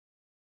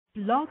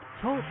Blog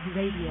Talk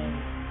Radio.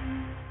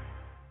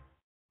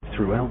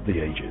 Throughout the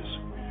ages,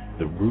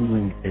 the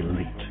ruling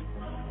elite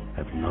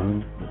have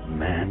known that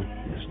man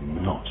is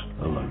not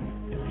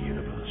alone in the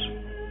universe.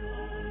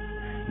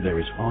 There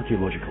is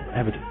archaeological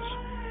evidence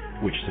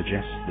which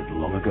suggests that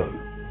long ago,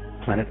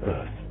 planet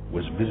Earth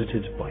was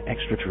visited by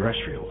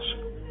extraterrestrials,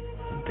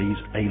 and these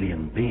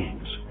alien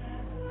beings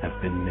have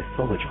been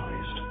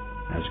mythologized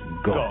as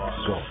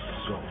gods.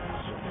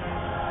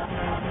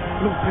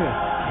 Blue pill,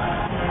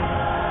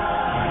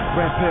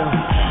 red pill,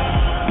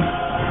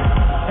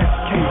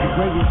 SKT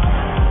Radio,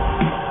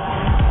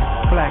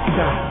 black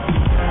dot,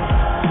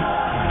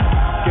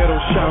 ghetto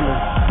shaman,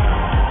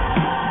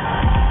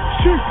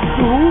 shoot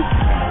dude,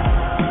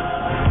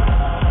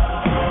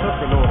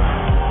 nothing order.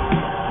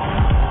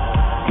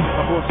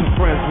 I brought some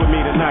friends with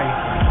me tonight.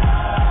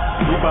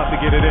 We about to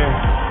get it in.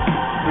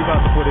 We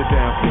about to put it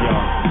down for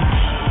y'all.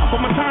 For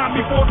my time,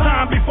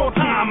 before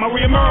time, I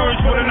reemerge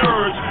with an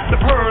urge, the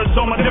purge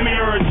on my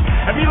demiurge.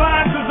 Every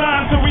line's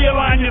designed to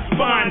realign your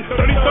spine.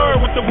 33rd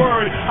with the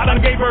word, I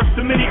done gave birth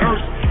to many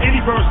earths, any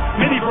verse,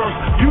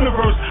 mini-verse,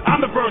 universe.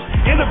 I'm the verse,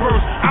 in the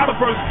verse, out of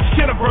verse,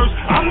 shit a verse.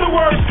 I'm the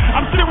worst,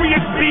 I'm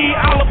serious B.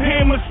 I'll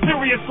appear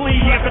mysteriously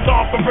at the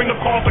door and bring a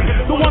coffin.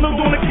 The one who's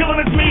doing the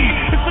killing is me.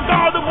 It's the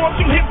God that wants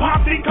you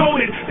hip-hop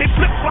decoded. They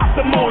flip-flop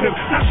the motive,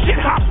 now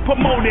shit hop's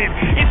promoted.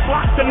 It's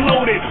locked and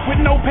loaded, with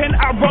no pen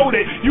I wrote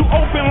it. You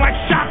open like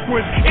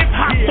chakras, it's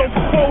hot so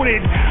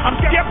quoted. I'm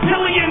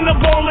skeptilian, the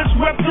ball is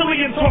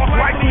reptilian talk.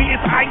 Likely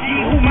it's I.E.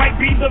 who might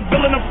be the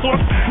villain of sorts.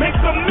 Makes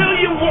a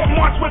million walk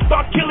march with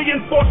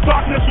Archillian force.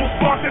 Darkness will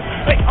spark this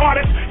fake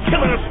artist,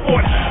 killing a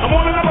sport. I'm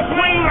on another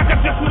plane like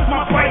I just missed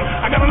my flight.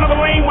 I got another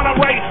lane when I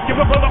write. Give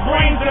a brother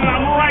brains and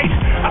I'm right.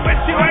 I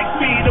bet she likes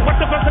me, the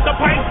rest of us at the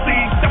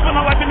Pisces. Step on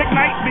her life and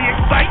ignite me,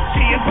 excite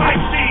she and pipe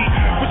she.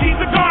 But she's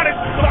the goddess,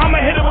 so I'ma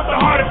hit her with the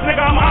hardest.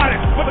 Nigga, I'm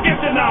honest, forget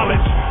the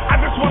knowledge. I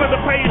just wanted to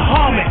pay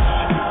homage.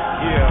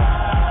 Yeah,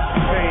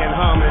 paying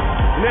homage.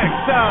 Next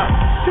time.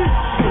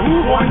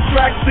 1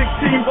 track,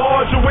 16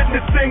 bars, you're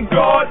witnessing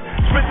God.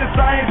 Spit the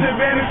science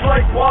advantage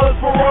like Wallace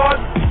Farad.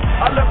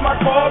 I left my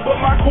car, but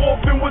my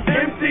coffin was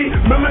empty.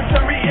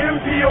 Military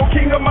MP, oh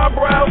king of my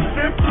brow,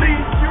 simply.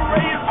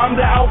 I'm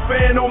the Alpha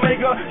and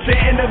Omega, the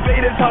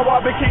innovators, how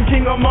I became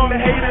king among the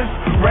haters.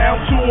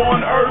 Round 2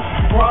 on earth,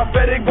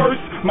 prophetic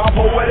verse. My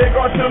poetic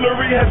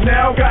artillery has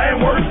now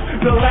gotten worse.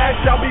 The last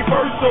shall be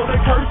first, so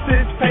the curse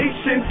is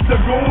patience. The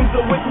goons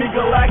are with me,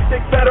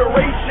 Galactic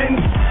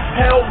Federation.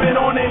 Hell been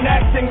on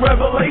enacting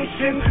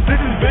revelations. This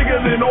is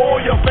bigger than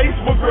all your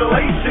Facebook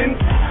relations.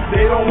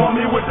 They don't want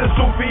me with the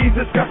Sufis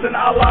discussing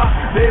Allah.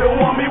 They don't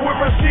want me with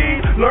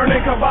Rashid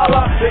learning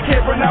Kabbalah. They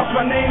can't pronounce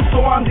my name,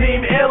 so I'm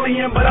deemed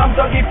alien. But I'm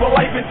Dougie for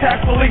life and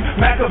tactfully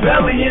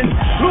Machiavellian.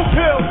 Blue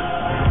pill,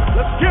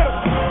 let's get it.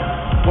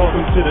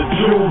 Welcome to the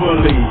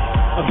Jubilee.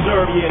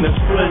 Observing the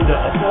splendor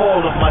of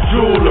all of my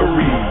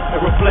jewelry.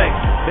 It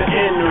reflects the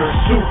inner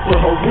super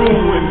Haru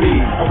in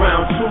me.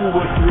 Around 2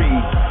 or 3,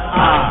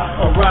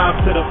 I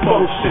arrive to the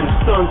function,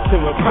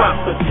 stunting with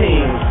proper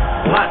teams.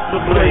 Lots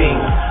of bling,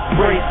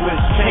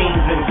 bracelets,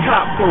 chains, and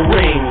copper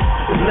rings.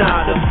 It's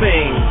not a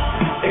thing,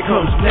 it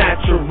comes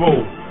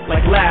natural,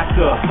 like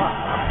laughter.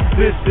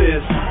 This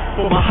is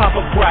for my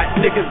hopper-brat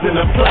niggas in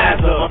the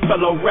plaza. My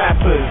fellow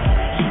rappers,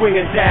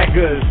 swinging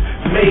daggers,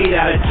 made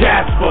out of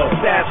jasper.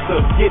 That's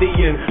of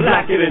Gideon,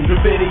 blacker than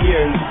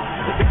Dravidians.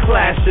 It's the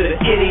clash of the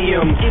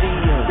idioms,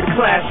 the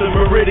clash of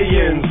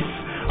meridians.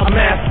 I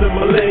master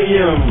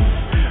millenniums,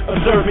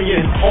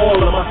 observing all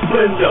of my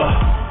splendor.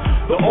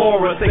 The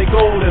aura, they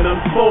golden,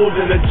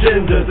 unfolding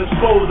agendas.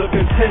 Expose the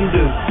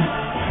contenders,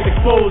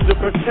 expose the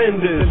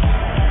pretenders.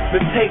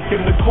 Been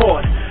taken to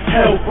court,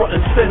 held front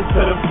and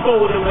center. Them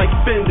folding like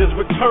fenders,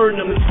 return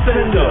them to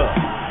sender.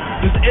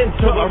 Just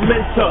enter or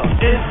mentor,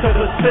 enter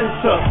the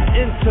center,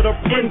 into the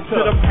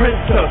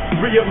printer,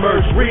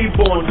 reemerge,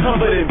 reborn,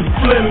 covered in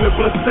phlegm and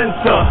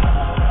placenta.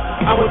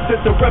 I was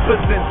sent to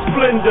represent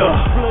splendor.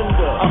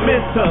 I'm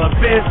into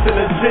advancing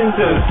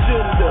agendas.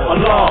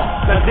 Allah,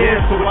 now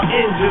dancing with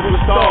engines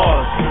with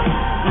stars.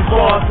 These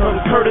bars come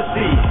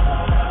courtesy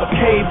of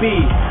KB,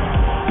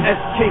 S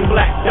King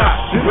Black Dot,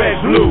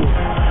 Red Blue.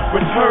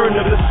 Return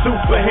of the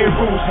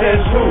superheroes, says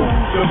who?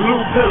 The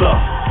blue pillar.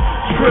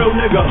 Trill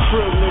nigga,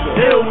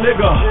 ill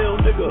nigga,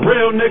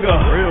 real nigga,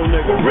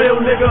 real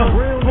nigga.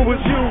 Who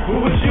was you? Who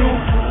was you?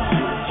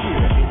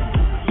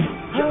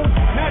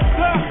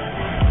 Next up,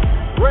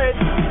 red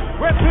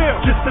pill.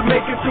 Just to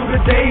make it through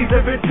the days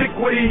of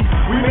antiquity,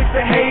 we mix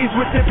the haze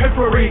with the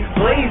peppery,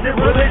 blaze it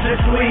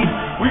religiously.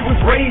 We was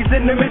raised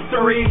in the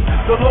mystery.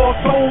 The lost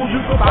souls,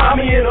 you could find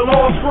me in a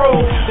lost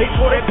scroll. They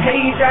tore that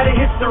page out of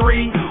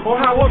history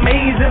on how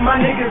amazing my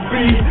niggas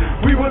be.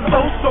 We was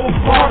so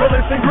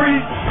marvelous in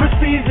Greece,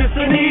 prestigious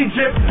in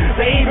Egypt.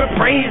 They even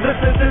praised us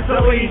in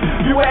Sicily.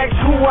 You ask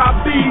who I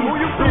be,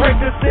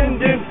 direct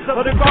descendants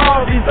of the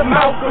Gandhis, the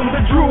Malcolm,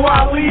 the Drew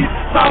Ali.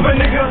 Samba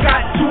niggas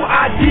got 2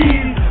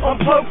 IDs.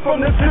 unplugged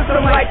from the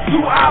system like 2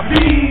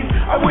 IVs.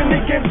 I went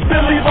against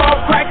Billy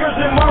Bob Crackers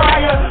and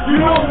Mariah. You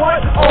know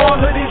what? All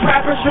of these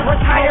rappers should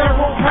retire.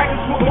 Won't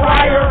practice with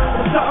Mariah.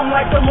 Or something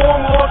like the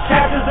long lost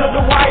chapters of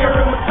The Wire.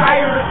 And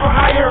Messiah is for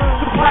hire.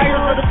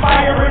 Supplier of the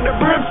fire and the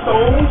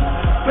brimstone.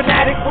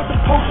 Fanatic with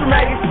the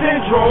post-traumatic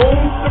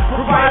syndrome. The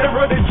provider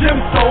of the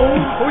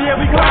gemstones. Oh yeah,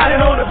 we gliding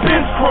on the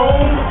bench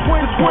chrome. The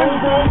twins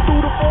roam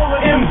through the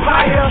fallen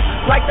empire.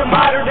 Like the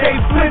modern day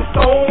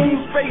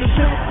Flintstones.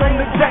 Spaceships from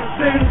the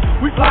Jetsons.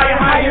 We flying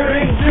higher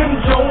than Jim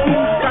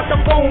Jones. Got the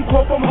phone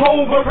call from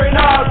Hoover and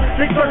Oz.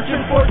 They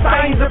searching for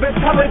signs of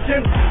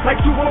intelligence.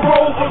 Like super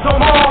rovers on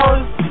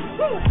Mars.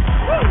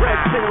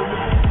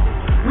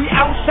 We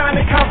outshine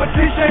the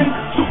competition.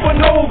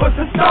 Supernovas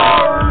and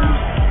stars.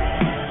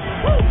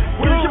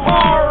 Where's your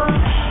bars?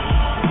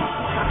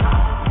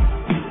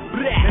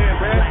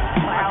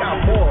 I got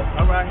more,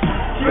 alright.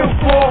 Kill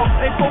Paul,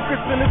 they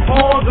focusing his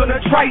balls on the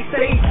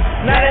tri-state.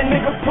 Now that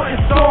nigga putting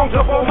songs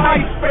up on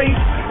MySpace.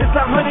 It's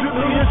 100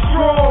 million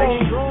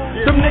strong.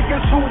 Some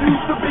niggas who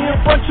used to be in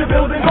front of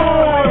building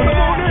on.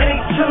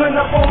 Ain't chilling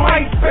up on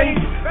MySpace.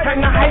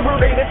 Time to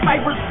hibernate in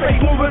cyberspace,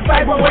 moving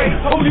cyberways.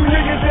 Told you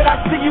niggas that I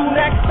see you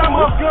next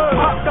summer.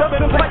 Popped up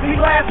in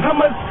plexiglass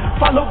Hummers.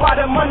 Followed by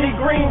the money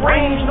green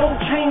range. No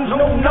change,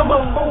 no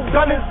numbers, no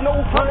gunners,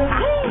 no punters,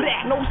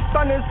 no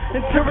stunners.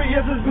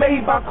 Interiors is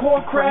made by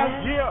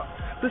Corecraft. Yeah.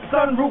 The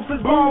sunroof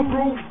is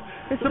bomb-proof.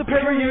 It's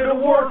superior to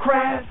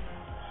Warcraft.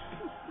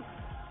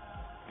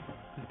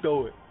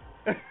 Do it.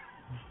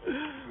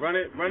 Run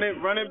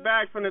it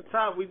back from the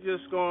top. We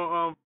just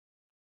gonna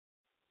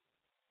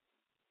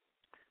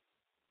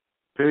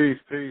Peace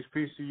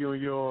to you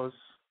and yours.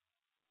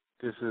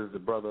 This is the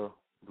brother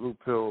Blue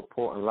Pill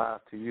reporting live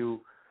to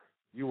you.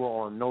 You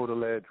are on Know the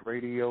Ledge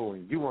Radio,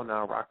 and you are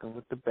now rocking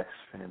with the best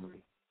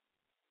family.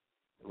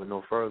 With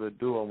no further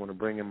ado, I want to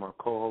bring in my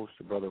co-host,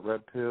 the brother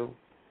Red Pill.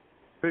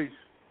 Peace.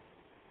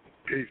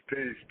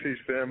 Peace,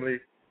 family.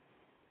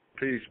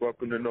 Peace.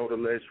 Welcome to Know the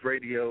Ledge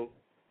Radio.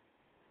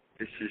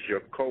 This is your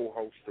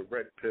co-host, the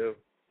Red Pill.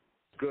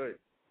 Good.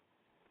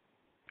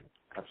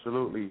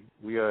 Absolutely.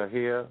 We are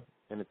here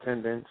in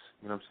attendance.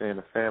 You know what I'm saying?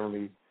 The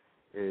family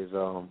is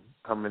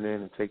coming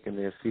in and taking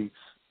their seats,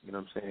 you know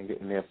what I'm saying,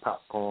 getting their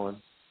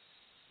popcorn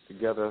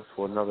together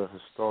for another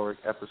historic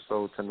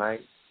episode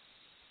tonight.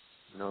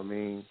 You know what I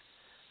mean?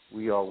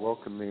 We are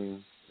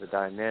welcoming the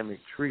dynamic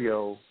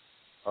trio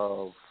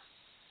of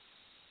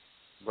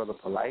Brother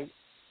Polite,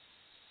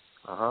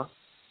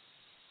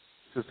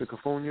 Sister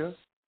Kafunya,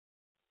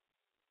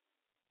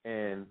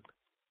 and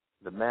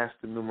the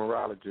master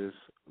numerologist,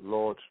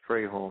 Lord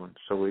Strayhorn.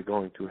 So we're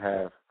going to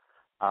have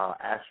our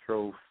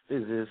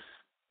astrophysicist,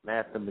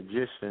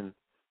 mathemagician,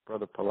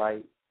 Brother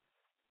Polite,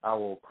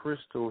 our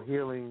crystal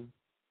healing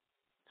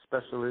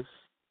specialist,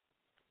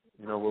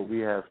 you know, what we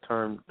have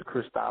termed the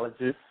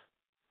Christologist,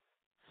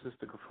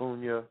 Sister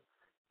Kafunya,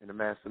 and the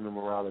master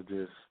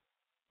numerologist,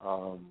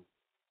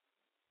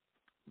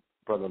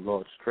 Brother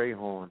Lord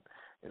Strayhorn.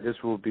 And this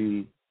will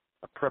be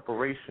a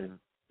preparation,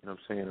 you know what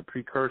I'm saying, a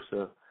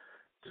precursor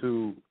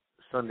to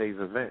Sunday's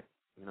event.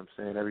 You know what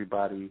I'm saying?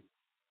 Everybody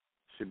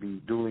should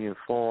be duly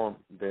informed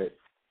that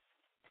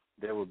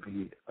there will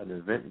be an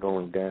event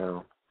going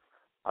down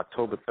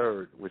October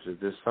 3rd, which is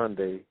this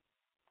Sunday,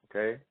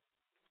 okay,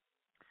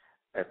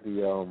 at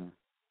the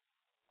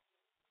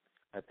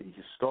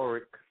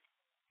historic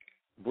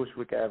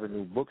Bushwick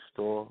Avenue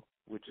bookstore,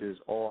 which is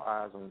All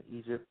Eyes on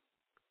Egypt.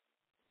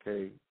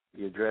 Okay,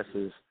 the address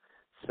is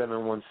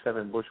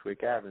 717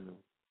 Bushwick Avenue.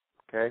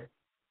 Okay,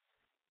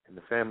 and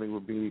the family will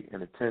be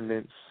in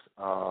attendance.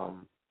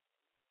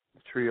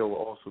 The trio will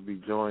also be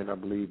joined, I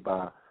believe,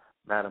 by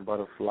Madam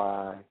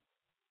Butterfly,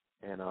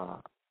 and I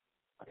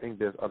think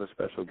there's other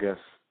special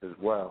guests as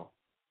well.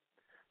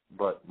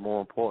 But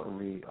more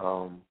importantly,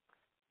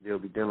 they'll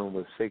be dealing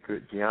with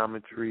sacred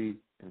geometry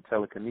and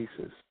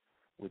telekinesis,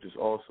 which is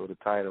also the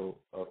title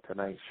of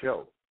tonight's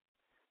show,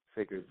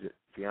 Sacred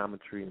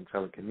Geometry and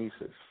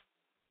Telekinesis.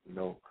 You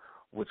know,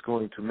 what's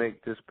going to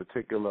make this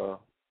particular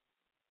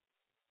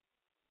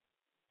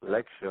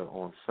lecture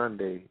on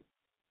Sunday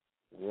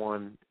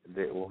one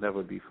that will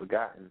never be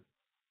forgotten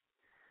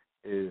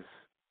is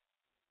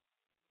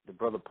the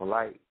Brother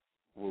Polite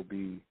will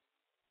be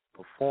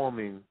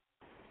performing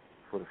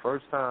for the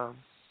first time,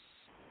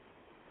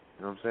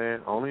 you know what I'm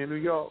saying, only in New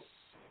York.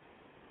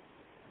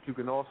 You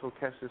can also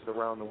catch this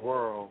around the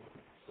world,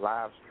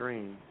 live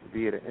stream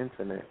via the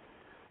internet.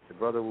 The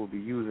brother will be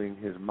using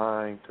his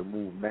mind to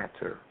move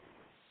matter.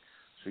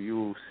 So you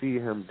will see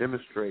him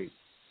demonstrate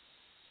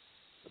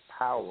the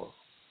power,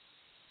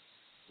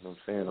 you know what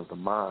I'm saying, of the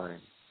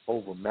mind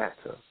over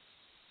matter.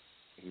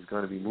 He's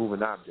going to be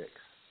moving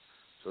objects.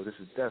 So this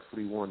is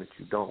definitely one that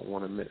you don't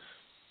want to miss.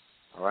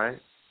 All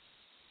right?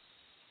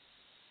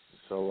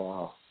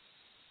 So,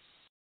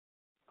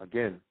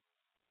 again,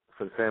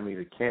 for the family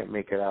that can't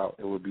make it out,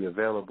 it will be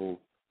available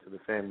to the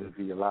family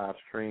via live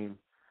stream.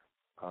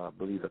 I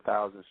believe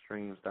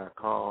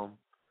 1000streams.com.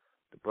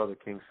 The brother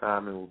King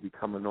Simon will be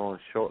coming on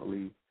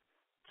shortly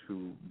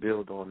to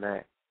build on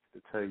that,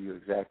 to tell you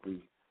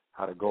exactly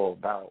how to go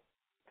about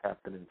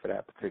happening for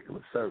that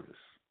particular service.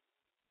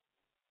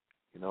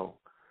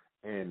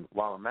 And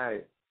while I'm at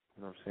it,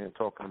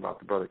 talking about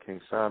the brother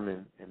King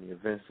Simon and the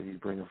events that he's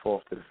bringing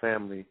forth to the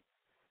family,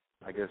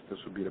 I guess this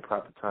would be the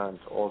proper time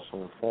to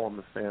also inform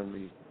the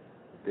family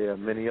that there are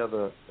many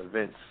other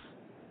events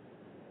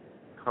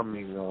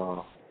coming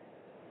to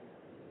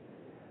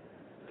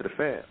the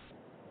fam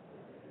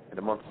in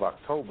the month of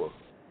October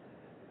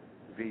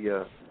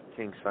via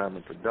King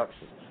Simon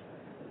Productions.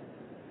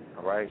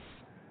 All right?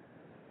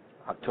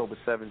 October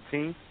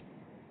 17th,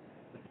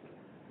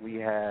 we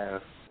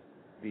have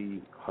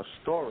the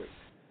historic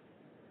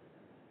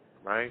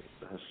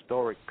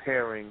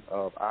pairing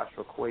of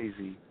Ashra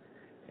Kwesi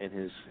and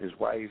his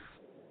wife,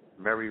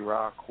 Mary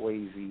Ra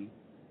Kwesi.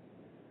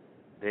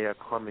 They are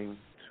coming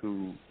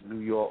to New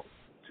York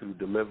to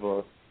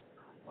deliver,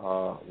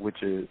 which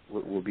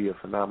will be a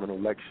phenomenal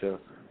lecture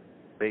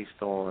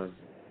based on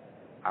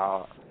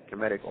our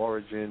Kemetic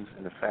origins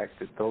and the fact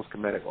that those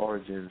Kemetic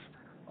origins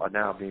are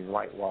now being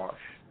whitewashed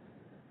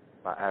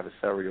by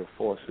adversarial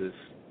forces. You know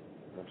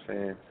what I'm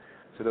saying?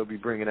 So they'll be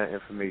bringing that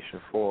information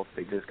forth.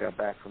 They just got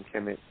back from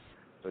Kemet,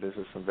 so this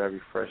is some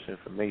very fresh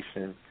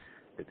information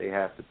that they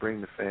have to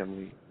bring the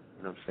family.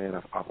 You know what I'm saying?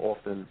 I've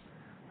often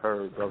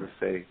heard brothers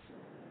say,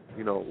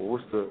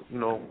 what's the,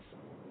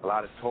 a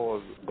lot of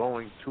tours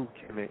going to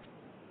Kemet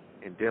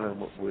and dealing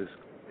with was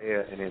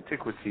there in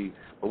antiquity,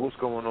 but what's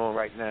going on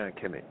right now in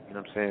Kemet? You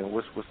know what I'm saying?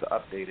 What's the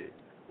updated?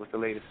 What's the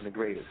latest and the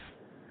greatest?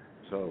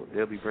 So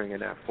they'll be bringing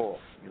that forth.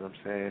 You know what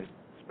I'm saying?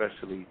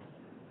 Especially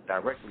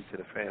directly to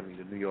the family,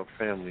 the New York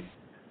family.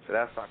 So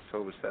that's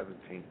October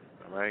 17th,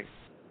 all right?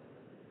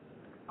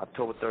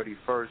 October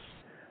 31st,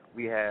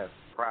 we have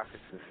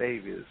Prophets and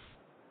Saviors,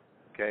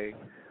 okay,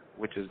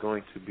 which is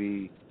going to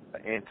be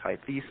an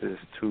antithesis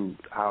to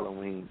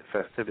Halloween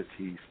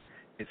festivities.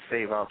 It's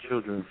Save Our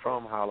Children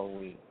from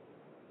Halloween,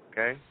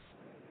 okay?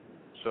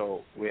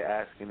 So we're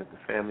asking that the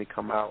family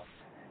come out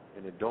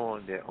and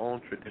adorn their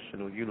own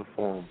traditional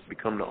uniform,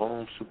 become their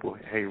own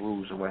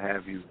superheroes and what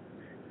have you.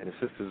 And the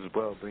sisters as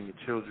well, bring your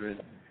children.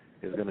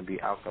 There's going to be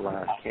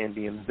alkalized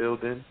candy in the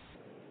building.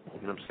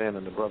 You know what I'm saying?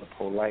 And the brother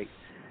Polite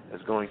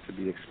is going to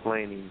be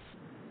explaining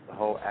the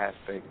whole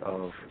aspect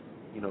of,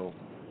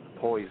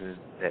 poison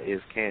that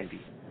is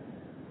candy.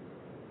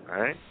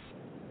 All right?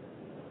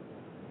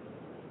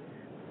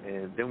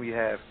 And then we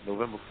have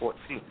November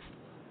 14th,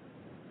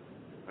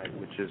 right,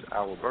 which is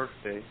our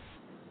birthday,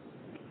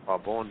 our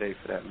born day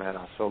for that matter,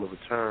 our solar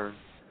return.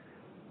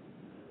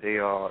 They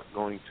are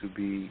going to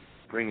be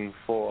bringing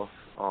forth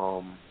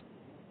the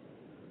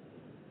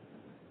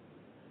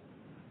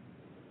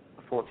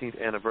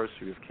 14th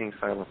anniversary of King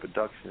Silent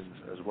Productions,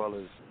 as well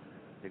as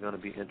they're going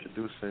to be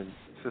introducing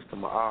Sister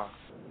Ma'a,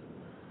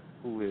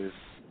 who is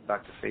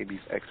Dr. Sabi's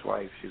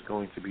ex-wife. She's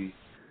going to be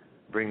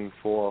bringing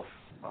forth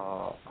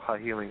her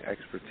healing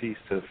expertise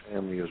to the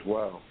family as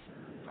well.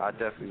 So I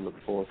definitely look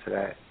forward to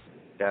that.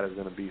 That is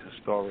going to be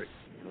historic,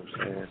 you know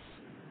what I'm saying?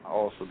 I'll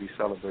also be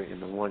celebrating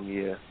the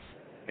 1-year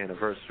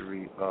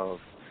anniversary of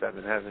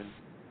Seven Heaven,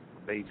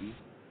 baby.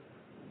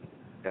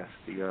 That's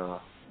the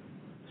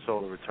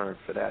solar return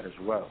for that as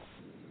well.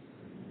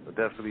 So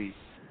definitely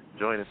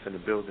join us in the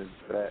building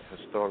for that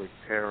historic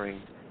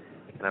pairing.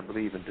 And I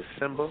believe in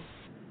December,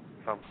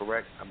 if I'm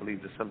correct, I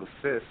believe December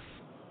 5th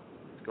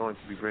is going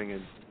to be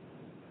bringing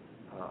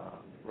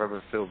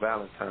Reverend Phil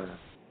Valentine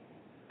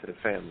to the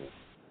family,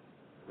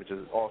 which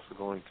is also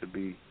going to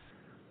be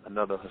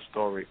another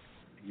historic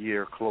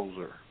year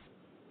closer.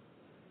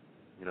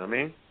 You know what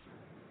I mean?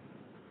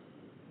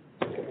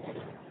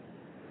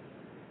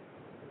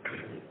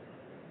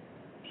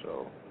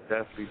 So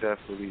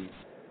definitely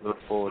look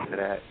forward to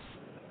that.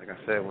 Like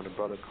I said, when the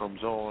brother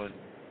comes on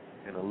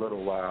in a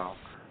little while,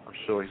 I'm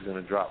sure he's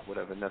going to drop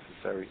whatever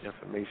necessary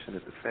information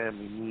that the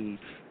family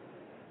needs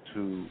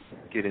to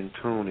get in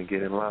tune and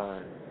get in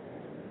line,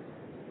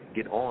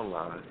 get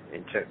online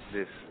and check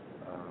this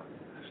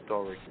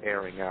historic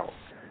airing out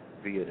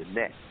via the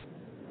net.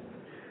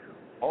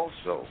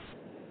 Also,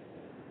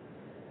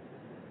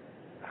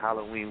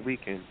 Halloween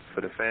weekend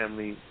for the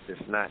family that's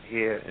not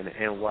here in the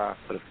NY,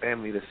 for the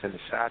family that's in the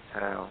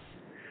Chi-Town,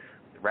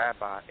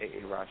 Rabbi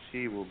A.A.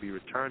 Rashid will be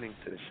returning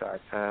to the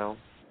Chi-Town,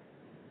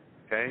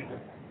 okay?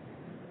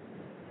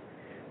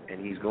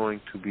 And he's going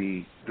to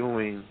be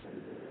doing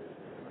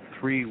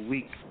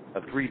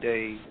a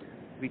 3-day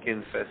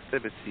weekend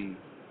festivity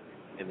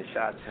in the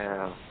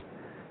Chi-Town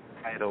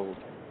titled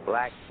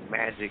Black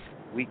Magic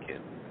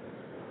Weekend.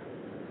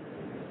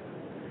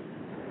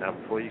 Now,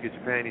 before you get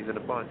your panties in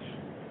a bunch,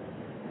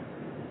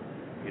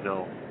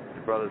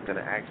 the brother's going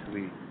to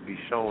actually be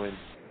showing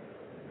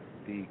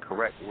the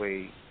correct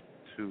way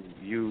to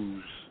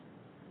use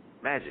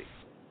magic.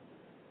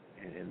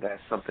 And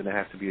that's something that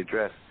has to be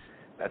addressed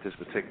at this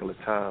particular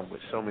time,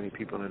 with so many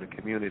people in the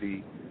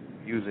community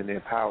using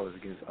their powers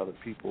against other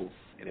people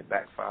and it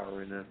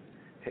backfiring them,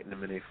 hitting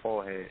them in their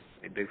forehead,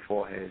 their big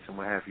foreheads and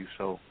what have you.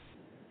 So,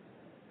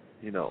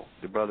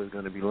 the brother's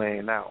going to be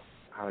laying out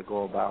how to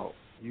go about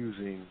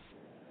using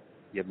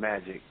your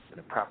magic in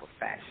a proper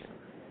fashion.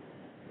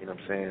 You know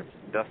what I'm saying?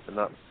 Dusting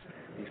up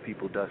these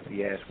people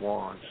dusty-ass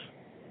wands,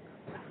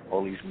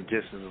 all these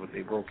magicians with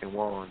their broken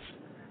wands.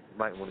 You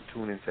might want to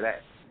tune into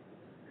that.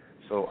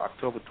 So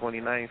October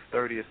 29th,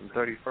 30th, and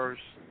 31st,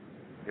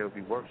 there will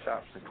be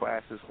workshops and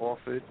classes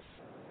offered,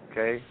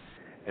 okay?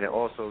 And it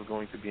also is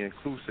going to be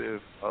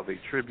inclusive of a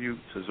tribute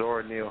to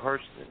Zora Neale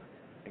Hurston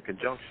in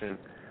conjunction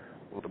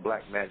with the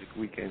Black Magic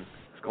Weekend.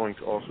 It's going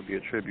to also be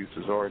a tribute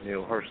to Zora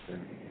Neale Hurston.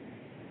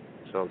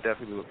 So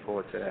definitely look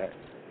forward to that.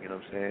 You know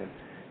what I'm saying?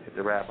 Hit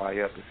the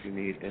rabbi up if you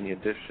need any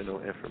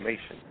additional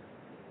information.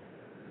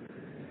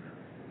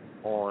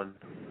 On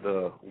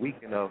the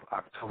weekend of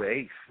October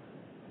 8th,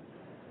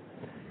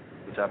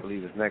 which I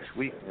believe is next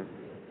weekend,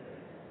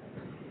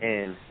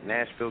 in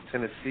Nashville,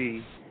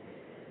 Tennessee,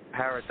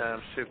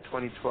 Paradigm Shift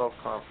 2012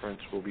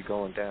 conference will be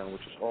going down,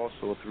 which is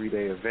also a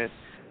 3-day event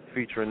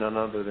featuring none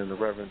other than the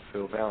Reverend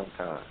Phil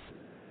Valentine.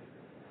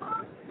 You know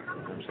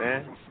what I'm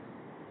saying?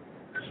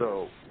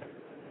 So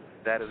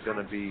that is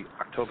going to be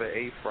October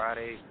 8th,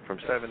 Friday, from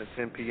 7 to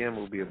 10 p.m.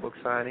 will be a book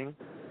signing.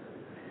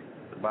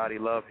 The Body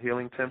Love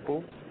Healing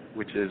Temple,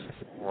 which is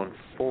on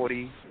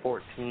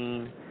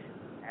 4014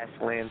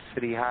 Ashland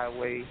City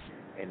Highway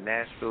in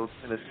Nashville,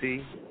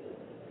 Tennessee.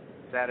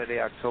 Saturday,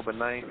 October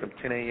 9th, from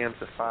 10 a.m.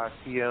 to 5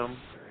 p.m.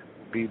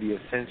 will be the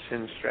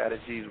Ascension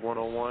Strategies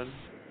 101,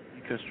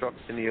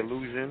 Deconstructing the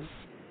Illusion,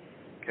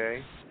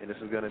 okay? And this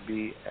is going to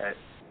be at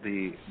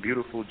the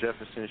beautiful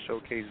Jefferson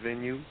Showcase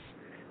venue.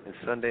 And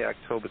Sunday,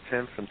 October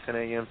 10th, from 10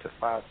 a.m. to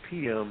 5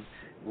 p.m.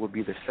 will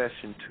be the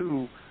Session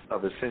 2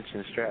 of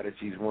Ascension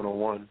Strategies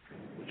 101,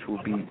 which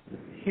will be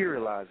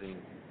materializing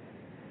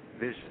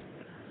vision,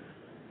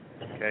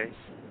 okay?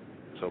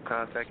 So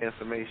contact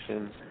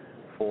information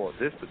for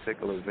this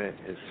particular event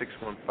is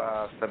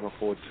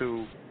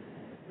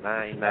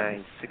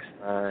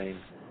 615-742-9969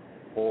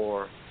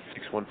 or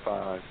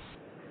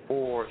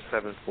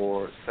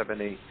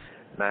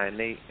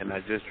 615-474-7898. And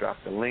I just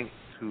dropped a link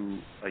to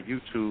a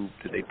YouTube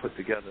that they put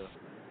together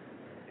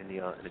in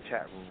the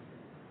chat room,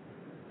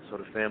 so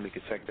the family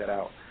can check that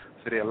out.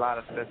 So there are a lot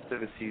of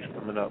festivities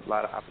coming up, a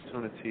lot of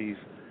opportunities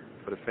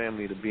for the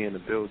family to be in the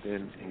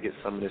building and get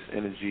some of this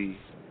energy,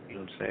 you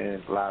know what I'm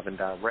saying, live and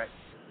direct,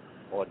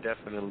 or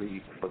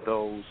definitely for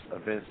those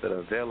events that are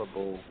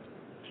available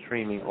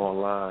streaming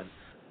online.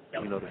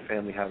 You know, the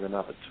family has an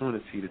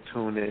opportunity to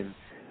tune in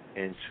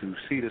and to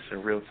see this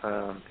in real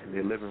time in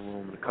their living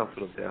room, in the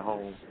comfort of their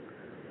home,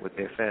 with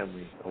their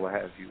family, or what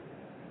have you. You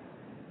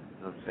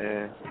know what I'm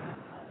saying?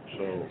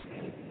 So,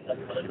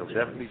 you know,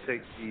 definitely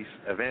take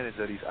advantage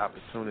of these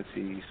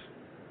opportunities.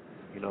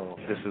 You know,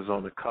 this is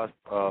on the cusp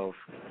of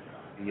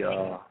the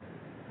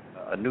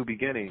a new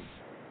beginning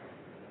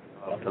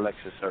of the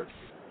lecture circuit,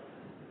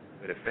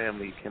 where the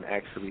family can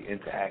actually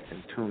interact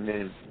and tune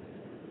in,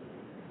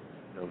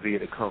 you know, via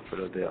the comfort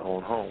of their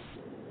own home.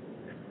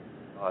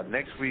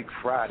 Next week,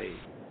 Friday,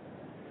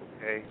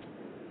 okay?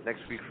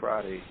 Next week,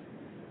 Friday,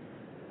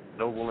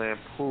 Noble Land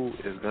Pooh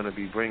is going to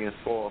be bringing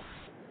forth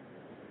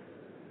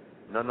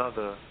none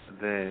other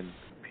than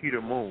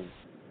Peter Moon.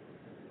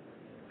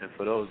 And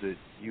for those of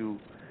you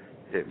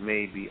that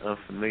may be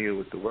unfamiliar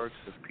with the works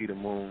of Peter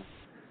Moon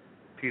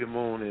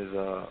is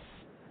a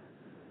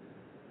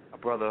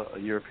brother, a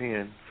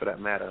European for that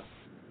matter,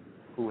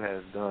 who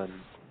has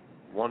done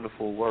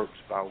wonderful works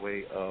by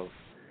way of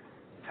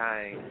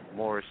tying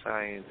Moorish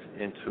science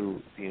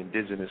into the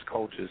indigenous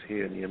cultures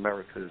here in the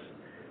Americas,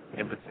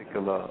 in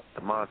particular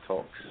the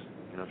Montauk's,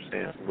 you know what I'm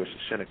saying, from which the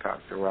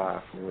Shinnecock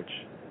derive, from which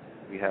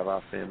we have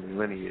our family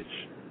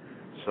lineage.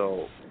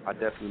 So I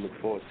definitely look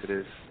forward to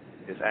this.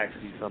 It's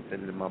actually something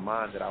in my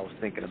mind that I was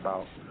thinking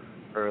about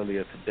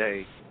earlier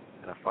today,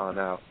 and I found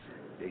out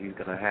that he's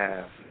going to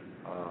have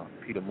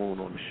Peter Moon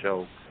on the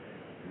show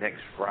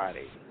next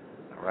Friday,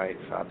 all right?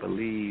 So I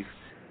believe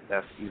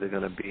that's either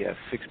going to be at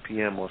 6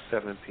 p.m. or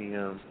 7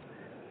 p.m.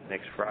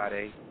 next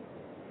Friday.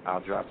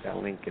 I'll drop that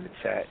link in the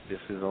chat. This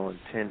is on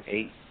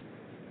 10/8,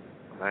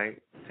 all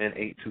right?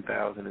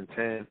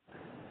 10/8/2010.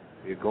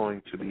 We're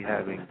going to be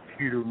having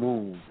Peter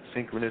Moon,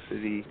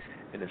 Synchronicity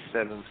in the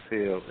Seventh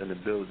Field in the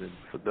building.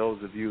 For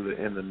those of you that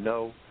are in the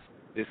know,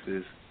 this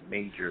is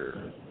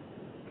major,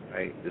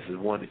 right? This is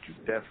one that you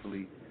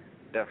definitely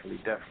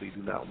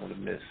do not want to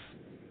miss. You know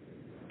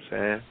what I'm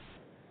saying?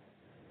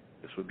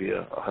 This would be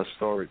a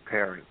historic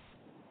pairing.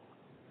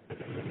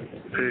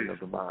 Peace. Of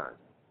the mind.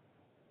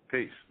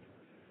 Peace.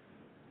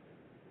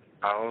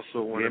 I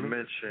also want to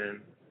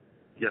mention,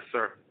 yes,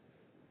 sir.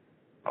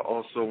 I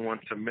also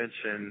want to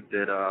mention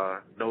that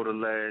Know the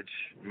Ledge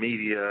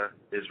Media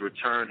is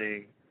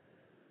returning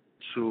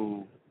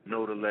to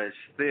Know the Ledge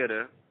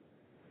Theater,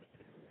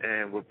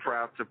 and we're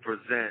proud to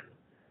present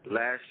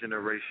Last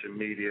Generation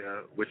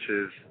Media, which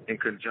is in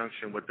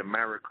conjunction with the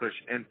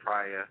Marrakesh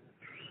Empire.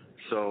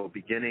 So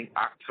beginning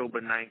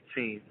October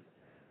 19th,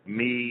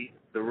 me,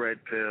 the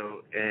Red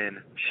Pill, and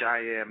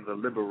Cheyenne, the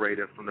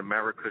Liberator from the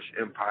Marrakesh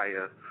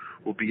Empire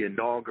will be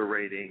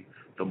inaugurating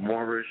the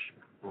Moorish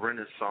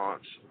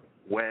Renaissance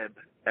web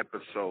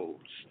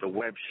episodes, the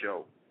web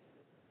show.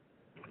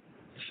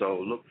 So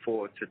look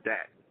forward to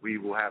that. We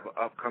will have an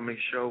upcoming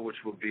show,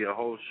 which will be a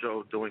whole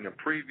show doing a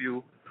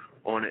preview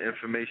on the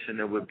information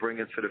that we're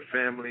bringing to the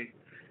family.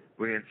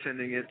 We're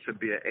intending it to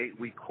be an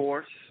 8-week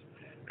course,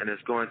 and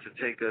it's going to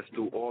take us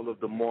through all of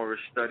the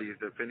Moorish studies.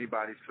 If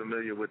anybody's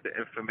familiar with the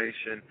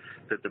information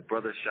that the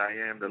brother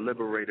Cheyenne, the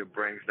Liberator,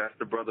 brings, that's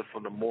the brother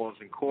from the Moors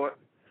in court,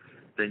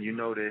 then you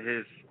know that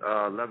his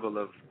level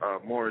of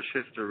Moorish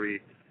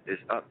history is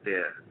up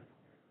there.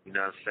 You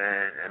know what I'm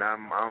saying? And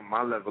I'm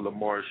my level of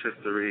Moorish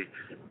history,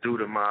 due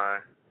to my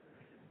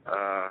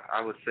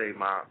I would say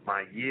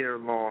my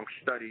year-long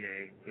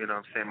studying, you know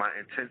what I'm saying, my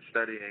intense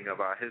studying of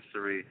our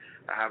history,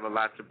 I have a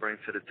lot to bring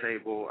to the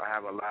table. I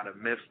have a lot of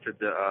myths to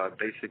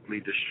basically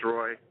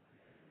destroy.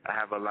 I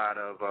have a lot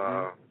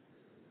of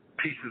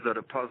pieces of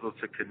the puzzle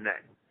to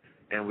connect.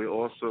 And we're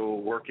also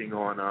working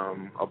on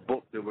a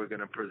book that we're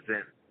going to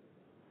present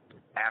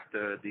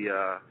after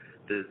the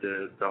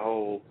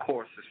whole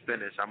course is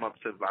finished. I'm up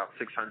to about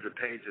 600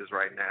 pages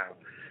right now.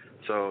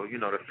 So, you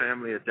know, the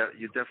family,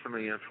 you're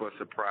definitely in for a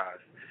surprise.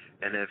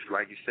 And if,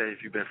 like you said,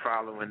 if you've been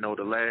following Know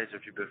the Ledge,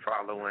 if you've been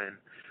following,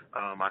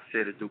 I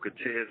said the Duke of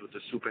Tears with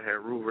the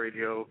Superhead Rule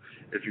Radio,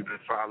 if you've been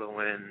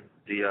following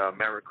the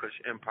Marrakesh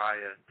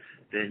Empire,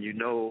 then you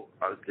know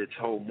this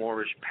whole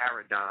Moorish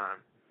paradigm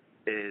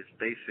is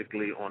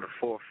basically on the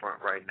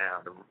forefront right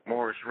now. The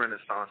Moorish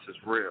Renaissance is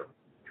real.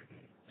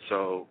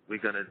 So we're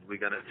gonna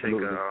take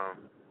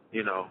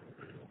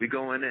we're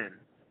going in.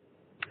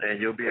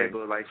 And you'll be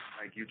able, like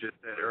you just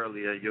said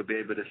earlier, you'll be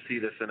able to see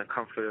this in the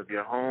comfort of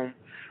your home,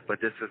 but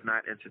this is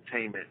not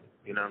entertainment.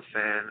 You know what I'm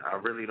saying? I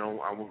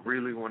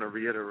really want to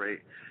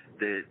reiterate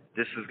that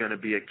this is going to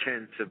be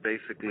akin to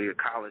basically a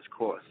college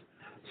course.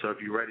 So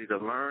if you're ready to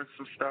learn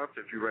some stuff,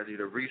 if you're ready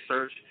to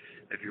research,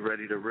 if you're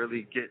ready to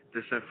really get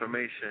this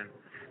information,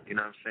 you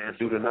know what I'm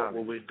saying, support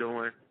what we're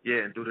doing.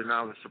 Yeah, and do the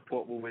knowledge,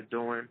 support what we're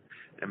doing,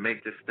 and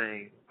make this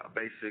thing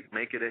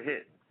make it a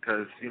hit.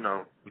 Because, you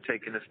know, we're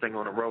taking this thing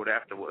on the road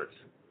afterwards.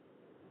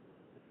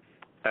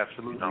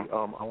 Absolutely. You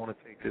know? I want to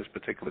take this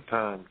particular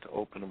time to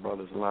open the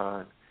brother's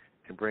line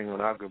and bring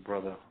on our good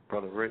brother,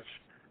 Brother Rich,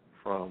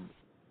 from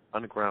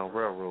Underground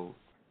Railroad.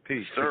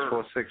 Peace.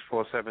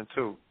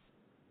 646-472.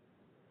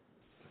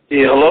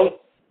 Yeah, hello?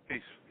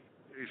 Peace.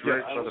 Peace,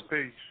 Rich. Brother,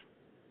 peace.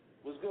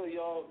 What's good,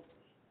 y'all?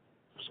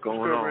 What's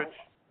going on? Rich?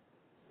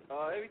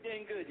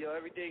 Everything good, yo.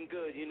 Everything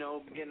good. You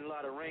know, been getting a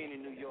lot of rain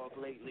in New York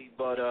lately,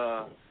 but,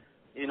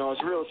 you know,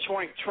 it's real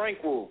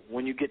tranquil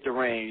when you get the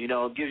rain. You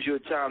know, it gives you a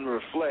time to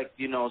reflect,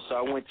 you know. So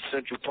I went to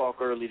Central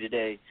Park early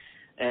today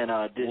and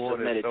did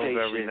some meditation. So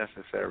very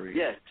necessary.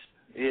 Yes.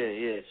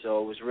 Yeah. So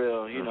it was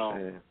real, you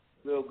know,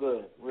 real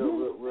good.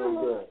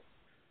 Real good.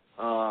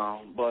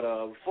 But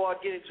before I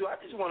get into it,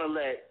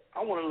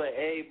 I want to let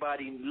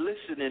everybody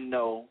listening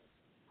know,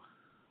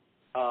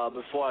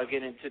 before I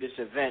get into this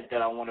event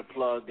that I want to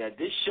plug, that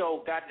this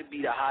show got to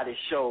be the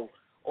hottest show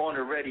on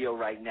the radio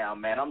right now,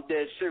 man. I'm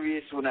dead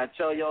serious when I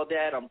tell y'all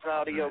that. I'm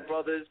proud of y'all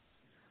brothers.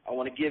 I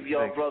want to give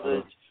y'all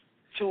brothers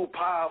 2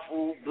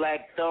 powerful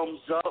black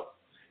thumbs up.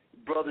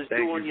 Brothers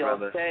doing y'all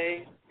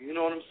thing. You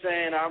know what I'm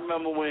saying? I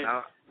remember when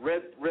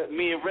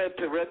me and Red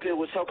Pill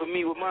was helping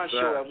me with my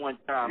show at one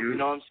time. You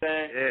know what I'm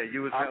saying? Yeah,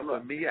 you was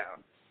helping me out.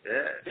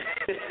 Yeah.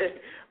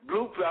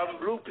 Blue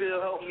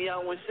Pill helped me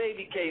out when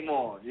Sadie came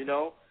on, you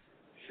know?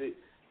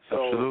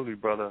 So, absolutely,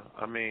 brother.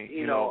 I mean,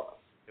 you know,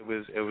 it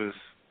was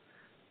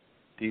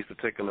these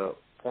particular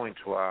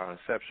points were our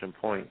inception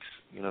points,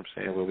 you know what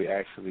I'm saying, where we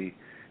actually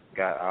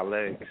got our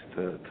legs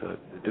to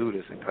do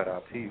this and cut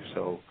our teeth.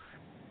 So,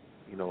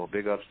 you know,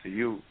 big ups to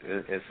you.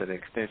 It's an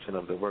extension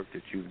of the work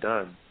that you've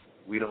done.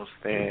 We don't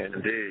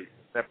stand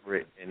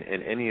separate in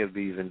any of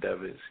these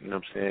endeavors, you know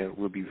what I'm saying.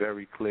 We'll be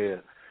very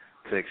clear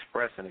to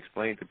express and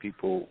explain to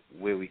people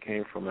where we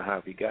came from and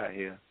how we got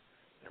here.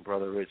 And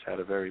Brother Rich had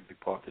a very big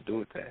part to do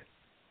with that.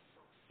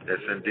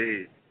 Yes,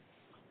 indeed.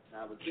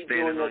 Now, but keep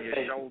standing doing on your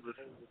shoulders.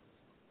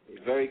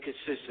 Very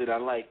consistent. I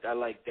like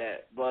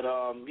that. But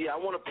I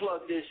want to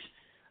plug this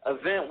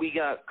event we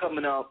got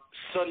coming up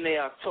Sunday,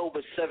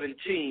 October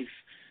 17th,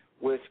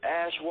 with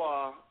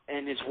Ashwa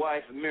and his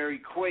wife Mary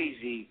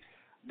Crazy.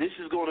 This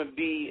is going to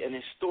be an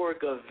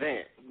historic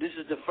event. This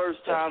is the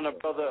first time the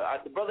brother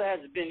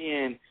hasn't been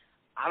here in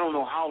I don't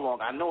know how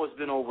long. I know it's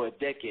been over a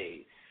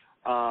decade.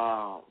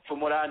 From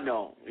what I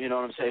know, you know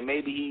what I'm saying.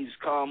 Maybe he's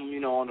come, you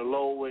know, on the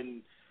low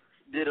and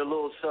did a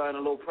little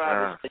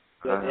private.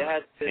 It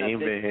has been a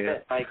big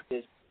event like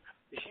this.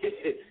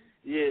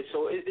 Yeah,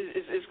 so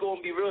it's going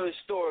to be real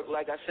historic.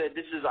 Like I said,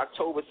 this is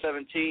October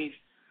 17th.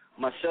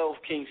 Myself,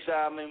 King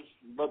Simon,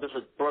 Brother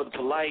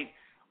Polite,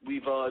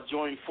 we've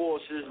joined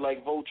forces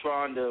like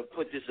Voltron to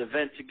put this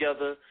event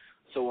together.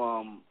 So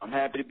I'm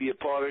happy to be a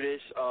part of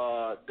this.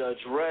 The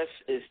address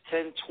is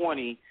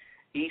 1020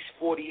 East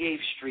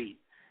 48th Street,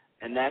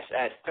 and that's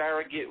at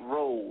Farragut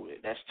Road.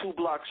 That's 2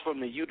 blocks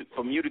from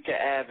Utica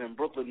Ave in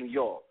Brooklyn, New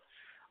York.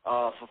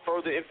 For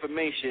further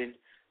information,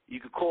 you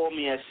can call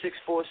me at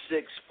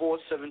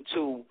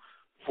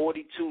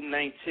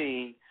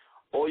 646-472-4219,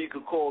 or you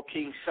can call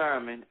King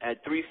Simon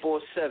at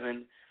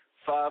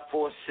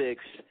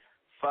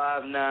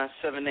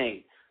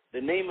 347-546-5978. The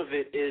name of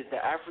it is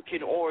The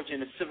African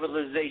Origin of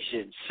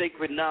Civilization,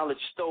 Sacred Knowledge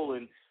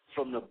Stolen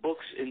from the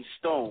Books and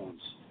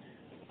Stones.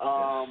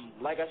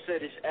 Like I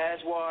said, it's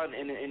Aswan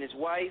and his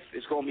wife.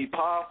 It's going to be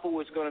powerful.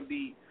 It's going to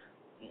be,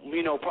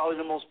 probably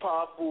the most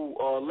powerful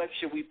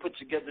lecture we put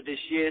together this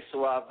year.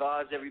 So I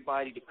advise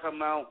everybody to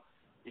come out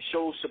and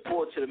show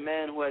support to the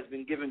man who has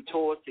been giving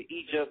tours to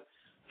Egypt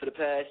for the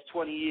past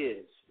 20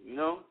 years,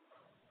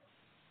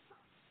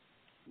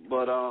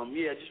 But, I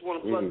just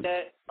want to plug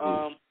that.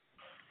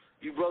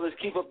 You brothers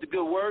keep up the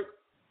good work.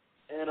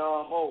 And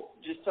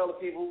just tell the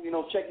people,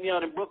 check me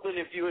out in Brooklyn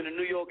if you're in the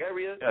New York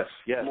area.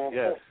 Yes.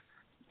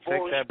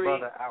 Check that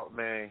brother out,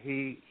 man.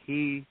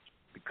 He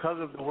because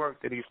of the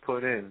work that he's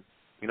put in,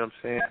 you know what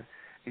I'm saying?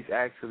 He's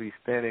actually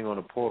standing on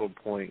a portal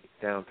point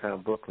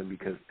downtown Brooklyn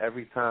because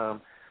every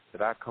time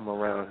that I come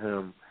around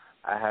him,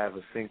 I have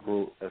a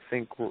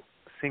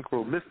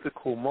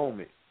synchro-mystical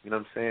moment. You know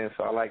what I'm saying?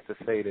 So I like to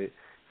say that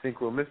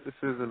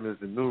synchro-mysticism is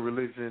the new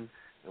religion,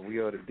 and we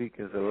are the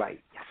deacons of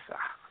light. Yes, sir.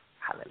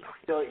 Hallelujah.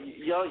 So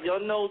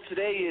y'all know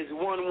today is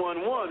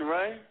 111,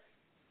 right?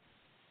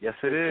 Yes,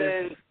 it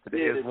is.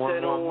 Today is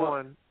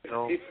 111.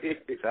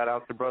 Shout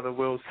out to brother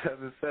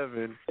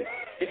Will777.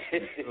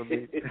 He's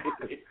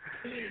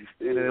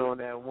standing on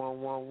that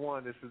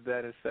 111. This is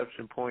that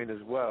inception point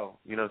as well.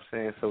 You know what I'm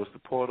saying? So it's the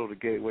portal, the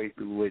gateway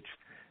through which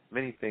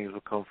many things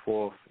will come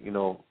forth.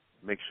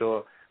 Make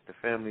sure the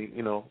family,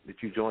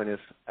 that you join us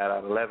at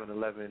our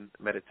 11:11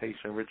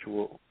 meditation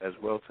ritual as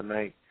well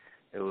tonight.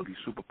 It will be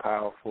super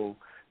powerful.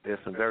 There's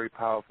some very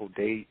powerful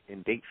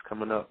dates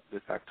coming up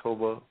this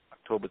October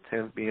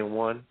 10th being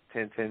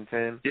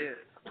 10/10/10. Yeah.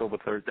 October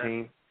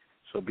 13th.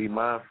 So be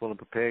mindful and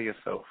prepare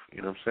yourself.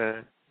 You know what I'm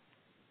saying?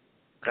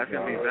 That's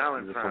going to be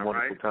Valentine, some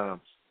wonderful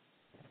times.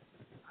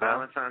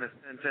 Valentine is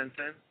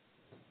 10/10/10?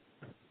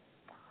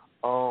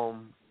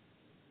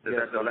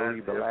 Yes, I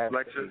believe the last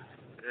lecture?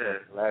 Yeah.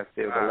 The last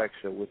day of the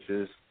lecture, which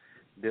is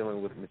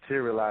dealing with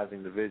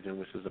materializing the vision,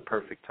 which is a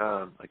perfect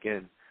time,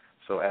 again.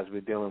 So as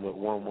we're dealing with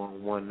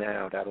 111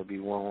 now, that'll be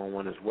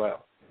 111 as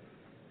well.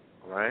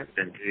 All right?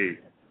 Indeed.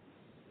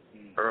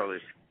 Early.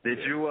 Did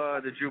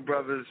you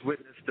brothers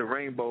witness the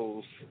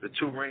rainbows, the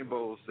two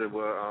rainbows that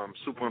were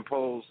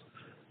superimposed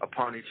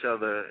upon each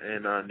other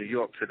in New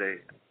York today?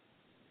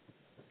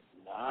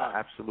 I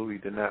absolutely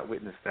did not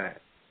witness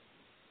that.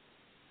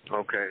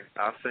 Okay,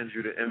 I'll send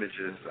you the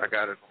images. I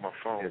got it on my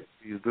phone. Yes,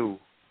 you do.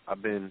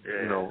 I've been,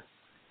 in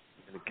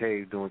the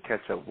cave doing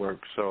catch-up work.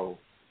 So,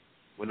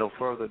 with no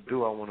further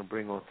ado, I want to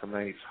bring on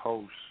tonight's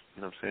host.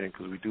 You know what I'm saying?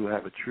 Because we do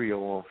have a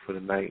trio on for the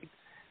night,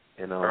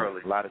 and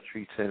a lot of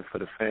treats in for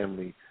the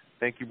family.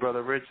 Thank you,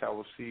 Brother Rich. I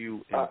will see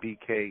you in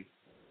BK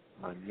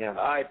mañana.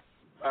 All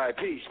right.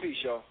 Peace,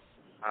 y'all.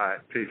 All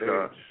right, peace,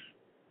 y'all.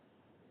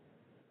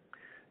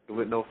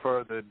 With no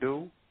further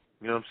ado,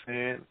 you know what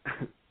I'm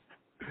saying?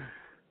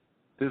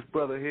 This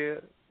brother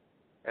here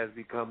has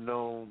become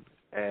known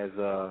as,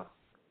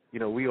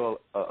 we all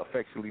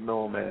affectionately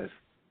know him as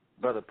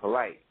Brother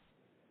Polite.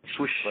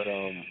 Swish. But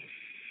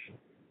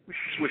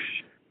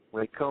swish.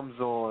 When it comes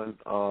on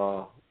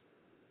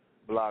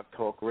Blog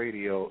Talk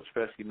Radio,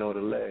 especially Know the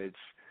Ledge,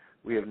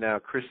 we have now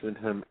christened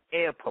him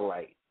Air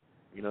Polite.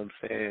 You know what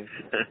I'm saying?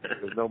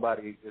 Because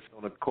nobody gets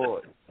on the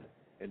court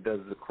and does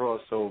the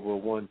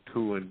crossover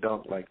 1-2 and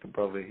dunk like the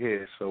brother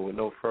here. So with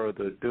no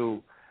further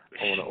ado,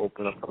 I want to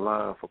open up the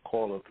line for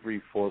caller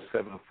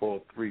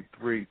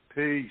 347-433.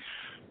 Peace.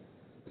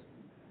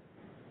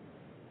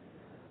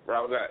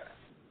 Roll back.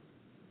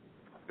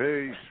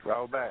 Peace.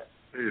 Roll back.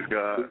 Peace,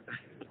 God.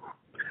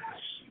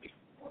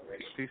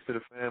 Peace to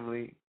the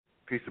family.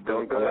 Peace to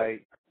Brother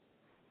Polite.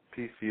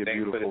 Peace to your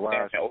beautiful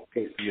wives.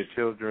 Peace to your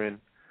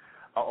children.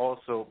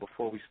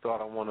 Before we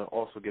start, I want to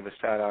also give a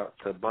shout-out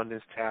to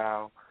Abundance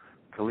Child,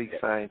 Khalik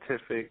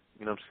Scientific,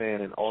 you know what I'm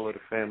saying, and all of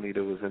the family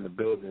that was in the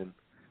building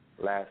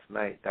last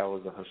night. That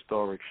was a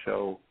historic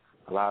show.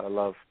 A lot of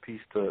love.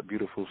 Peace to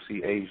beautiful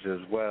C Asia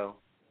as well.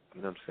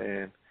 You know what I'm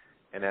saying?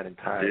 And that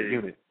entire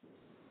unit.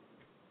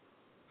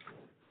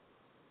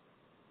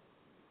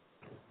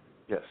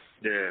 Yes.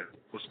 Yeah.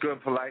 What's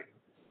good, Polite?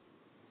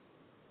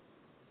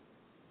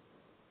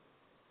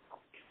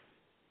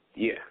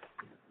 Yeah.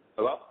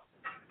 Hello?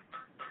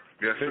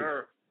 Yes,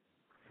 sir.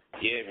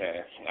 Yeah,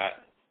 man.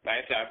 I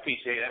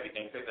appreciate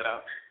everything. Check it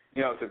out.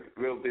 It's a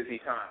real busy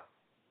time.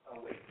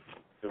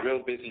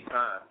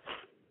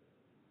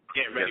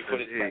 Getting ready for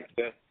this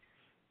lecture,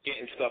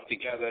 getting stuff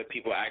together.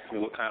 People ask me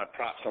what kind of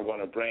props I'm going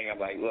to bring. I'm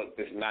like, look,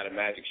 this is not a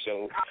magic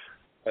show.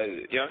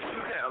 You know what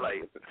I'm saying?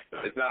 Like,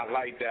 it's not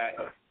like that.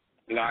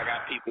 I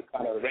got people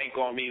kind of rank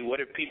on me. What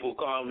if people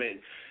come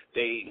and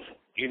they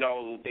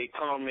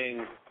come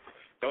and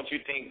don't you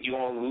think you're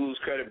going to lose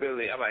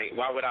credibility? I'm like,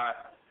 why would I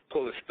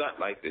pull a stunt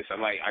like this?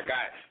 I'm like, I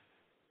got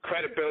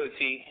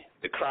credibility.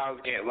 The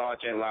crowd's getting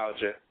larger and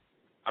larger.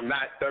 I'm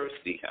not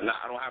thirsty.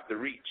 I don't have to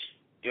reach.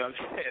 You know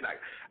what I'm saying?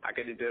 I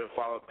could do a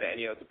follow-up to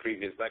any of the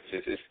previous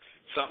lectures. It's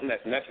something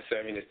that's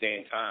necessary in this day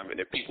and time. And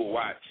if people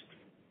watch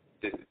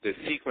the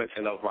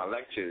sequencing of my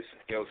lectures,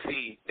 they'll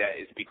see that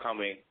it's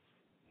becoming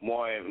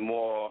more and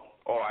more,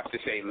 or I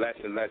should say less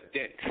and less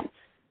dense.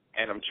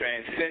 And I'm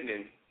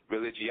transcending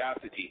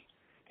religiosity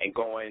and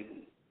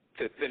going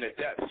to thinner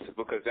depths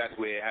because that's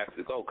where it has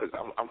to go. Because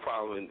I'm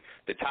following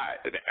the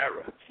tide of the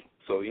era.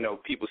 So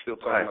people still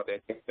talking about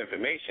that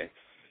information.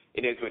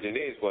 It is what it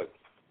is, but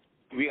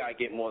we gotta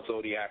get more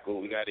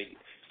zodiacal. We gotta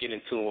get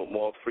into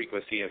more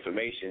frequency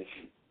information.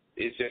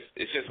 It's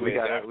just we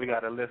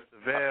gotta lift the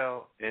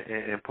veil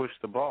and push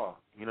the ball.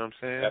 You know what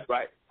I'm saying? That's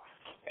right.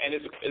 And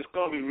it's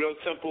gonna be real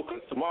simple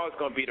because tomorrow's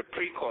gonna be the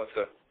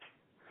precursor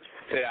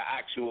to the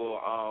actual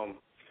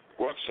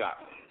workshop.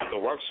 The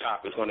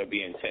workshop is gonna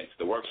be intense.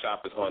 The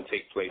workshop is gonna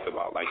take place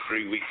about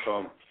 3 weeks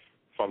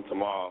from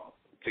tomorrow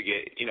to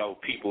get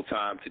people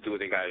time to do what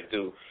they gotta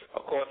do.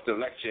 Of course, the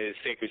lecture is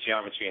Sacred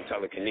Geometry and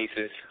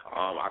Telekinesis.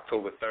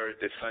 October 3rd,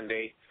 this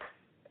Sunday.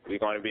 We're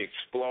going to be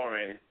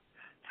exploring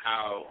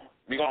how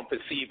we're going to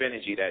perceive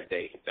energy that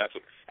day.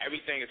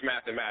 Everything is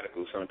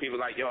mathematical. So when people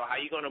are like, yo, how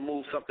you going to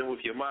move something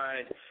with your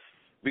mind?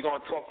 We're going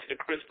to talk to the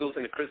crystals,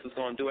 and the crystals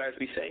going to do as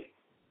we say.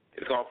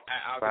 It's going to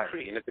out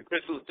decree. And if the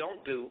crystals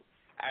don't do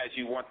as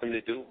you want them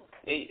to do,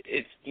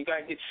 you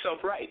got to get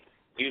yourself right.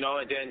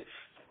 And then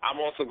I'm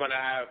also going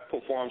to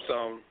perform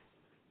some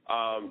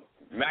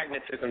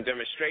magnetism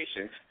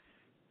demonstrations,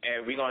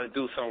 and we're going to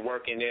do some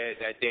work in there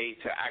that day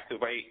to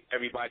activate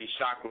everybody's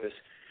chakras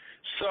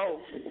so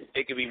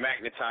it can be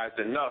magnetized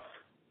enough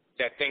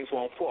that things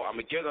won't fall. I'm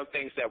going to give them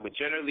things that would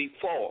generally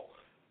fall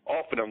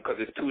off of them because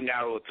it's too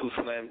narrow, too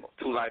slim,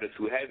 too light, or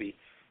too heavy.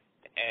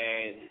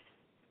 And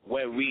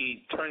when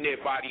we turn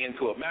their body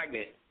into a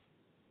magnet,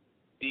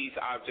 these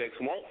objects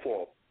won't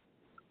fall.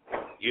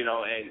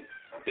 And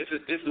this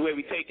is the way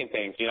we're taking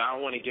things. I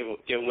don't want to give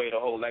away the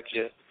whole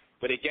lecture,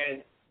 but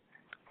again,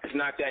 it's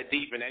not that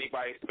deep, and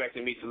anybody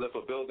expecting me to lift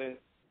a building,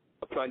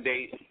 a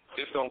Sunday,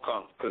 just don't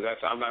come, because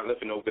I'm not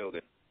lifting no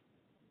building.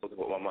 With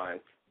my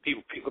mind,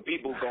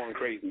 people going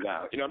crazy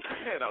now. You know what I'm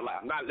saying?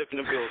 I'm not lifting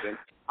a building.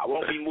 I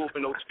won't be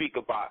moving no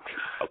speaker box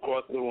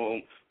across the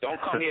room. Don't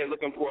come here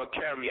looking for a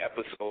Carrie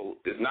episode.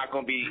 There's not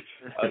going to be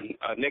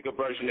a nigga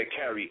version of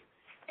Carrie,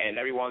 and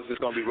everyone's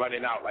just going to be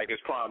running out like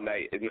it's prom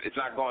night. It's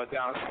not going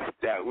down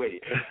that way.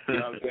 You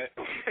know what I'm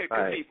saying?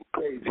 Right. People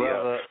crazy.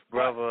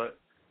 Brother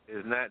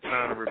is not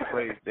trying to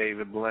replace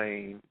David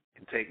Blaine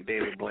and take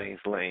David Blaine's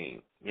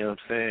lane. You know what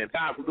I'm saying?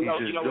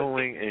 He's just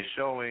doing and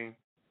showing.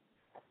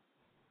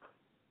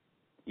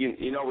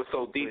 You know what's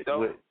so deep,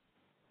 though?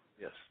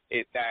 Yes.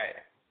 Is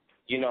that,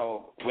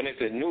 when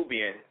it's a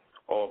Nubian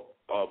or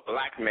a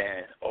black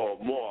man or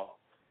moor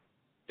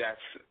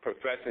that's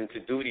professing to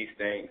do these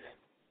things,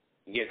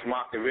 he gets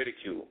mocked and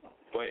ridiculed.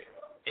 But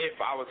if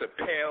I was a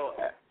pale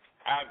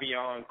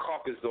Avion,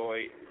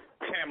 Caucasoid,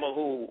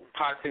 Tamahu,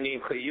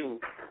 Hassanin Kayu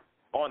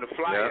on the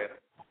flyer,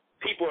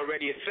 people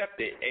already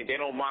accept it, and they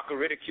don't mock or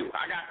ridicule.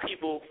 I got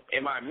people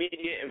in my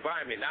immediate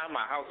environment, not in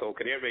my household,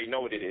 because they already know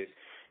what it is.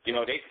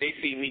 They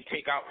see me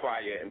take out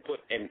fire and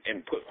put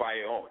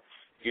fire on.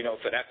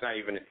 So that's not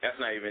even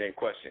in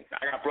question.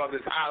 I got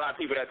brothers, a lot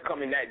of people that's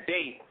coming that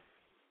day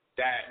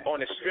that on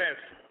the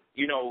strength,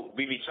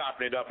 we be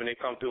chopping it up and they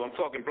come through. I'm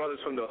talking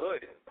brothers from the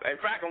hood. In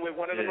fact, I'm with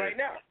one of them right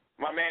now.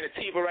 My man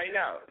Atiba right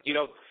now. He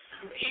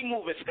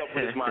moving stuff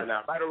with his mind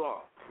now, right or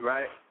wrong.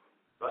 Right?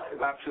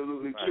 That's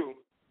absolutely true.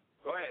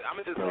 Go ahead.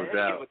 I'm just going to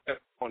give a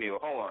testimonial.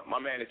 Hold on.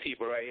 My man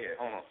Atiba right here.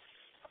 Hold on.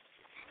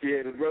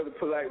 Yeah, the brother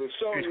Polite was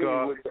showing me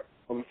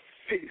with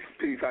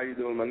peace. How you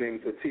doing? My name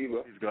is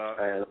Atiba. Peace, God.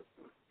 And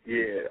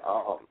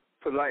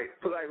Polite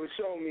was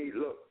showing me.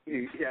 Look,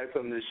 he had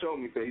something to show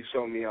me. So he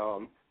showed me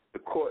the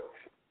courts,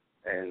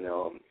 and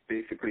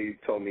basically he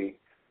told me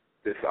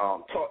this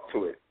talk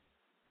to it,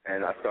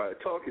 and I started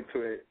talking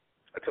to it.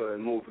 I told it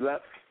to move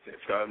left. It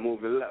started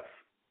moving left.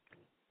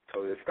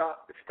 Told it to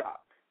stop. It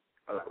stopped.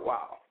 I was like,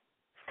 wow.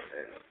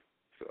 And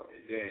so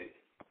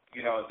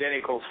then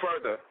it goes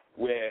further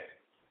where.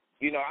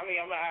 I'm going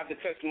to have the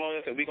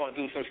testimonials, and we're going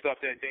to do some stuff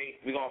that day.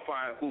 We're going to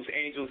find whose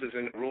angels is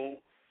in the room.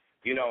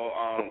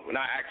 When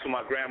I ask for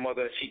my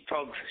grandmother, she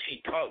tugs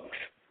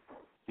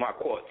my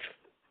quartz.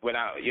 When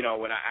I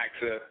ask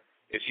her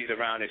if she's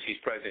around, if she's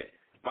present,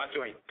 my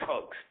joint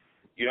tugs.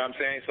 You know what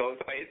I'm saying? So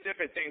it's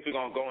different things we're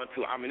going to go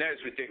into. I mean, that's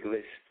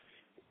ridiculous,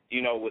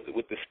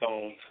 with the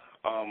stones.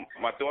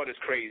 My daughter's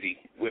crazy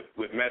with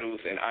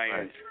metals and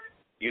irons.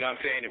 You know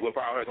what I'm saying?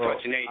 Without her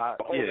touching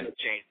anything, holding the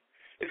chain.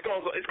 It's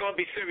going to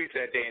be serious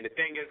that day, and the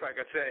thing is, like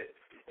I said,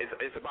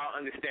 it's about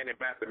understanding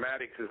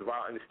mathematics. It's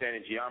about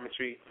understanding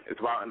geometry.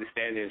 It's about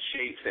understanding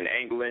shapes and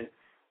angling.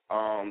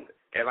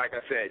 And like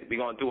I said,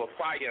 we're going to do a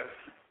fire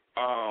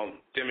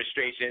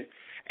demonstration,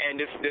 and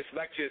this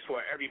lecture is for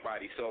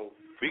everybody. So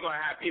we're going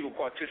to have people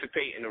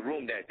participate in the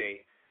room that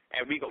day,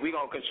 and we're going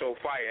to control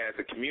fire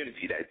as a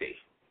community that day.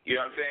 You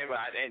know what I'm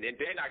saying? And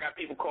then I got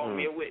people calling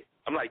me a witch.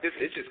 I'm like,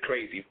 it's just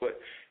crazy. But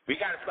we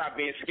got to stop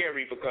being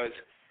scary because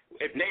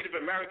if Native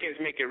Americans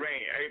make it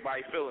rain, everybody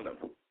feeling them.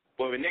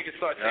 But when niggas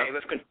start saying,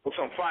 let's control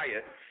some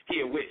fire,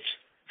 he a witch.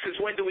 Since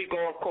when do we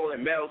go up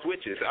calling males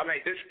witches? I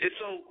mean, it's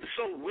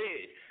so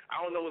weird.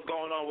 I don't know what's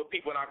going on with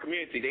people in our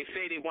community. They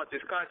say they want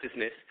this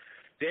consciousness.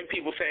 Then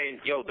people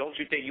saying, yo, don't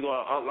you think you're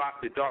going to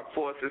unlock the dark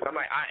forces? I'm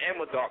like, I am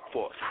a dark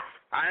force.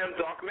 I am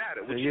dark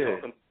matter. What you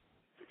talking about?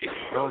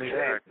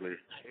 Exactly.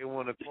 They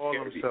want to call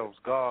themselves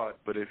God,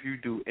 but if you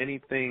do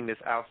anything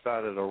that's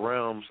outside of the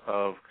realms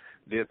of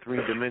their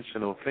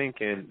three-dimensional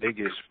thinking, they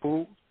get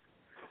spooked.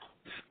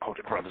 Oh,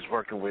 the brother's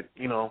working with,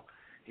 he done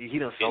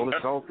sold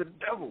his soul to the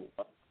devil.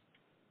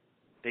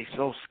 They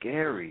so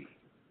scary.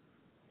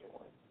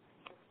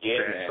 Yeah,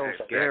 they're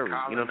so scary.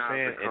 You know what I'm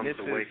saying? And this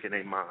is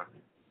awakening mind.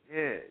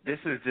 Yeah, this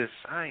is just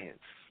science.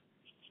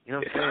 You know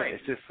what I'm saying?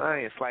 It's just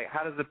science. Like,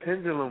 how does the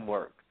pendulum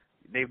work?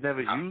 They've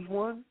never used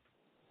one?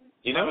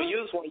 You never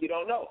used one, you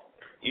don't know.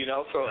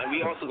 So and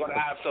we also going to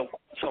have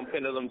some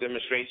pendulum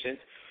demonstrations.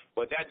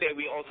 But that day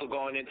we also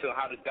going into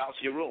how to douse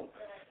your room.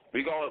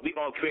 We're going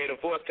to create a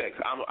vortex.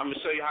 I'm going to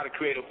show you how to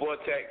create a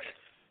vortex,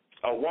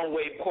 a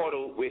one-way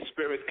portal where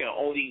spirits can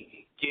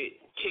only get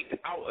kicked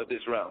out of this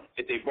realm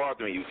if they're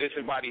bothering you,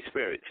 disembodied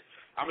spirits.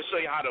 I'm going to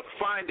show you how to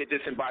find the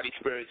disembodied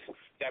spirits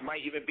that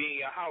might even be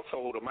in your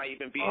household or might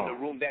even be in the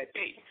room that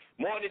day.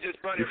 More than just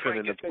burning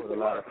frankincense. A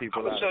lot of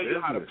people I'm going to show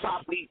you how to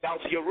properly douse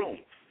your room.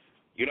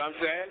 You know what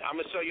I'm saying? I'm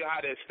going to show you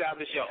how to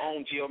establish your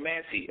own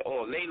geomancy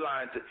or ley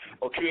lines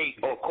or create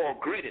or call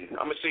gridding.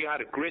 I'm going to show you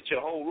how to grid your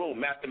whole room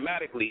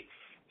mathematically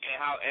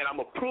and I'm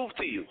going to prove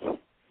to you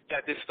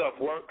that this stuff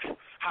works.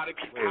 I'm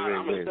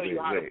going to show you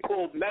how to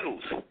pull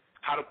metals,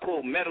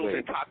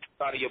 and toxins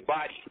out of your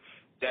body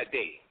that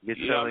day. You're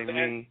telling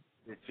me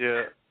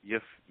that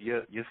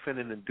you're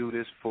finna to do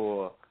this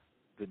for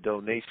the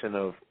donation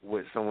of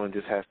what someone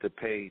just has to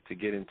pay to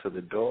get into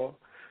the door?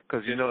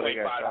 Because they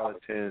got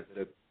charlatans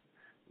that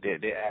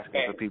they're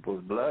asking for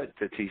people's blood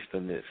to teach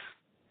them this.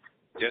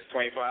 Just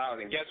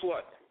 $25. And guess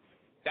what?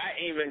 That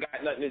ain't even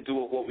got nothing to do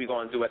with what we're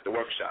going to do at the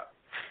workshop.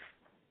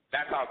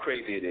 That's how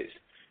crazy it is.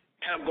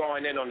 And I'm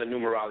going in on the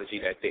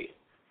numerology that day.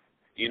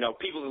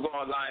 People will go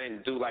online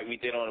and do like we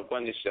did on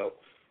Abundance Show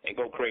and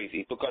go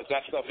crazy because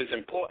that stuff is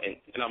important.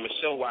 And I'm going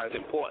to show why it's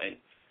important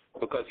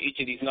because each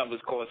of these numbers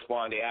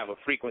correspond. They have a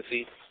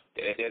frequency.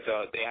 They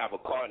have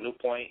a cardinal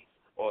point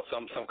or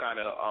some kind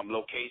of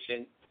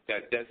location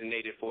that's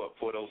designated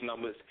for those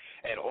numbers.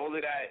 And all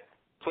of that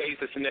plays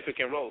a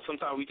significant role.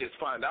 Sometimes we just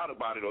find out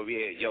about it over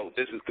here.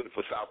 This is good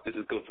for South. This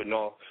is good for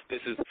North.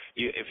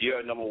 If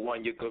you're number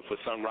one, you're good for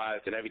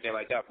Sunrise and everything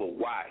like that. But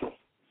why?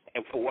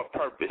 And for what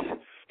purpose?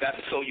 That's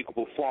so you can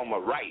perform a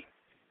rite,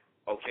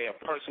 a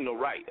personal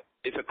rite.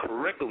 It's a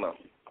curriculum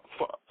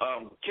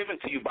given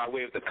to you by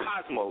way of the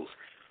cosmos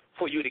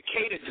for you to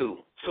cater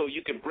to so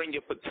you can bring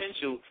your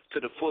potential to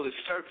the fullest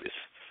surface.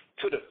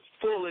 To the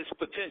fullest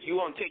potential. You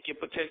want to take your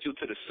potential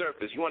to the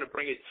surface. You want to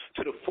bring it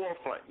to the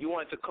forefront. You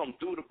want it to come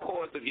through the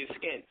pores of your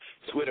skin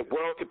so where the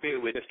world could bear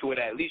witness to it,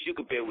 at least you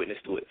could bear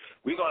witness to it.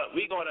 We're gonna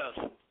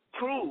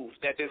prove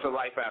that there's a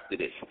life after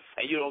this,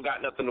 and you don't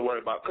got nothing to worry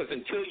about, because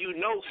until you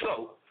know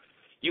so,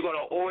 you're going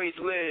to always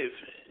live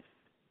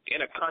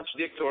in a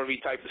contradictory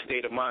type of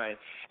state of mind,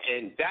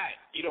 and that,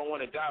 you don't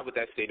want to die with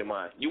that state of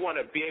mind. You want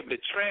to be able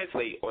to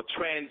translate or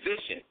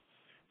transition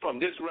from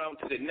this realm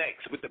to the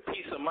next with the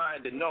peace of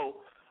mind to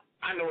know,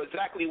 I know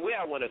exactly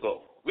where I want to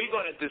go. We're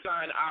going to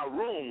design our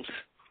rooms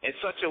in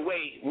such a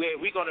way where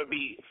we're going to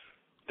be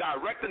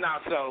directing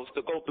ourselves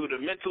to go through the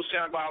mental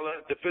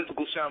Shambhala, the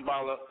physical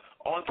Shambhala,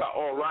 onto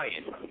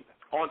Orion,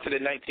 onto the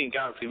 19th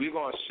galaxy. We're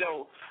going to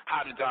show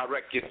how to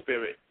direct your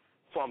spirit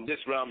from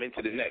this realm into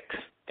the next.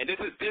 And this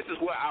is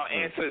what our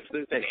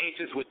ancestors and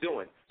ancients were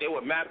doing. They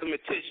were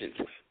mathematicians.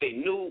 They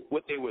knew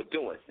what they were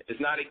doing. It's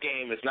not a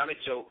game. It's not a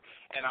joke.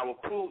 And I will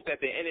prove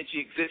that the energy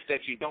exists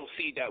that you don't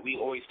see that we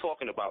always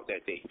talking about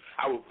that day.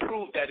 I will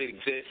prove that it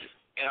exists,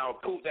 and I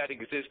will prove that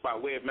it exists by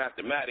way of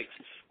mathematics,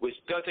 which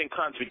doesn't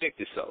contradict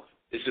itself.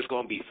 It's just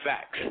going to be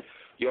facts.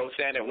 You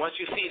understand? And once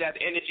you see that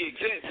energy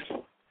exists,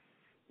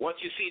 once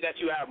you see that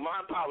you have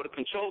mind power to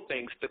control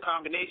things, the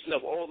combination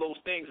of all those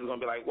things is going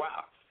to be like,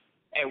 wow.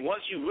 And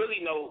once you really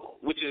know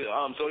which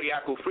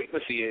zodiacal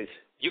frequency is,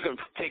 you can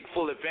take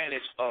full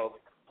advantage of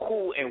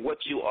who and what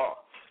you are.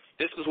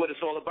 This is what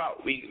it's all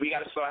about. We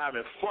got to start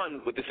having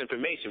fun with this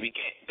information. We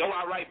can't go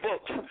out write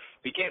books.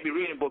 We can't be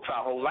reading books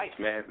our whole life,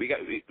 man. We got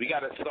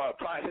to start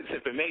applying this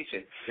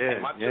information. Yeah,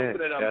 and my children,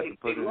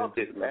 they love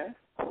this, man.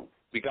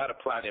 We got to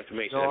apply the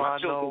information. And my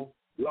children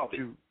love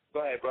it. Go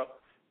ahead, bro.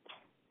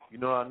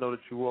 I know that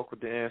you walk with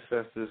the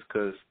ancestors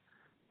because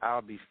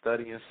I'll be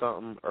studying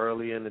something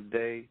early in the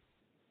day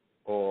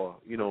or,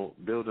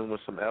 building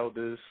with some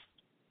elders,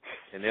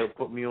 and they'll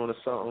put me on to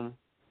something.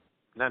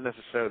 Not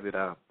necessarily that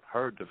I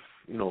heard,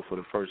 for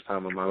the first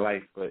time in my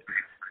life, but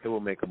it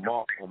will make a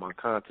mark on my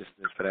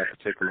consciousness for that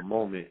particular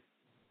moment.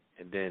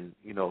 And then,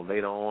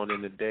 later on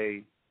in the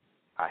day,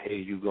 I hear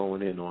you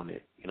going in on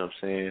it, you know what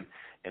I'm saying?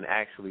 And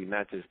actually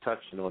not just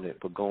touching on it,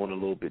 but going a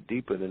little bit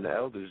deeper than the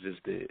elders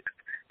just did.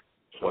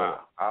 So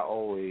wow. I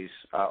always,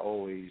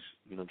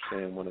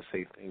 want to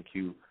say thank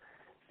you.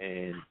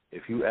 And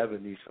if you ever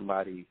need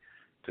somebody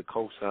to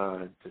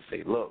co-sign, to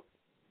say, look,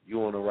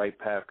 you're on the right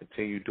path,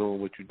 continue doing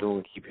what you're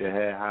doing, keep your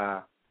head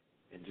high,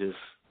 and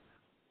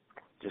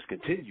just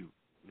continue.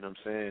 You know what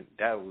I'm saying?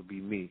 That would be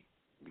me,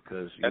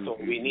 because that's what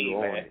we need,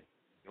 man.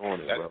 You're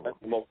on it, that's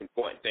the most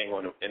important thing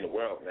in the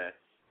world, man.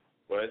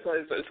 Well, it's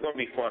going to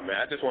be fun, man.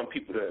 I just want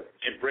people to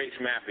embrace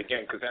math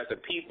again, because as a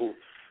people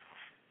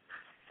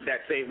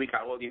that say we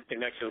got all these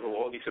connections with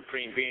all these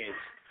supreme beings,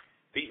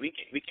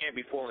 we can't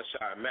be falling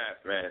shy of math,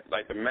 man.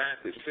 Like, the math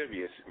is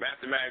serious.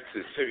 Mathematics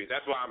is serious.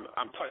 That's why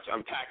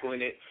I'm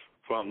tackling it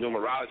from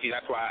numerology.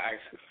 That's why I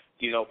asked,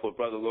 for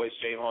Brother Lloyd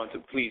Strayhorn to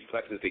please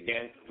bless us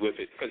again with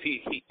it, because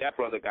that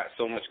brother got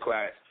so much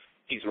class.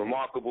 He's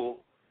remarkable.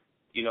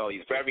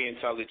 He's very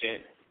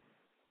intelligent,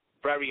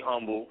 very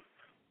humble.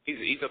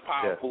 He's a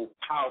powerful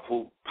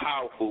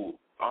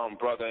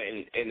brother,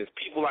 and it's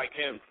people like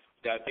him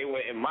that they were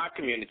in my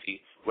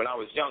community when I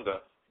was younger.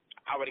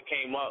 I would have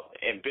came up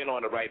and been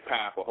on the right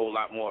path a whole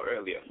lot more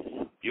earlier.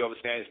 You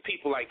understand? It's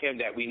people like him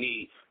that we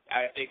need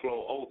as they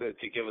grow older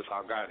to give us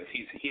our guidance.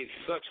 He's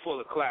such full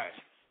of class.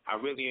 I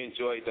really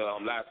enjoyed the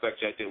last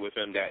lecture I did with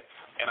him,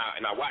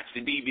 and I watched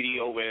the DVD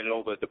over and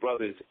over. The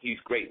brothers, he's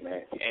great,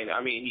 man. And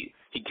I mean,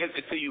 he gives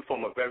it to you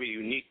from a very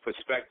unique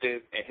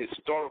perspective and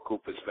historical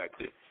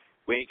perspective.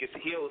 Where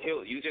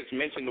you just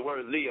mentioned the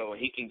word Leo, and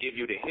he can give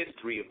you the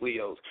history of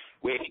Leos,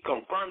 where he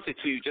confirms it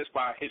to you just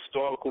by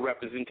historical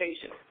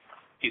representation.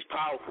 He's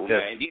powerful,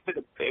 man.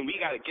 And we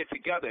got to get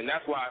together, and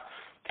that's why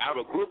I have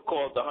a group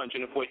called the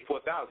 144,000.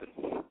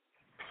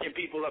 And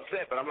people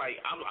upset, but I'm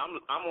like,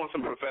 I'm on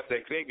some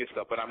Professor Xavier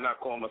stuff, but I'm not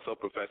calling myself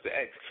Professor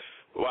X.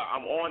 Well,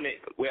 I'm on it.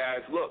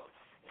 Whereas, look,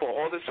 for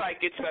all the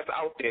psychics that's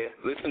out there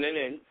listening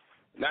in,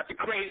 not the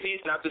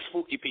crazies, not the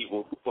spooky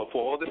people, but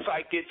for all the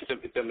psychics,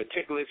 the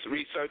meticulous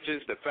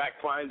researchers, the fact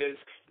finders,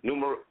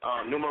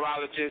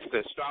 numerologists,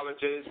 the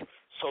astrologers,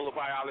 solar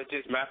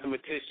biologists,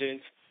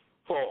 mathematicians,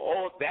 for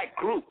all that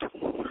group,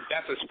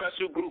 that's a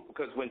special group,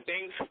 because when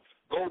things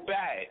go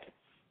bad,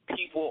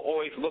 people are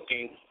always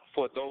looking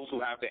for those who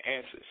have the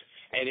answers.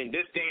 And in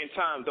this day and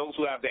time, those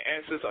who have the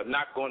answers are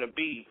not going to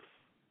be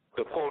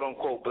the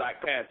quote-unquote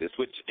Black Panthers,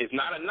 which is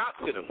not a knock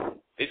to them.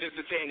 It's just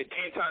to say in the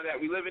day and time that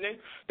we're living in,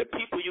 the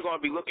people you're going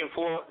to be looking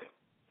for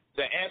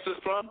the answers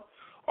from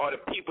are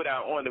the people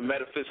that are on the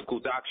metaphysical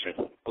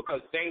doctrine,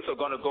 because things are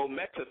going to go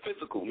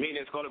metaphysical,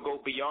 meaning it's going to go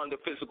beyond the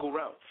physical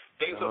realm.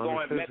 Things are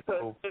going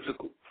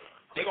metaphysical.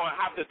 They're going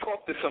to have to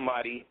talk to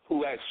somebody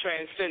who has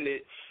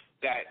transcended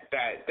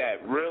that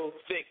real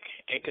thick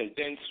and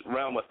condensed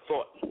realm of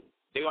thought.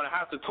 They're going to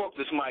have to talk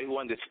to somebody who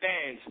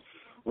understands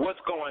what's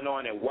going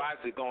on and why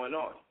is it going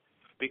on.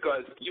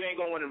 Because you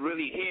ain't going to want to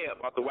really hear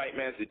about the white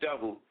man's the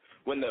devil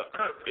when the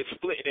earth is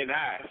split in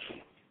half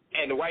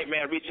and the white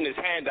man reaching his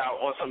hand out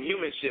on some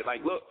human shit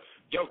like, look,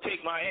 yo, take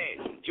my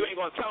hand. You ain't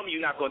going to tell me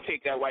you're not going to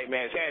take that white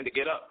man's hand to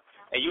get up.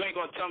 And you ain't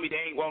going to tell me there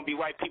ain't going to be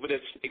white people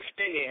that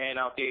extend their hand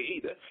out there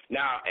either.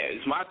 Now,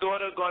 is my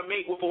daughter going to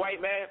mate with a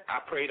white man? I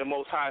pray the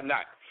Most High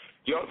not.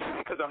 You know what I'm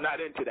saying? Because I'm not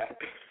into that.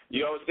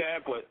 You know what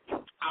I'm saying? But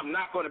I'm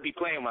not going to be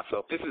playing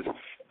myself. This is,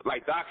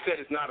 like Doc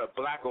said, it's not a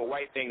black or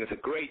white thing. It's a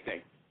gray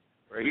thing.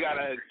 We got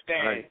to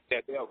understand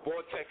that there are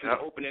vortexes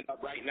opening up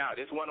right now.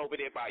 There's one over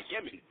there by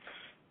Yemen.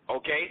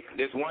 Okay?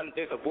 There's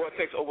a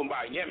vortex open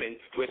by Yemen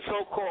where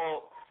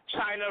so-called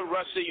China,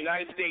 Russia,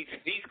 United States,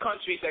 these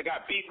countries that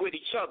got beef with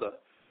each other,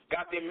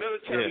 got their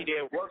military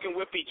there working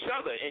with each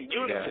other in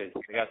unison.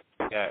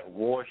 They got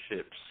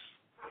warships.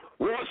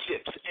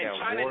 And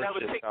China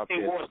never took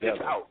their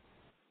warships out.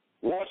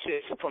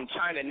 Warships from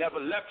China never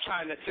left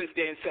China since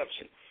their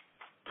inception.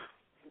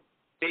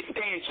 They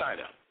stay in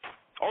China.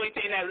 Only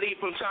thing that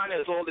leave from China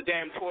is all the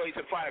damn toys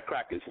and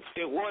firecrackers.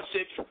 Their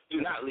warships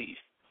do not leave.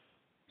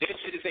 This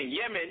shit is in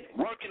Yemen,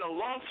 working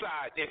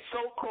alongside their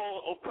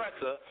so-called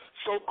oppressor,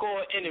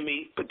 so-called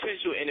enemy,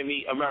 potential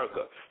enemy,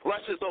 America.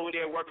 Russia's over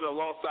there working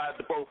alongside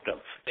the both of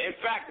them. In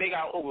fact, they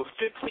got over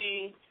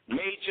 15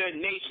 major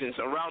nations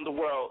around the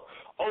world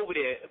over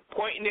there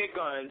pointing their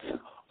guns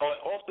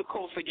off the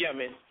coast of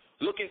Yemen,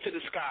 looking to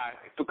the sky,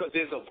 because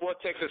there's a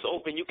vortex that's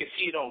open. You can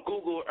see it on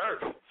Google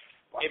Earth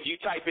if you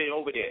type it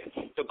over there.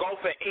 The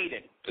Gulf of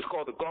Aden. It's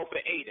called the Gulf of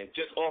Aden,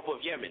 just off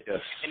of Yemen. Yes.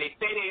 And they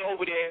say they're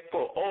over there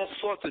for all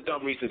sorts of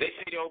dumb reasons. They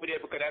say they're over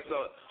there because that's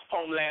a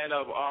homeland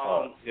of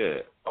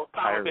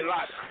Osama bin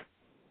Laden.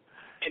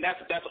 And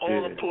that's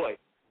all a ploy.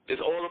 It's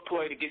all a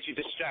ploy to get you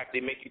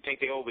distracted, make you think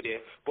they're over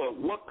there. But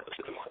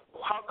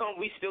how come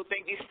we still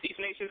think these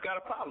nations got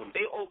a problem?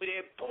 They over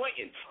there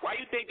pointing. Why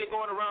you think they're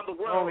going around the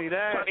world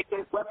trying to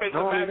get weapons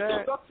of mass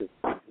destruction?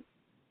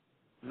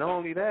 Not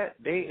only that,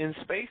 they in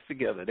space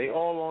together. They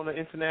all on the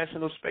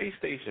International Space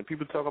Station.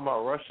 People talking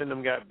about Russia and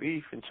them got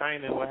beef and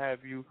China and what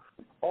have you.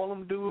 All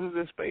them dudes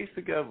is in space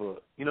together.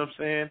 You know what I'm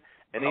saying?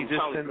 And they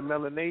just send the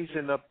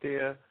Melanesian up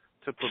there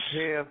to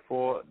prepare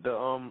for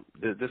the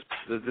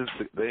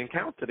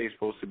encounter they're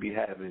supposed to be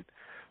having.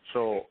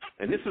 So,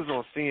 and this is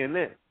on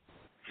CNN.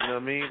 You know what I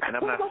mean? And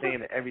I'm not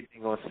saying that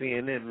everything on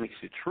CNN makes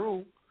it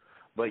true,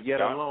 but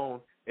yet alone,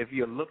 if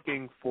you're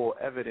looking for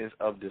evidence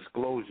of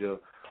disclosure,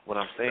 what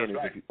I'm saying is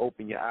if you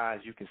open your eyes,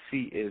 you can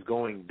see it's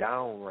going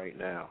down right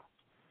now.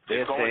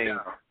 They're saying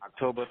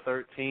October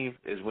 13th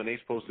is when they're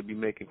supposed to be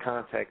making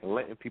contact and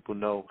letting people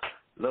know,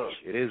 look,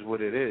 it is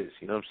what it is.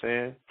 You know what I'm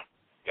saying?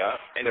 Yeah.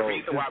 And so the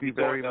reason why we're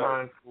very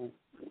mindful.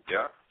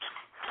 Yeah.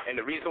 And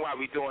the reason why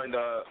we're doing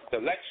the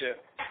lecture,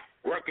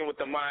 working with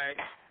the mind,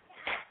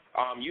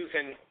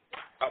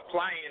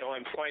 applying or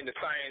employing the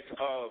science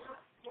of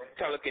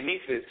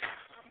telekinesis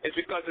is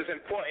because it's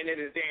important in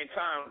this day and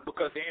time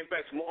because they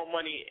invest more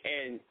money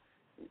in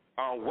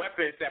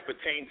weapons that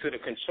pertain to the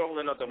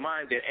controlling of the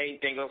mind than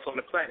anything else on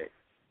the planet.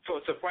 So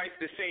suffice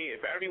to say,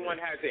 if everyone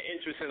has an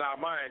interest in our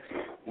minds,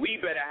 we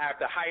better have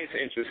the highest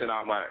interest in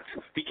our minds.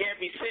 We can't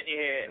be sitting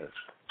here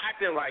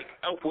acting like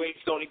elf waves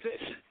don't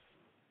exist.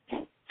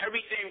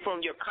 Everything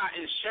from your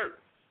cotton shirt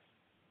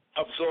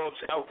absorbs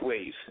elf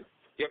waves.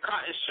 Your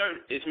cotton shirt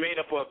is made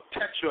up of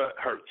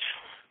terahertz.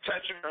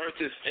 Terahertz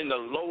is in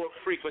the lower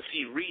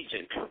frequency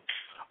region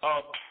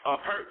of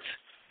hertz.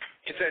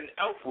 It's an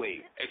elf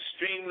wave,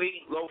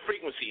 extremely low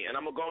frequency. And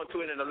I'm going to go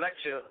into it in a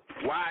lecture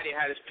why they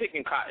had us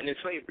picking cotton in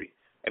slavery.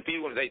 And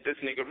people say, this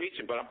nigga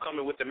reaching, but I'm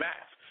coming with the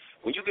math.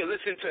 When you can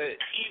listen to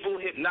evil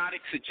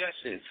hypnotic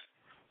suggestions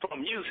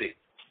from music,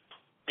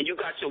 and you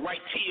got your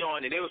white tee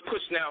on, and they was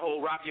pushing that whole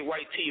rock your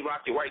white tee,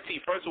 rock your white tee.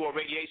 First of all,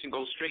 radiation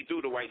goes straight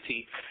through the white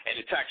tee and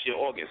attacks your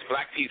organs.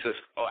 Black tees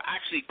are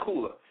actually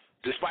cooler.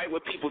 Despite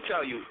what people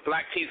tell you,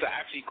 black tees are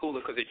actually cooler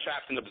because it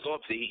traps and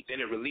absorbs the heat,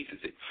 then it releases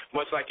it.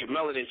 Much like your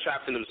melanin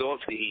traps and absorbs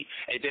the heat,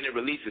 and then it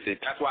releases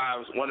it. That's why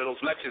one of those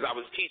lectures I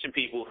was teaching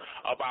people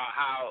about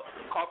how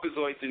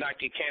Caucasoids do not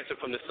get cancer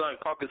from the sun.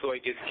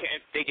 Caucasoids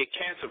they get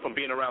cancer from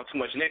being around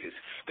too much niggas.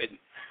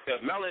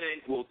 The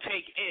melanin will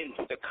take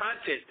in the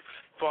content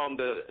from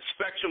the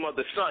spectrum of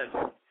the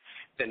sun,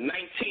 the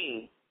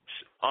 19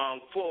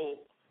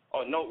 full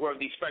or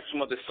noteworthy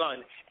spectrum of the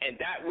sun, and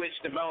that which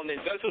the melanin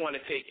doesn't want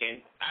to take in,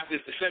 after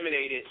it's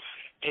disseminated,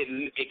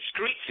 it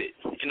excretes it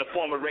in the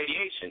form of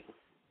radiation.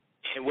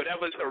 And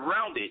whatever's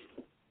around it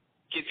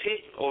gets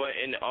hit or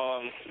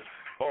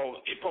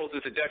it poses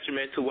a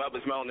detriment to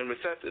whoever's melanin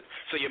receptive.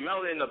 So your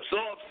melanin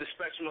absorbs the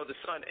spectrum of the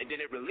sun and then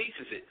it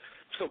releases it.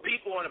 So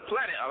people on the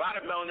planet, a lot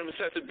of melanin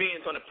receptive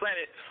beings on the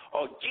planet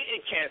are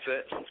getting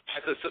cancer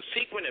as a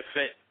subsequent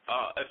effect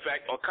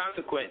or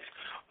consequence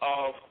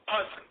of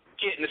us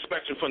getting the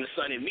spectrum from the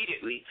sun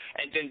immediately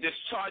and then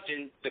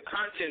discharging the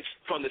contents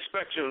from the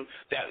spectrum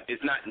that is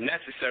not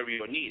necessary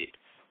or needed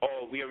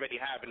or we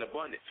already have in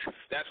abundance.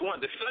 That's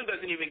one. The sun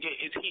doesn't even get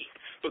its heat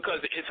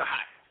because it's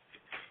hot.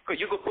 Because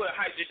you could put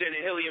hydrogen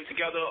and helium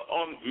together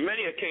on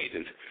many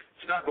occasions.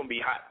 It's not going to be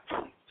hot.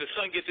 The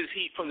sun gets its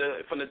heat from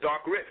the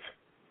dark rift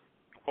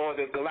or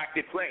the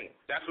galactic plane.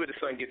 That's where the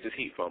sun gets its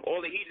heat from.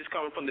 All the heat is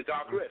coming from the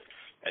dark rift.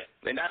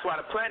 And that's why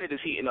the planet is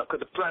heating up,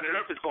 because the planet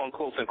Earth is going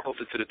closer and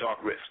closer to the dark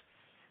rift.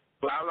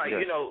 But I like,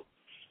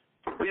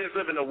 we just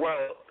live in a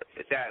world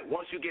that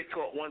once you get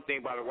taught one thing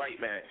by the white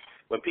man,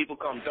 when people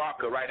come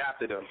darker right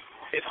after them,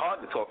 it's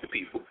hard to talk to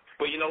people.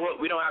 But you know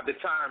what? We don't have the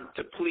time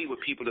to plead with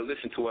people to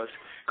listen to us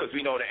because we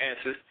know the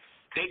answers.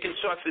 They can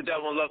trust the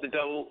devil and love the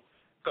devil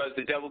because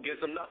the devil gives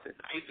them nothing.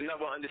 I used to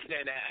never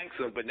understand that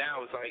answer, but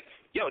now it's like,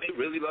 they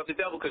really love the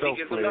devil because he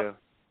gives them nothing.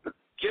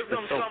 Give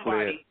them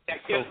somebody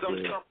that gives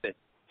them something,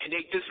 and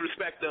they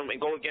disrespect them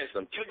and go against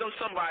them. Give them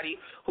somebody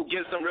who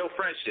gives them real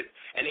friendship,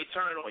 and they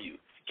turn on you.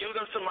 Give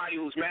them somebody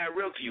who's mad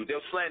real to you.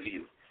 They'll slander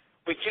you.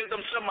 But give them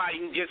somebody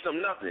who gives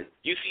them nothing.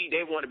 You see,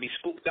 they want to be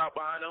spooked out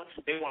behind them.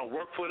 They want to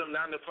work for them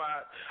 9 to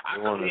 5.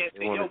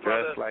 They want to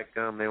dress like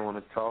them. They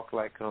want to talk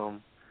like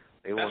them.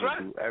 They want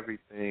to do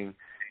everything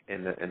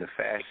in the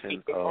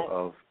fashion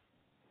of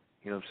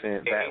you know what I'm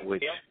saying, that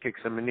which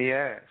kicks them in the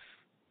ass.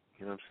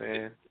 You know what I'm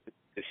saying?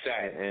 It's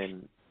sad.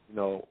 And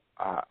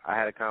I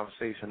had a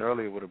conversation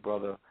earlier with a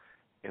brother,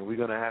 and we're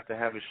going to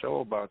have a show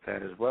about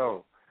that as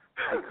well,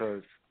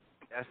 because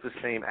that's the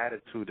same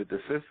attitude that the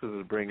sisters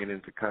are bringing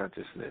into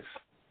consciousness.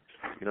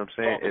 You know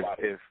what I'm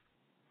saying?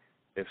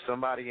 If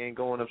somebody ain't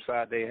going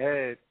upside their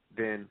head,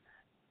 then,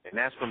 and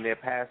that's from their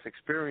past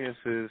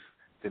experiences,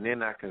 then they're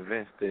not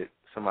convinced that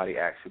somebody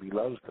actually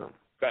loves them.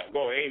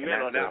 Go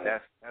amen on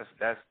that.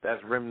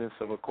 That's remnants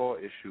of a core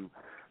issue.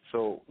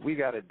 So we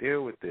got to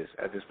deal with this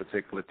at this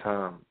particular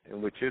time.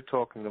 And what you're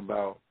talking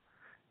about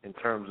in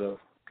terms of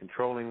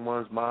controlling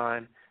one's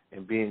mind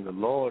and being the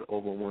Lord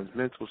over one's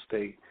mental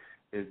state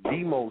is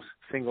the most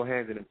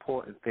single-handed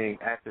important thing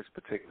at this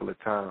particular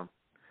time,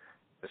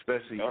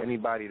 especially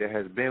anybody that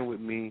has been with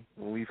me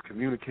when we've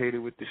communicated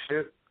with the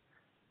ship.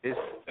 It's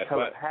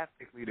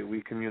telepathically that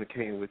we're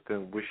communicating with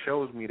them, which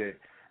shows me that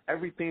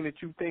everything that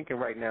you're thinking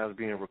right now is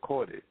being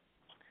recorded.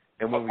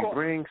 And when we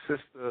bring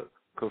Sister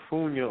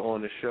Kafunya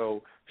on the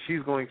show,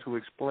 she's going to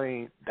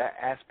explain that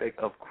aspect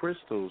of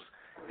crystals,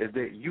 is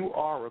that you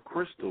are a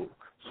crystal.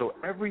 So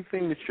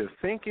everything that you're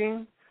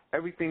thinking,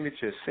 everything that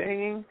you're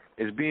saying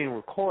is being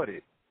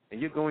recorded,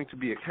 and you're going to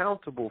be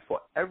accountable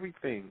for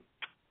everything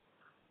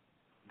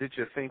that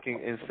you're thinking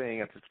and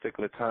saying at this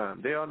particular time.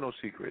 There are no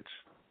secrets,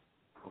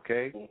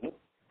 okay? Mm-hmm.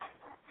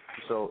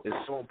 So it's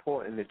so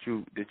important that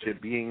you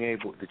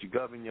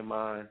govern your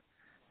mind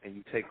and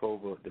you take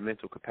over the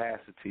mental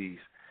capacities,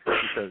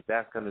 because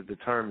that's going to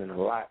determine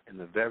a lot in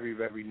the very,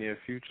 very near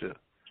future,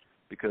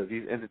 because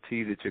these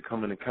entities that you're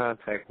coming in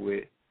contact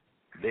with,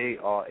 they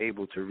are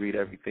able to read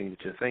everything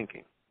that you're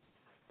thinking.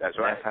 That's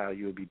right. That's how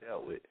you'll be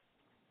dealt with.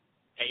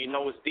 And you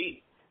know what's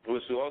deep,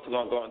 which we're also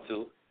going to go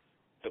into,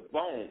 the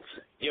bones.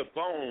 Your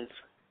bones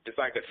It's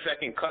like a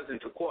second cousin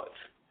to quartz.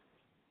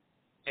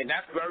 And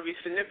that's very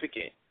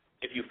significant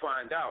if you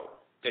find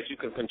out that you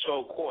can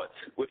control quartz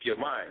with your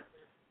mind.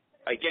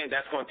 Again,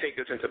 that's going to take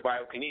us into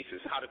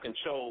biokinesis, how to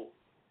control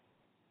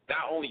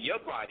not only your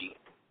body,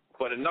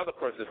 but another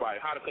person's body,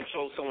 how to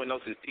control someone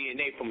else's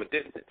DNA from a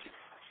distance.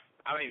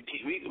 I mean,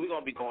 we're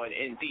going to be going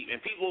in deep.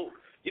 And people,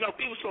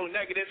 people so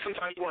negative,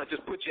 sometimes you want to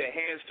just put your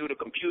hands through the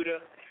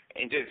computer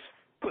and just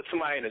put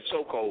somebody in a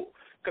chokehold.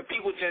 Because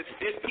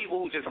there's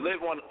people who just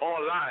live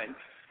online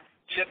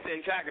just to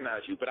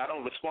antagonize you, but I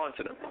don't respond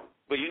to them.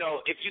 But,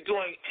 if you're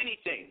doing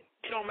anything,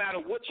 it don't matter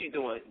what you're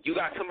doing, you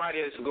got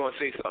somebody that's going to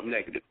say something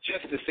negative,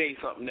 just to say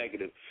something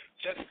negative.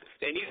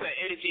 And these are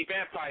energy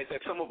vampires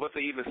that some of us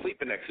are even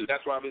sleeping next to.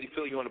 That's why I really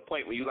feel you on the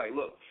point where you're like,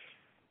 look,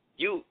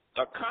 you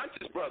a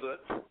conscious brother,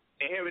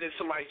 and here it is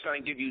somebody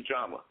trying to give you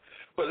drama.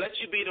 But let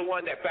you be the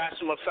one that bashes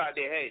them upside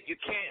their head. You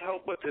can't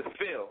help but to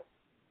feel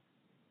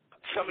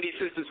some of these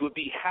sisters would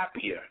be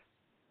happier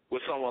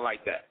with someone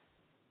like that.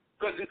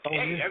 Because,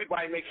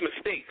 everybody makes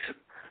mistakes.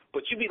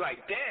 But you be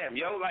like, damn,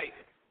 like,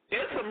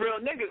 there's some real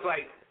niggas,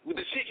 like, with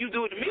the shit you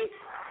do to me,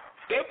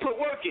 they'll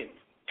put work in.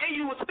 And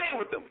you would stay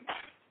with them.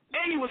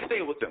 And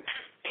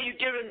you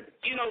are giving,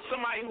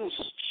 somebody who's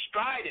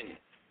striding,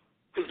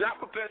 who's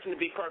not professing to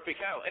be perfect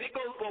out. And it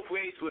goes both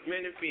ways with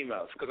men and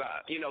females. Because,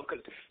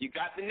 because you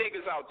got the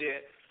niggas out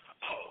there,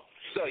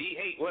 so you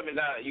hate women,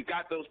 you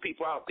got those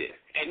people out there.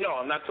 And no,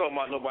 I'm not talking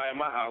about nobody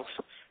in my house.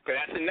 Because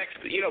that's the next,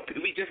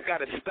 we just got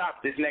to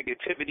stop this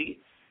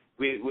negativity.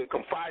 We're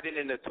confiding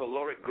in the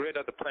telluric grid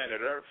of the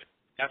planet Earth.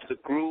 That's the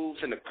grooves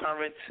and the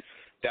currents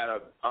that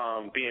are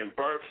being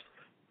birthed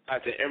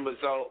as an end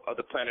result of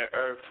the planet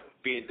Earth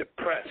being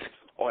depressed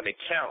on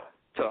account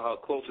to her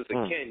closest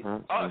akin,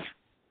 us,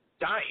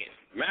 dying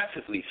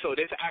massively. So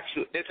there's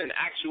an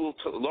actual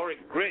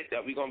telluric grid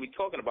that we're going to be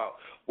talking about.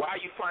 Why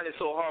you find it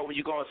so hard when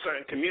you go in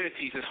certain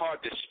communities, it's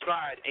hard to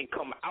stride and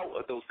come out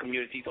of those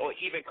communities or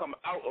even come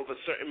out of a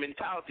certain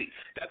mentality.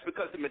 That's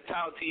because the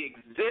mentality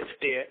exists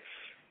there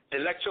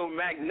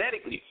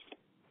electromagnetically.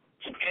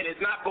 And it's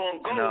not going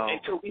to go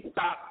until we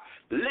stop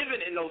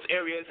living in those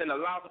areas and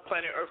allow the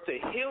planet Earth to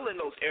heal in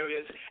those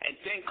areas and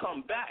then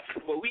come back.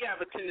 But we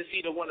have a tendency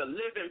to want to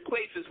live in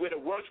places where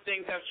the worst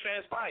things have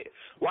transpired.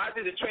 Why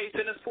did the trade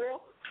centers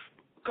fall?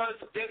 Because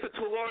there's a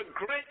telluric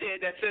grid there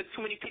that says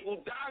too many people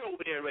died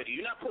over there already.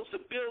 You're not supposed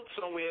to build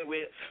somewhere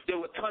where there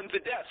were tons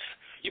of deaths.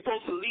 You're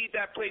supposed to leave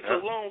that place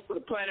alone so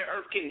the planet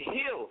Earth can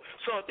heal.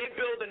 So if they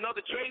build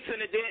another trade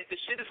center there, the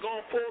shit is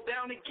going to fall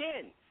down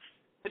again.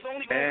 It's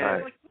only going to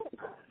fall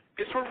again.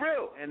 It's for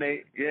real. And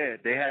they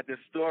had this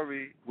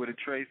story where the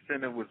trade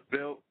center was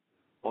built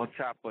on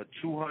top of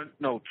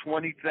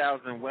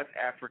 20,000 West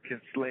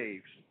African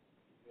slaves.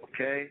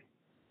 Okay?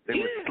 They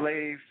were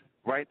slaves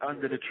right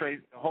under the trade.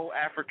 The whole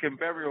African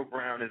burial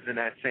ground is in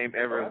that same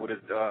area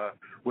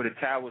where the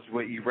towers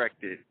were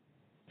erected.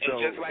 So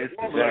and just like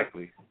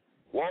exactly.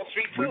 Wall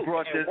Street too. We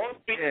brought this. Wall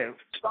Street,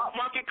 stock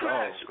market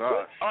crash.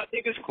 Oh, What are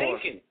niggas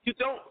thinking? You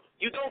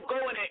don't go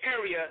in an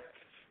area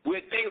where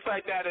things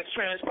like that has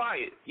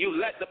transpired. You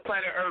let the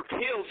planet Earth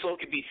heal so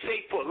it can be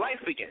safe for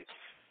life again.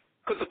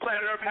 Because the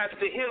planet Earth has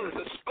to heal.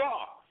 It's a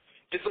scar.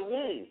 It's a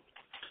wound.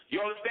 You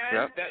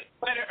understand? Yep. That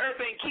planet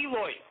Earth ain't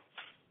keloid.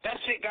 That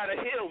shit got to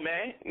heal,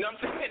 man. You know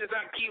what I'm saying? It's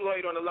not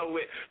keloid on the level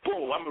where,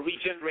 boom, I'm going to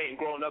regenerate and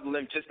grow another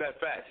limb just that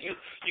fast. You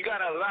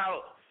got to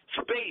allow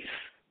space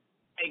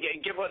and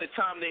give her the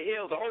time to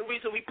heal. The whole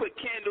reason we put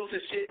candles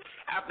and shit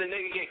after the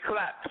nigga get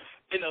clapped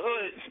in the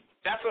hood,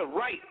 that's a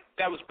rite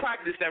that was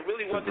practiced that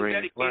really wasn't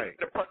dedicated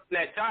to the person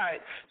that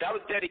died. That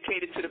was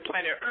dedicated to the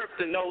planet Earth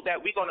to know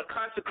that we're going to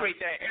consecrate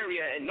that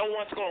area and no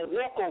one's going to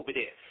walk over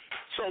there.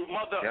 So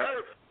Mother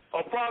Earth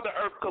or Father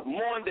Earth could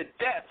mourn the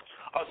death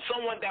of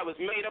someone that was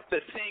made up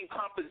the same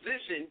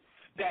composition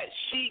that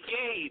she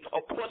gave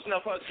a portion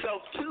of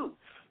herself to.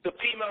 The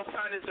female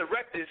sinus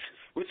erectus,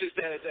 which is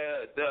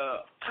the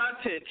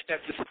content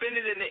that's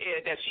suspended in the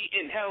air that she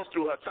inhales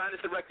through her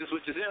sinus erectus,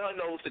 which is in her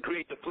nose to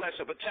create the flesh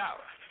of a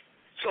child.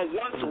 So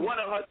once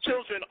one of her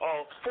children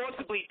are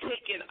forcibly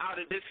taken out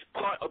of this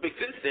part of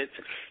existence,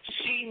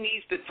 she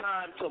needs the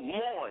time to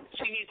mourn.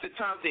 She needs the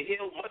time to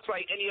heal, much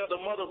like any other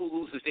mother who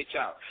loses their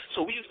child.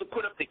 So we used to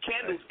put up the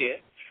candles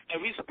there,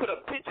 and we used to put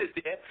up pictures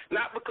there,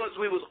 not because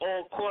we was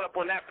all caught up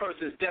on that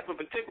person's death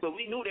in particular.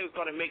 We knew they was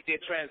going to make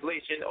their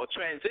translation or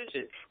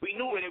transition. We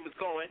knew where they was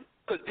going,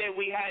 because then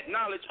we had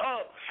knowledge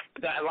of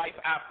that life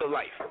after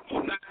life,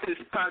 not this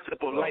concept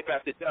of life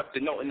after death,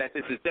 to knowing that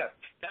this is death.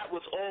 That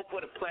was all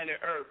for the planet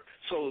Earth.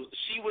 So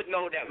she would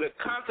know that we're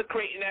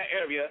consecrating that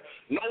area.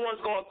 No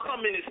one's going to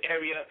come in this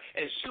area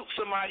and shoot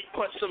somebody,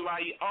 punch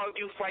somebody,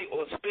 argue, fight,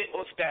 or spit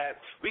or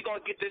stab. We're going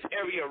to get this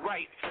area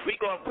right.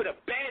 We're going to put a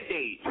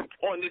Band-Aid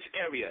on this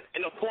area. area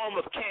in the form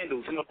of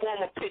candles, in the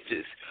form of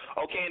pictures,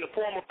 okay, in the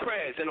form of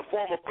prayers, in the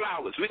form of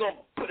flowers. We're going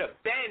to put a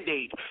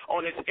Band-Aid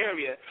on this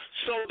area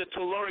so the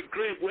telluric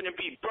grid wouldn't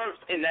be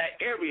birthed in that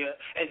area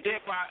and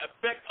thereby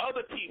affect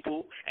other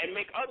people and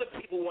make other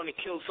people want to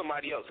kill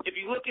somebody else. If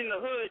you look in the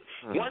hood,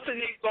 once a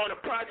nigga go on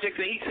the projects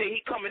and he say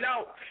he coming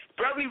out,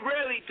 very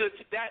rarely does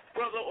that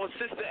brother or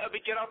sister ever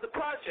get out the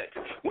project.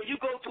 When you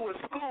go to a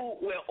school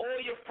where all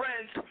your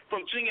friends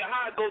from junior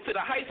high go to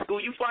the high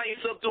school, you find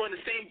yourself doing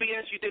the same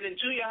BS you did in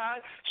junior high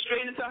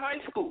straight into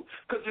high school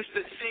because it's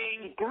the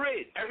same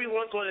grid.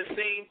 Everyone's on the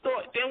same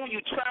thought. Then when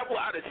you travel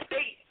out of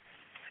state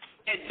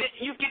and then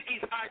you get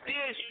these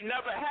ideas you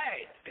never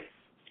had,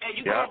 and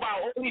you go by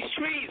all these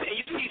trees and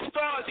you see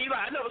stars and you're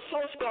like, I never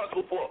saw stars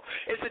before.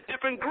 It's a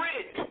different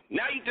grid.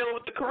 Now you're dealing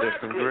with the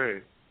correct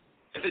grid.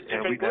 It's a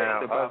different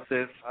grid. Us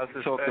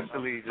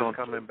especially just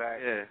coming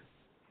back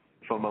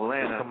from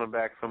Atlanta.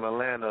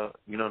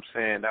 You know what I'm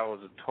saying? That was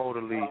a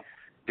totally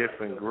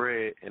different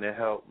grid, and it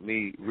helped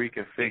me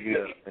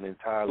reconfigure an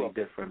entirely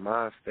different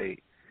mind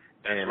state.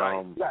 And you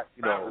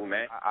know,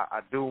 I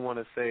do want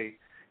to say,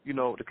 you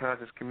know, the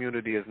conscious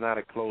community is not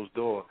a closed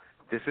door.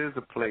 This is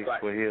a place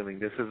for healing.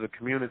 This is a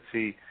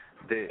community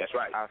that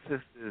our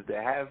sisters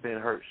that have been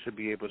hurt should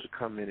be able to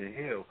come in and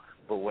heal.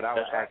 But what I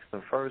would ask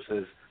them first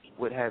is,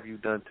 what have you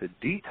done to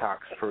detox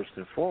first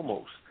and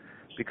foremost?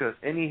 Because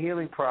any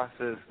healing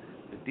process,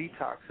 the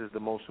detox is the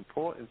most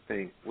important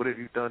thing. What have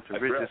you done to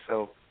rid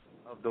yourself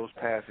of those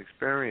past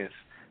experiences?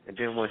 And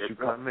then once you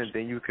come in,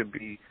 then you can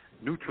be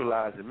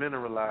neutralized and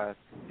mineralized,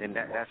 and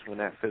that's when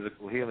that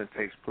physical healing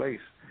takes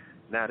place.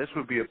 Now, this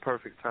would be a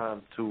perfect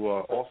time to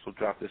also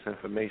drop this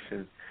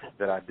information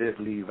that I did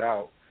leave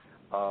out.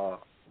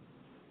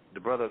 The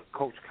brother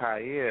Coach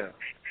Kair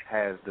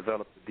has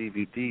developed a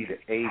DVD that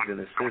aids and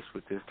assists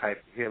with this type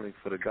of healing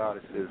for the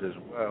goddesses as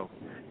well.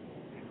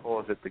 He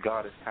calls it the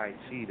Goddess Tai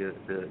Chi,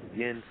 the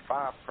Yin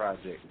 5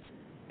 Project,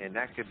 and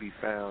that can be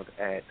found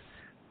at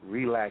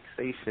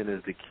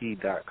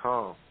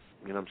relaxationisthekey.com.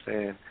 You know what I'm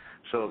saying?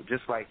 So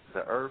just like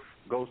the earth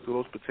goes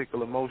through those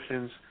particular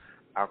motions,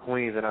 our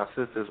queens and our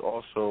sisters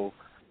also,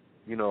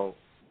 you know,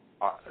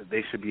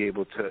 they should be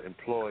able to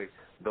employ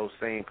those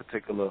same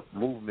particular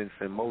movements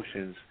and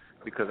motions,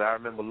 because I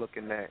remember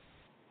looking at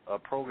a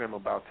program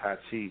about Tai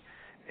Chi,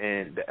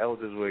 and the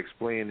elders were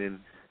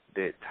explaining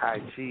that Tai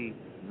Chi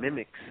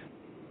mimics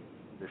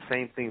the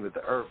same thing that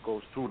the earth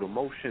goes through. The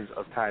motions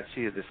of Tai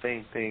Chi is the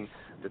same thing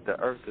that the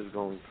earth is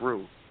going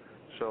through.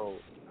 So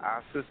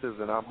our sisters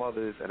and our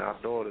mothers and our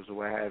daughters, or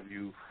what have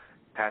you,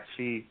 Tai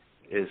Chi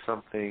is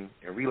something,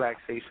 and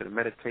relaxation and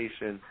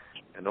meditation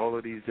and all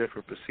of these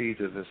different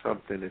procedures is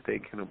something that they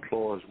can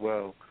employ as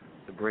well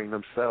to bring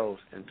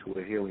themselves into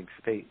a healing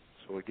state.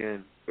 So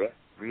again,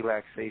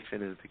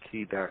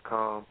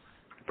 relaxationisthekey.com.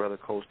 Brother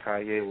Coach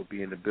Kair will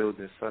be in the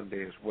building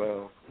Sunday as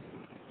well.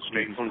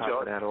 Straight from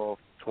Georgia. That off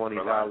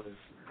 $20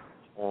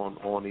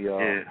 on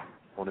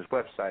his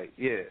website.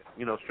 Yeah,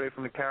 you know, straight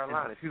from the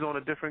Carolinas. He's on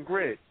a different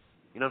grid.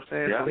 You know what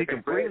I'm saying? So he can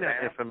bring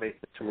that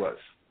information to us.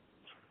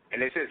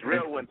 And it's just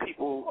real when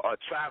people are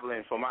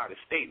traveling from out of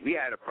state. We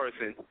had a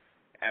person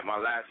at my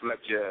last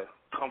lecture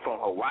come from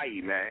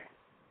Hawaii, man.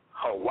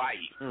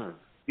 Hawaii.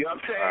 You know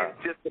what I'm saying?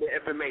 Just for the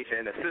information.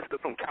 And a sister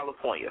from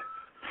California.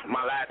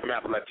 My last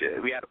math lecture,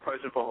 we had a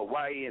person from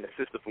Hawaii and a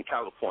sister from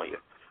California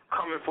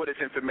coming for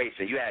this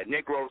information. You had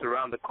Negroes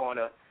around the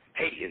corner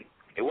hating.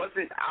 It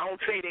wasn't, I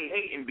don't say they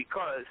hating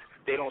because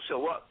they don't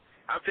show up.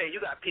 I'm saying you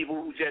got people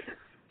who just,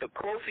 the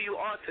closer you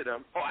are to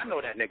them, oh, I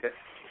know that nigga.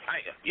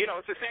 You know,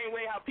 it's the same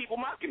way how people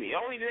mocking me.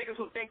 Only the niggas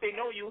who think they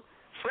know you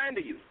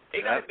slander you.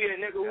 It got to be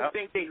the nigga who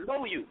think they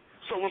know you.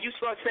 So when you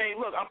start saying,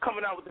 look, I'm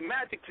coming out with the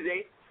magic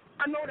today,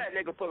 I know that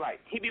nigga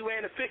polite. He be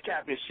wearing a fit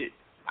cap and shit.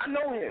 I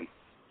know him.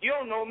 You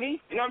don't know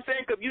me. You know what I'm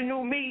saying? Because if you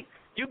knew me,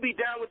 you'd be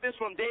down with this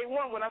from day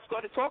one when I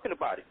started talking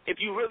about it.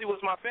 If you really was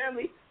my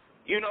family,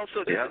 you know.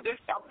 So this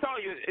I'm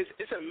telling you,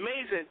 it's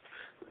amazing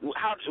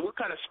what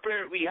kind of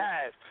spirit we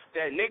have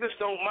that niggas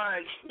don't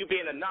mind you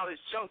being a knowledge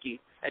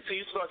junkie until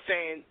you start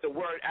saying the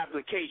word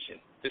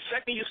application. The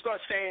second you start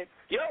saying,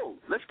 yo,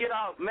 let's get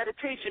our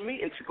meditation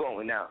meetings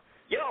going now.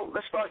 Yo,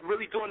 let's start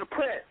really doing the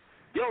prayer.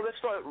 Yo, let's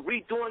start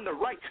redoing the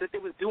rites that they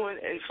was doing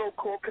in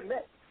so-called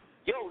connect.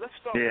 Yo, let's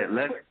start.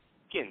 Let's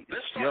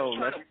start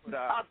trying to put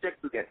our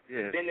objects again.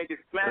 Then they get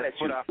mad at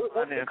you. Put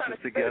our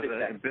finances together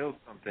and build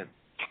something.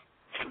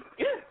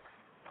 Yeah.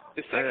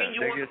 The second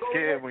you they get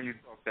scared when you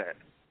talk that.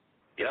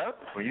 Yeah.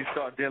 When you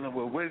start dealing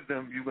with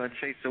wisdom, you're gonna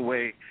chase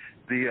away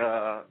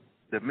the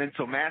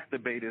mental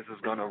masturbators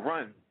is gonna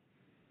run.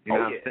 You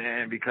know what I'm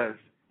saying? Because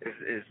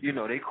it's you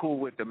know, they cool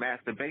with the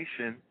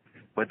masturbation,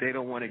 but they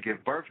don't want to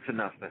give birth to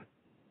nothing.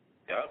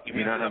 You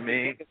know what I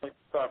mean?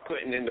 Start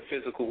putting in the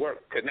physical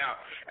work. Because now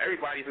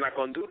everybody's not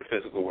going to do the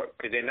physical work.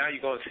 Because then now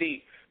you're going to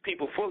see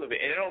people full of it.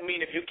 And it don't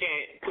mean if you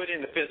can't put in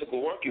the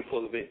physical work, you're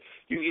full of it.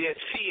 You get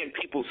to see in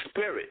people's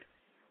spirit.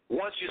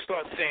 Once you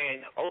start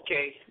saying,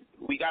 okay,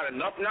 we got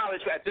enough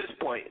knowledge at this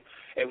point,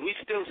 and we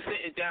still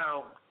sitting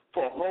down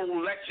for whole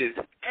lectures,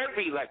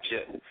 every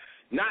lecture,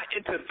 not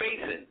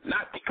interfacing,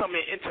 not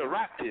becoming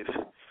interactive,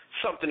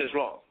 something is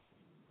wrong.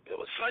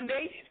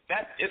 Monday,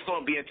 it's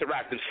going to be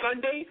interactive.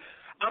 Sunday,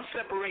 I'm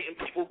separating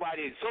people by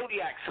their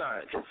zodiac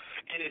signs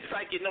and their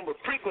psychic number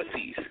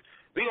frequencies.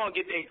 We're going to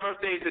get their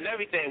birthdays and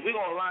everything. We're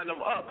going to line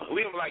them up.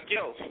 We're going to be like,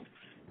 yo,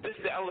 this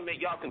is the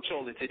element y'all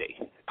controlling today.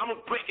 I'm going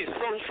to break it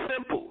so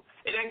simple.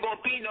 It ain't going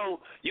to be no,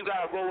 you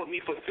got to roll with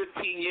me for 15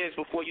 years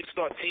before you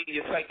start seeing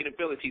your psychic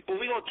abilities. But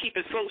we're going to keep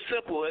it so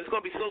simple. It's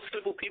going to be so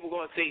simple, people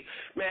going to say,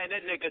 man,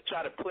 that nigga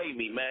try to play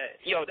me, man.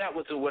 Yo, that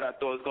wasn't what I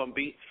thought it was going to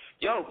be.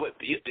 Yo, but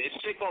this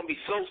shit going to be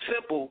so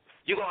simple,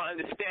 you're going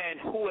to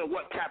understand who and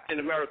what Captain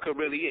America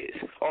really is.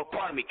 Or,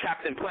 pardon me,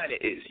 Captain Planet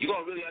is. You're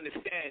going to really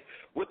understand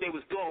what they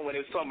was doing when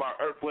they was talking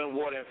about earth, wind,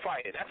 water, and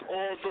fire. That's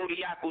all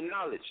zodiacal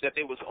knowledge that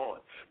they was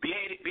on.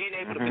 Being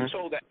able to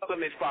control the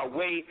elements by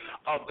way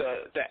of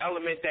the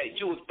element that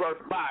you was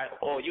birthed by,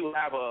 or you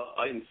have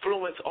an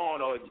influence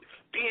on, or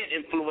being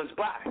influenced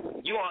by.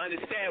 You're going to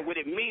understand what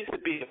it means to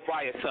be a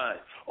fire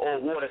sign, or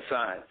a water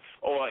sign,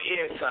 or an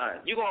air sign.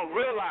 You're going to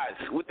realize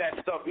what that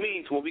stuff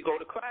means when we go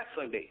to class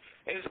Sunday.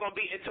 And it's going to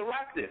be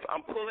interactive.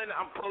 I'm pulling.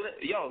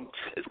 Yo,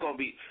 it's going to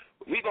be,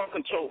 we're going to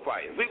control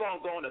fire. We're going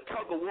to go on a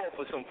tug of war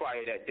for some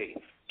fire that day.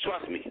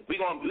 Trust me.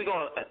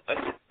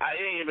 I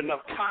ain't even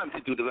enough time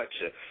to do the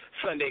lecture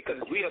Sunday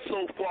because we are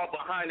so far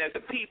behind as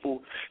a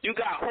people. You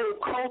got whole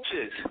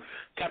cultures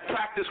that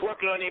practice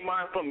working on their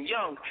mind from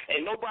young,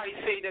 and nobody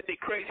say that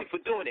they're crazy for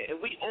doing it,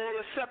 and we all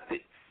accept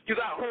it. You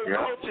got whole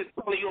cultures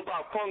telling you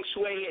about feng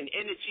shui and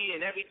energy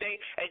and everything,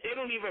 and they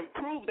don't even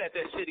prove that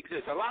shit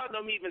exists. A lot of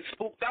them even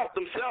spooked out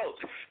themselves.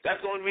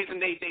 That's the only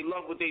reason they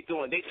love what they're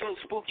doing. They so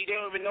spooky they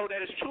don't even know that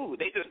it's true.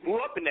 They just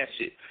grew up in that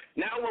shit.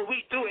 Now when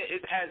we do it,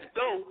 it's as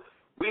though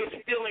we're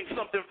stealing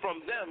something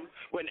from them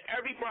when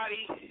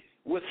everybody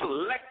was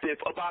selective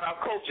about our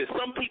culture.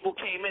 Some people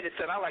came in and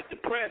said, I like the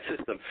prayer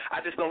system.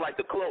 I just don't like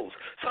the clothes.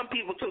 Some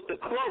people took the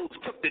clothes,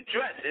 took the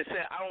dress, and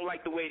said, I don't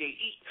like the way they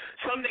eat.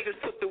 Some niggas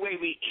took the way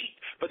we eat,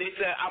 but they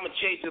said, I'm going to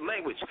change the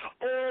language.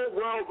 All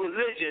world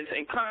religions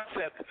and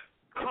concepts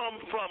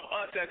come from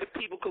us as a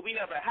people because we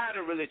never had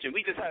a religion.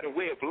 We just had a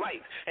way of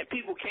life. And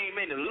people came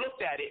in and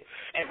looked at it,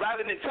 and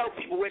rather than tell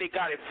people where they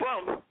got it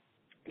from,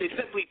 they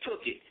simply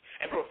took it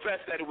and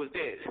professed that it was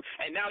theirs.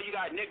 And now you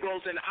got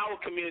Negroes in our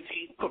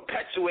community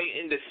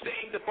perpetuating the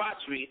same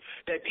debauchery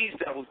that these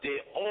devils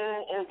did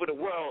all over the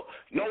world.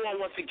 No one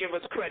wants to give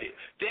us credit.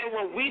 Then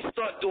when we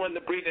start doing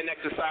the breathing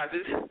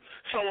exercises,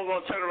 someone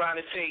going to turn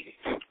around and say,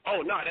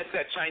 oh, no, that's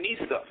that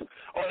Chinese stuff.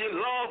 Or they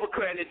love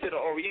equating it to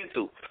the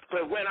Oriental.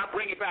 But when I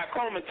bring it back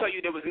home and tell you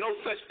there was no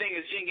such thing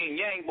as yin and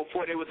yang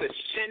before there was a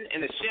shin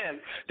and a shem,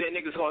 then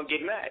niggas going to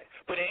get mad.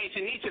 But in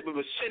ancient Egypt, it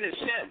was shin and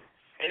shem.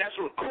 And that's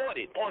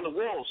recorded on the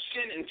wall,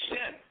 Shin and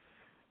Shem.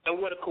 And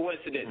what a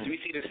coincidence.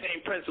 We see the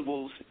same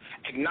principles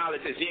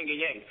acknowledged as yin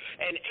and yang.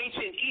 In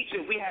ancient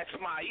Egypt, we had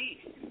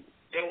Sma'i.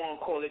 They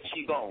won't call it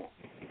Qigong.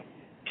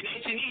 In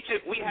ancient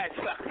Egypt, we had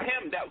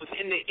Sachem that was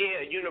in the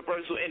air,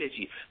 universal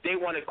energy. They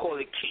want to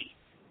call it Ki.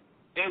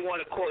 They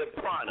want to call it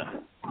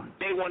Prana.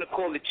 They want to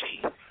call it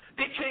Chi.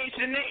 They changed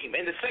the name.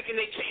 And the second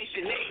they changed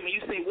the name, and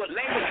you say, what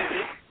language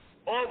is it?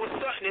 All of a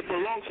sudden, it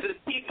belongs to the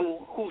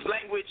people whose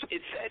language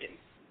it's said in.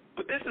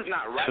 But this is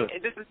not right,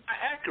 and this is not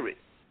accurate.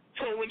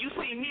 So when you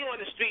see me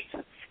on the streets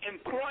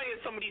employing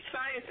some of these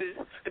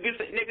sciences, the people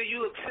say, nigga,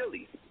 you look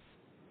silly.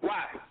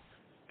 Why?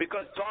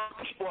 Because dark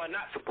people are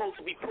not supposed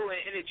to be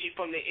pulling energy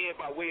from the air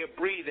by way of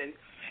breathing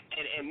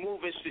and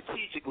moving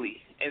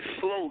strategically and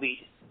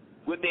slowly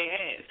with their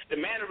hands. The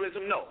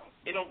mannerism, no.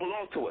 It don't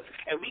belong to us.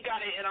 And we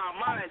got it in our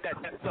mind that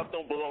stuff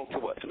don't belong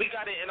to us. We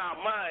got it in our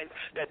mind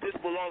that this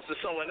belongs to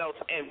someone else,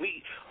 and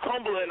we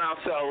humbling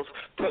ourselves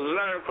to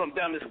learn from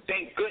them.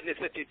 Thank goodness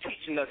that they're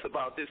teaching us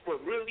about this.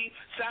 But really,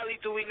 sadly,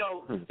 do we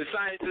know the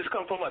sciences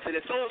come from us? And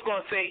if someone's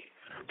going to say,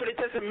 but it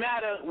doesn't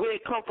matter where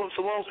it comes from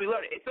so long as we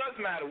learn it. It does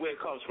matter where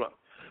it comes from,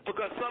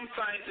 because some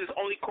sciences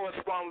only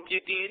correspond with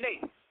your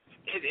DNA.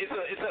 It's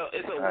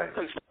a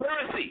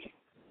conspiracy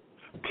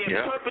being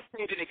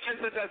perpetrated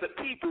against us as a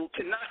people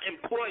to not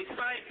employ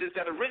sciences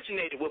that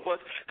originated with us,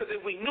 because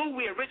if we knew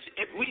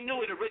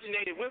it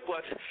originated with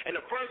us in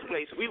the first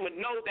place, we would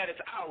know that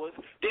it's ours,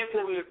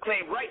 therefore we would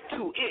claim right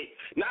to it.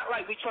 Not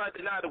like we try to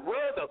deny the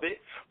world of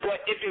it, but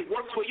if it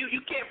works for you,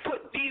 you can't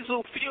put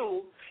diesel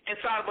fuel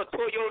inside of a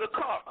Toyota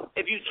car.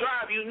 If you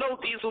drive, you know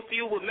diesel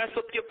fuel will mess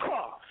up your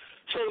car.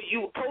 So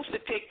you're supposed to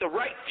take the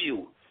right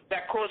fuel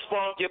that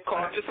corresponds to your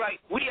car, just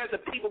like we as a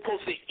people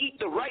supposed to eat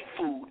the right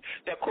food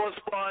that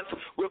corresponds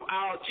with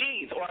our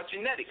genes or our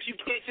genetics. You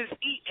can't just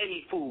eat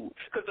any food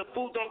because the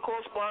food don't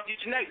correspond to your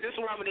genetics. This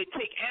is why when they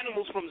take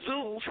animals from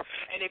zoos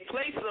and they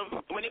place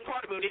them, when they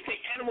part of it, they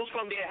take animals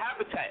from their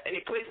habitat and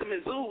they place them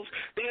in zoos,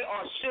 they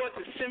are sure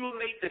to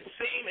simulate the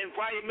same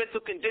environmental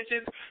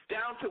conditions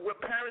down to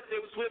what parents they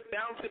was with,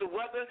 down to the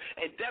weather,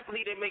 and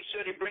definitely they make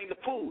sure they bring the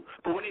food.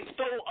 But when they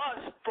stole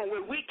us from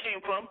where we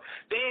came from,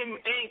 they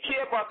ain't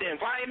care about the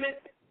environment.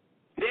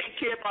 They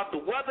didn't care about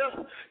the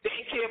weather. They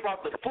didn't care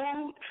about the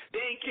food. They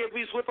didn't care if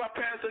we was with our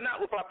parents or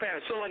not with our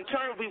parents. So in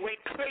turn, we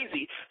went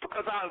crazy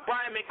because our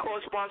environment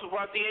corresponds with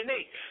our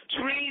DNA.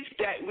 Trees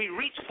that we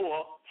reach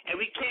for and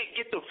we can't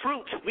get the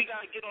fruits, we got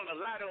to get on a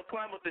ladder and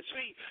climb up the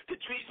tree. The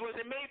trees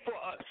wasn't made for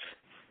us.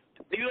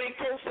 You ain't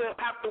supposed to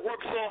have to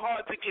work so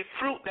hard to get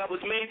fruit that was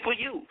made for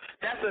you.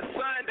 That's a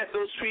sign that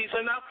those trees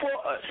are not for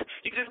us.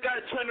 You just got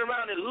to turn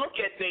around and look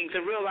at things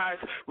and realize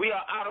we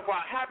are out of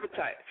our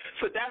habitat.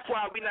 So that's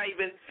why we're not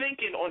even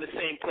thinking on the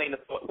same plane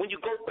of thought. When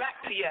you go back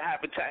to your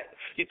habitat,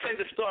 you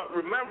tend to start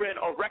remembering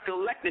or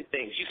recollecting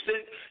things.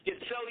 Your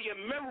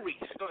cellular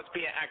memory starts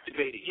being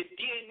activated. Your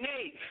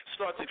DNA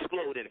starts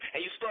exploding.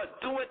 And you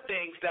start doing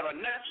things that are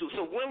natural.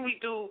 So when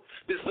we do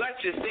this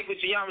lecture,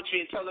 Sacred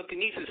Geometry and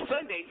Telekinesis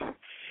Sunday,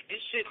 it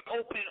should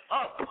open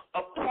up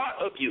a part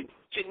of you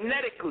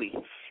genetically,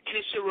 and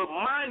it should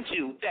remind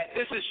you that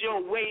this is your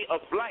way of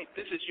life,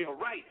 this is your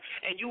right,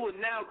 and you will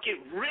now get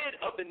rid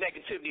of the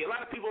negativity. A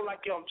lot of people are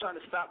like, yo, I'm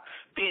trying to stop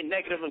being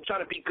negative, I'm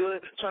trying to be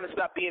good, I'm trying to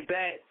stop being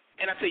bad.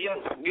 And I say, yo,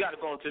 you got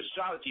to go into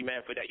astrology,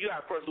 man, for that. You got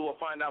to first of all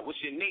find out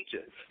what's your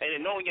nature. And in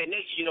knowing your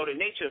nature, you know the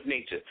nature of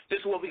nature. This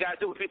is what we got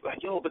to do with people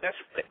like, yo, but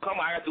come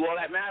on, I got to do all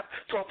that math.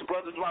 Talk to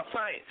brothers about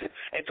science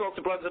and talk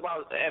to brothers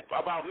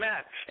about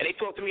math. And they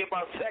talk to me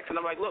about sex. And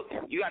I'm like, look,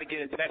 you got to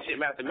get into that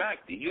shit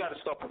mathematically. You got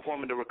to start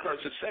performing the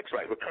recursive sex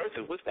right.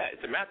 Recursive, what's that?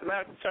 It's a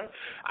mathematical term.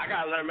 I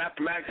got to learn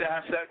mathematics to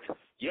have sex.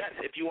 Yes,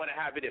 if you want to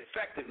have it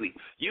effectively.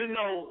 You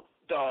know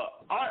the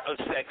art of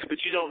sex, but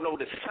you don't know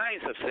the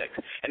science of sex.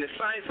 And the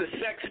science of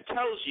sex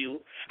tells you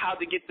how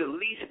to get the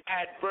least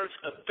adverse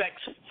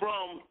effects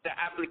from the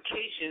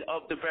application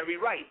of the very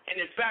right.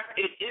 And in fact,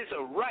 it is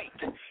a right.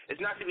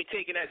 It's not to be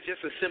taken as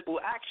just a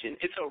simple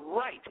action. It's a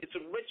right. It's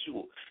a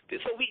ritual.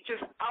 So we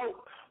just out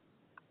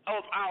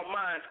of our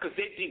minds because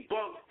they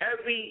debunk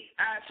every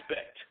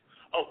aspect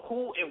of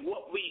who and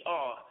what we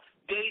are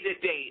day to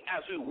day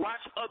as we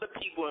watch other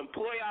people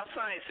employ our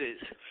sciences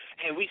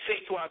and we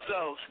say to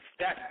ourselves,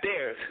 that's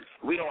theirs.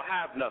 We don't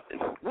have nothing.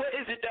 What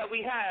is it that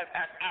we have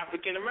as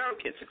African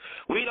Americans?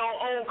 We don't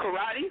own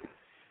karate.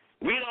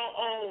 We don't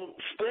own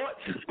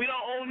sports. We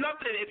don't own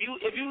nothing. If you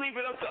leave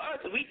it up to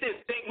us, we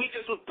just think we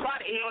just was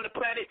plotted here on the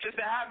planet just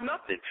to have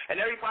nothing. And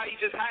everybody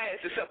just has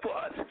except for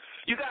us.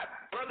 You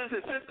got brothers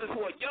and sisters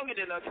who are younger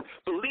than us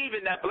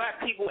believing that black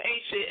people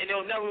ain't shit and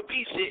they'll never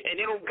be shit and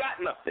they don't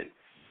got nothing.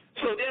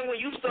 So then when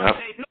you start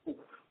saying, no,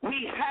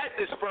 we had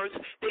this first,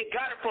 they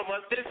got it from us,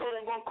 then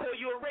someone going to call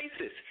you a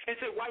racist. And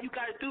say, why you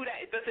got to do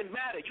that? It doesn't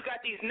matter. You got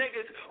these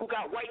niggas who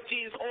got white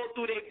genes all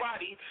through their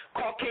body,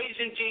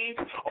 Caucasian genes,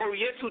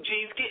 Oriental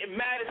genes, getting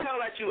mad as hell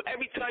at you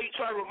every time you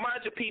try to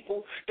remind your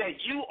people that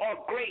you are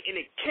great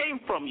and it came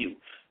from you.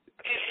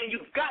 And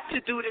you've got to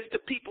do this to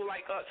people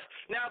like us.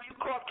 Now, if you're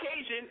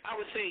Caucasian, I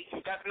would say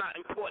that's not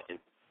important.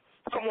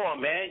 Come on,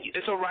 man.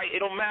 It's all right.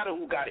 It don't matter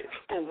who got it.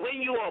 But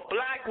when you are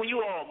black, when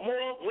you are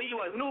Moor, when you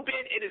are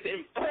Nubian, it is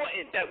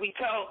important that we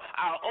tell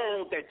our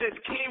own that this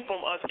came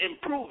from us and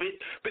prove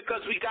it because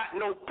we got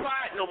no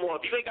pride no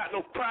more. If you ain't got no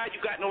pride,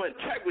 you got no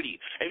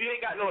integrity. If you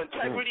ain't got no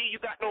integrity,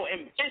 you got no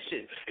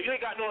ambition. If you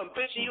ain't got no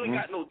ambition, you ain't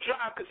got no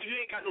drive because if you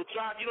ain't got no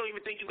drive, you don't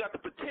even think you got the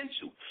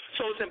potential.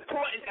 So it's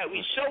important that we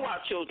show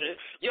our children,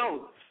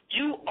 yo,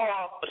 you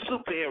are a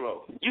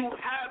superhero. You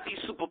have these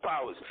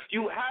superpowers.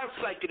 You have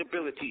psychic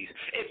abilities.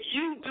 If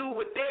you do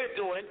what they're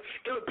doing,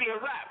 it would be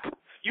a wrap.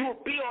 You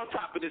will be on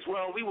top of this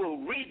world. We will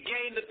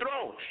regain the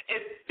throne.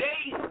 If they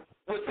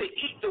were to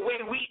eat the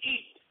way we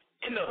eat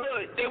in the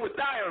hood, they would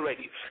die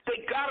already.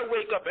 They got to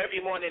wake up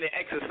every morning and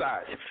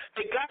exercise.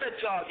 They got to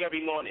jog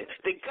every morning.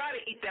 They got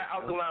to eat that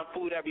alkaline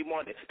food every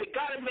morning. They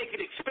got to make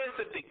it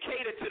expensive to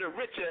cater to the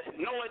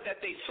richer, knowing that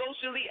they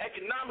socially,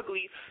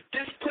 economically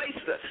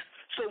displaced us.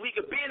 So we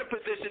could be in a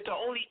position to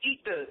only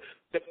eat the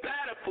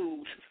better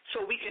foods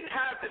so we can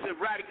have this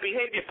erratic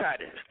behavior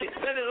pattern. They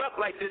set it up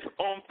like this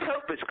on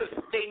purpose because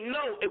they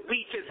know if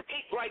we just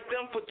ate like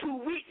them for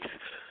 2 weeks,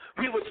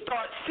 we would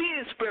start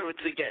seeing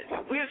spirits again.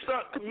 We would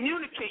start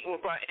communicating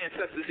with our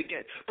ancestors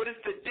again. But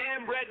it's the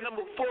damn red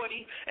number 40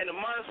 and the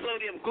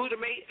monosodium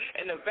glutamate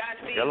and the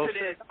vaccines and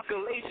the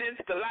inoculations,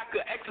 the lack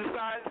of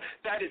exercise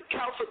that is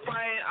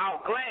calcifying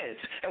our glands.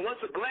 And once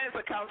the glands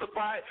are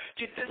calcified,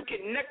 you're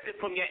disconnected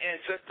from your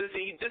ancestors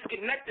and you're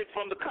disconnected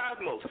from the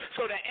cosmos.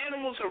 So the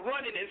animals are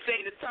running and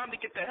saying it's time to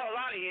get the hell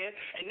out of here.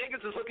 And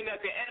niggas is looking at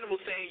the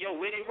animals saying, yo,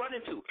 where they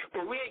running to?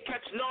 But we ain't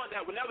catching on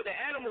that whenever the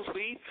animals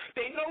leave,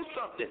 they know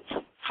something.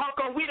 How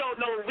come we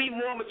don't know we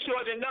more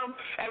mature than them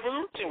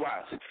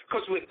evolution-wise?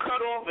 Because we're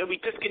cut off and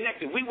we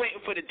disconnected. We waiting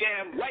for the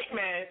damn white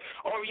man,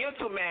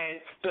 Oriental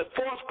man, the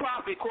false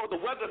prophet called the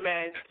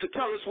weatherman to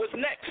tell us what's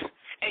next.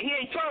 And he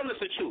ain't telling us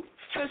the truth.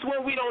 Since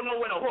when we don't know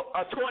when a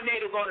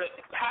tornado going to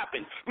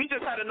happen? We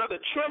just had another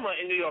tremor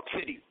in New York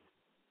City.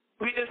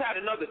 I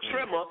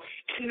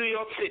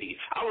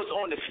was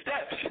on the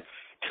steps.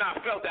 And I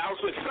felt that I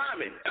was with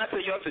Simon. And I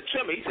said, yo, it's a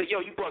tremor. He said,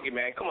 yo, you bugging,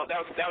 man. Come on,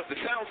 that was the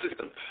sound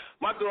system.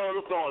 My girl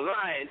looked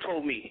online and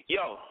told me,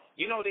 yo,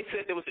 you know they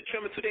said there was a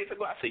tremor 2 days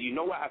ago? I said, you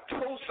know what? I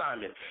told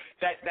Simon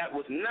that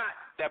was not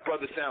that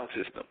brother's sound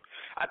system.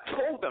 I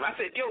told them, I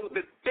said, yo,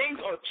 the things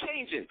are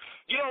changing.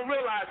 You don't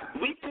realize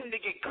we tend to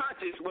get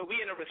conscious when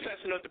we're in a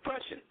recession or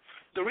depression.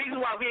 The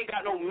reason why we ain't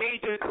got no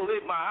major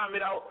Khalid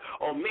Muhammad out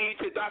or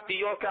major Dr.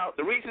 York out,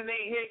 the reason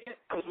they ain't hit it,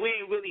 because we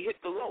ain't really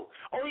hit the low.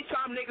 Only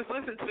time niggas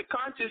listen to the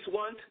conscious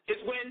ones is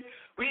when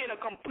we're in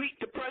a complete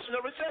depression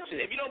or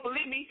recession. If you don't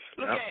believe me,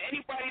 look at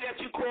anybody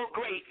that you call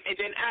great and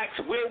then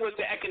ask where was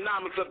the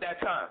economics of that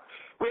time.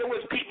 Where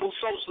was people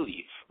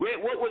socially?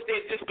 What was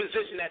their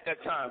disposition at that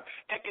time,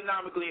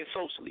 economically and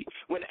socially?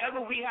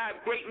 Whenever we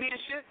have great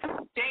leadership,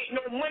 there ain't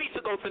no money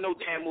to go to no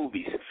damn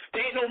movies.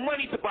 There ain't no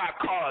money to buy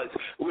cars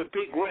with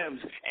big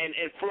rims and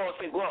floss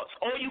and gloves.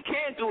 All you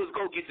can do is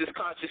go get this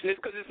consciousness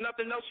because there's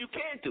nothing else you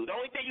can do. The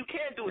only thing you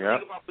can do is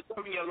think about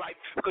preserving your life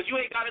because you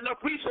ain't got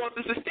enough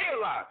resources to stay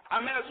alive. I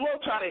might as well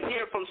try to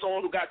hear from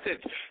someone who got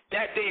tips.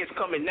 That day is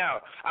coming now.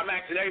 I'm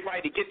asking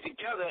everybody to get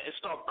together and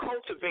start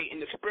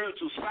cultivating the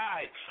spiritual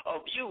side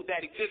of you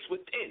that exists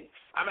within.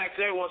 I'm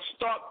asking everyone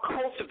start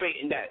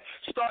cultivating that.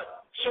 Start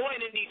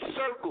joining these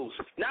circles,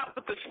 not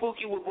with the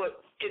spooky,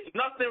 but it's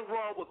nothing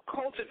wrong with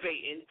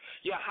cultivating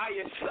your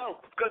higher self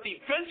because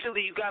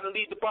eventually you got to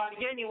leave the body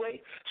anyway.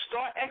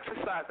 Start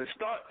exercising.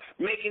 Start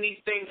making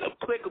these things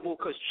applicable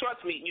because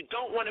trust me, you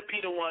don't want to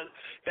be the one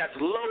that's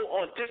low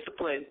on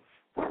discipline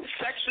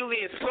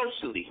sexually and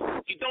socially.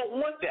 You don't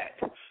want that.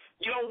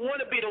 You don't want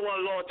to be the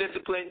one low on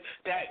discipline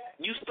that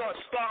you start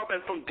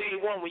starving from day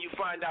one when you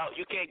find out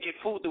you can't get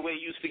food the way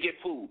you used to get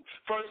food.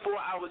 First 4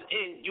 hours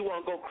in, you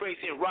want to go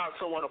crazy and rob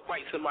someone or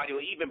fight somebody or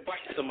even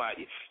bite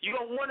somebody. You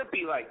don't want to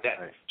be like that.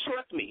 Right.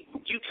 Trust me.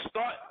 You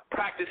start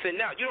practicing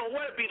now. You don't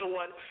want to be the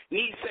one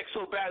need sex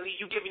so badly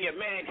you giving your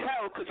man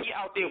hell because he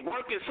out there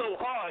working so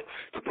hard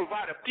to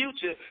provide a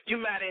future. You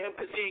mad at him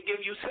because he ain't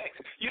giving you sex.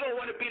 You don't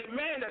want to be the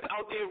man that's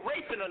out there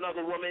raping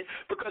another woman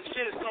because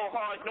shit is so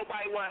hard,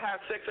 nobody want to have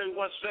sex,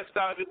 everyone's stressed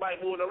out, everybody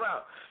moving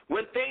around.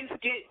 When things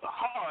get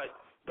hard,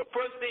 the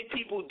first thing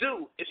people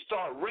do is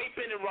start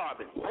raping and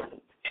robbing.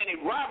 And they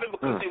robbing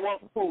because they want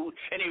food,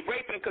 and they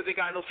raping because they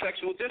got no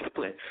sexual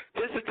discipline.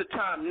 This is the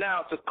time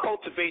now to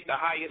cultivate the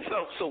higher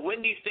self. So when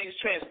these things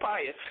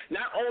transpire,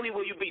 not only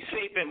will you be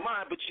safe in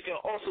mind, but you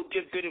can also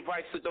give good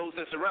advice to those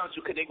that surround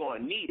you because they're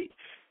going to need it.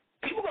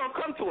 People going to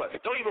come to us.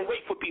 Don't even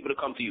wait for people to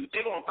come to you.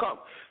 They're going to come.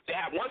 They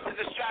have once the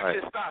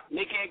distraction stops,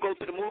 they can't go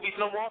to the movies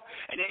no more,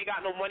 and they ain't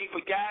got no money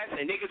for gas,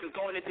 and niggas is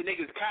going into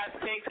niggas' gas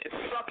tanks and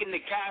sucking the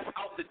gas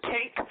out the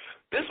tank.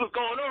 This was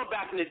going on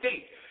back in the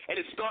day,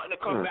 and it's starting to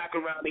come back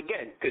around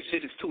again because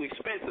shit is too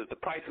expensive. The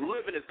price of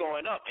living is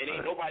going up, and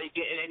ain't nobody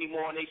getting any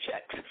more on their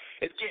checks.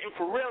 It's getting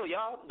for real,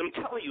 y'all. I'm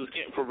telling you it's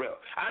getting for real.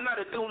 I'm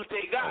not a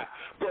doomsday guy,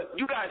 but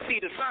you guys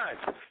see the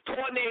signs.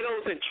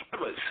 Tornadoes and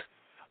tremors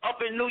up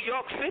in New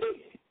York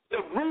City. The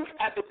roof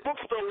at the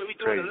bookstore where we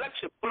doing the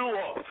lecture blew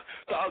off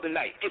the other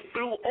night. It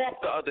blew off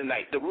the other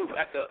night. The roof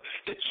at the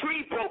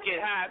tree broke in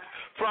half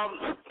from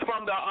the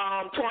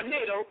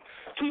tornado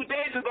 2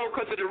 days ago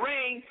because of the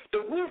rain.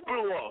 The roof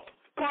blew off.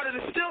 Part of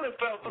the ceiling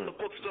fell from the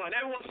bookstore, and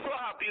everyone saw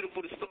how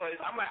beautiful the store is.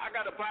 I'm like, I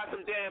gotta buy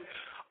some damn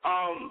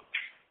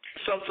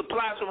some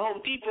supplies from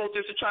Home Depot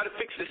just to try to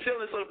fix the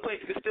ceiling so the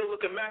place can still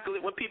look immaculate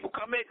when people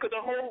come in because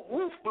the whole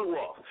roof blew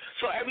off.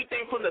 So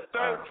everything from the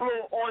third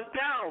floor on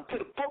down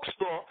to the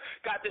bookstore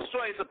got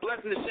destroyed. It's a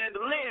blessing to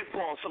chandelier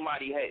fall on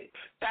somebody's head.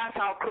 That's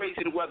how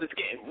crazy the weather's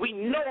getting. We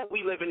know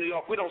we live in New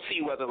York. We don't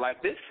see weather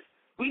like this.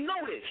 We know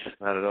this.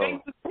 Not at all.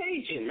 Things are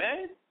changing,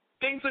 man.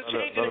 Things are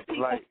changing and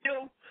people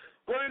still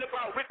worrying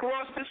about Rick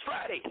Ross this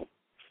Friday.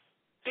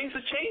 Things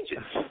are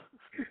changing.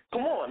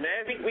 Come on,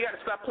 man. We got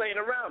to stop playing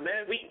around,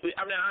 man.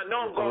 I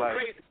know I'm going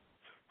crazy,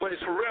 but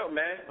it's for real,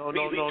 man.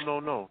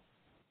 No.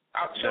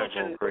 Our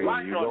children,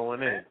 you're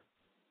going in,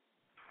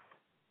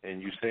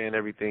 and you're saying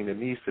everything that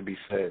needs to be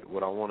said.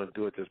 What I want to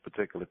do at this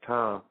particular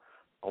time,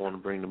 I want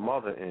to bring the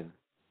mother in.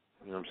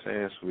 You know what I'm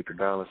saying? So we can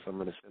balance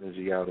some of this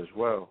energy out as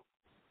well.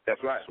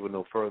 That's right. So with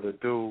no further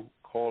ado,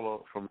 caller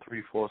from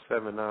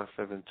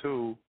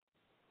 347-972.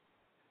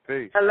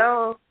 Peace.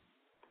 Hello.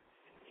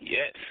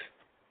 Yes.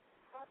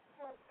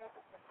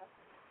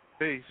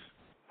 Peace.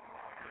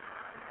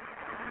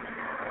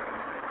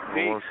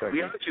 Peace. Hold on 1 second. We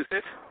heard you,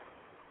 sis.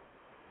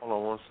 Hold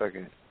on 1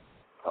 second.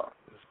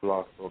 This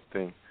block off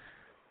thing.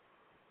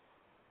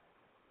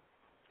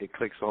 It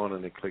clicks on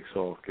and it clicks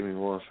off. Give me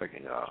 1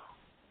 second, y'all.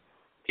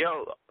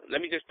 Yo,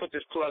 let me just put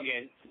this plug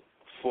in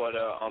for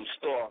the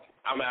store.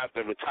 I'm going to have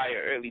to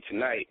retire early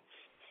tonight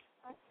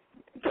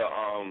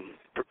to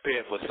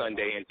prepare for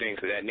Sunday and things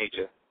of that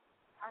nature.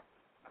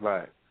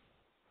 Right.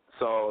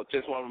 So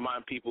just want to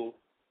remind people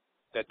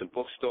that the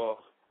bookstore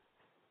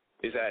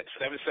is at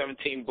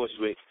 717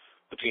 Bushwick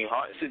between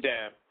Hart and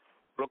Sedan,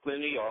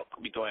 Brooklyn, New York.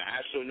 We're doing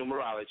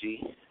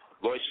astronumerology.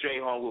 Lloyd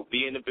Strayhorn will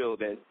be in the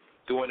building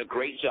doing a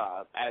great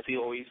job, as he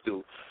always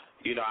do.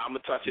 You know, I'm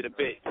going to touch it a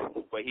bit,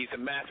 but he's a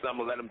master. I'm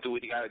going to let him do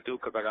what he got to do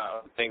because I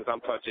got things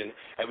I'm touching,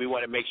 and we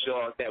want to make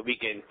sure that we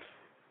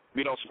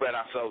don't spread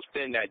ourselves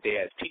thin that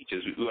day as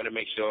teachers. We want to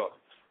make sure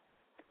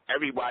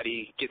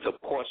everybody gets a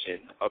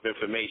portion of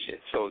information.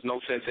 So there's no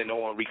sense in no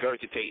one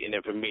regurgitating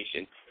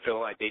information,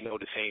 feeling like they know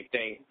the same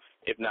thing,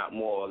 if not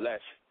more or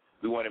less.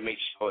 We want to make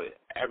sure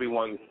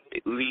everyone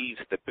leaves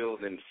the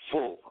building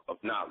full of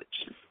knowledge.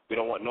 We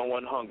don't want no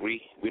one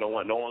hungry. We don't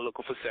want no one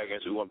looking for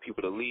seconds. We want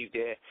people to leave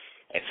there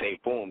and say,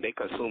 boom, they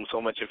consume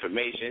so much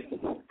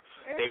information.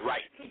 They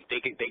write. They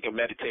can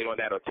meditate on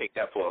that or take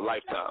that for a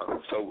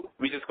lifetime. So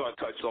we're just going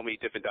to touch so many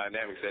different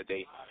dynamics that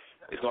day.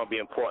 It's going to be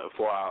important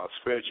for our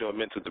spiritual and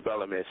mental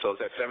development. So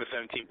it's at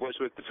 717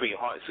 Bushwick between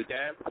Hart and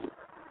Sudan,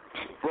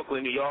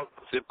 Brooklyn, New York,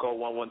 zip code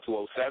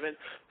 11207.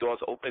 Doors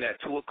open at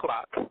 2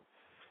 o'clock.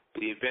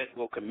 The event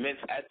will commence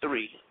at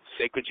 3,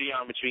 sacred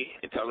geometry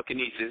and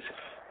telekinesis.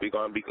 We're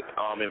going to be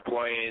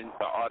employing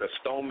the art of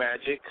stone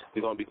magic.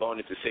 We're going to be going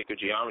into sacred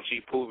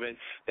geometry, proving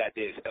that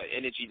there's an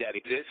energy that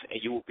exists,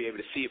 and you will be able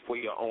to see it for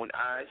your own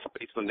eyes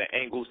based on the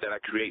angles that I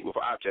create with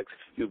objects.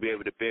 You'll be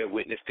able to bear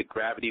witness to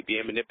gravity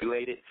being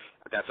manipulated.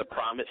 That's a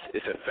promise.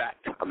 It's a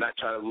fact. I'm not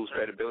trying to lose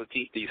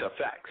credibility. These are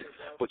facts.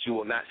 But you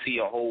will not see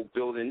a whole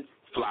building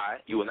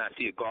fly. You will not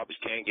see a garbage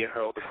can get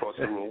hurled across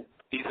the room.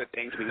 These are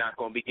things we're not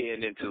going to be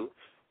getting into,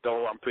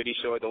 though I'm pretty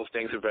sure those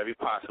things are very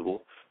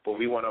possible. But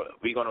we're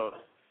gonna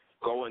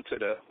go into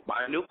the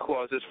minute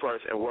clauses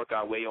first and work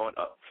our way on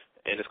up.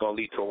 And it's going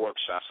to lead to a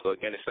workshop. So,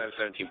 again, it's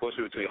 717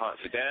 Bushwick between Hart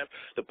and Sudan.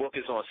 The book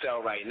is on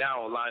sale right now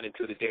online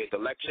until the day of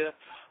the lecture.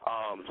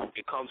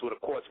 It comes with a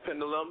quartz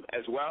pendulum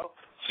as well,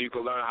 so you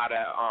can learn how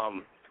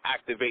to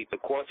activate the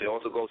quartz. It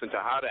also goes into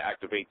how to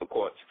activate the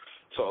quartz.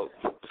 So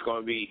it's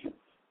going to be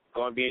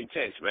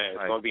intense, man.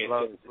 It's going to be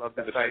intense. Love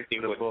the title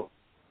of the book.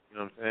 You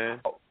know what I'm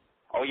saying?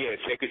 Oh, yeah,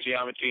 Sacred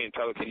Geometry and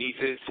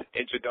Telekinesis,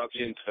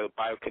 Introduction to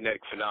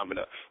Biokinetic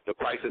Phenomena. The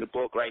price of the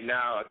book right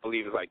now, I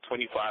believe, is like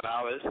 $25,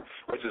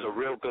 which is a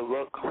real good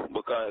look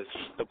because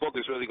the book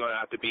is really going to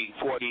have to be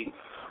 $40,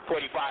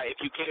 $45. If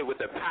you get it with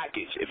the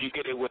package, if you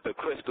get it with the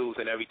crystals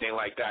and everything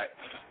like that,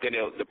 then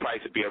the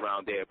price would be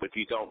around there. But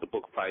if you don't, the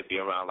book will probably be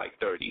around like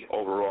 $30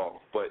 overall.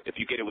 But if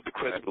you get it with the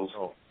crystals,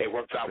 it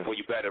works out for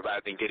you better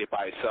rather than get it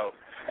by itself.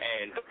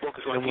 And the book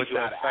is going to teach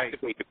you how to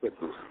activate the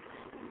crystals.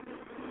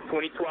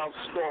 2012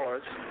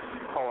 stores.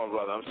 Hold on,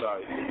 brother. I'm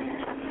sorry.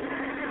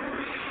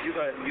 You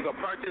can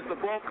purchase the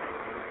book.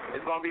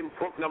 It's going to be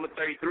book number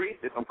 33.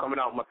 I'm coming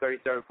out with my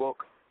 33rd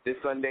book this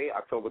Sunday,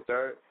 October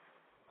 3rd.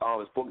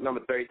 It's book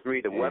number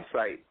 33. The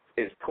website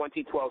is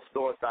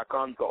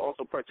 2012stores.com. You can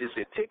also purchase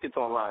your tickets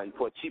online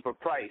for a cheaper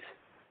price,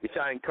 which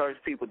I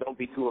encourage people, don't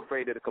be too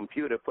afraid of the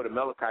computer. Put a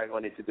malachite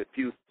on it to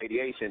diffuse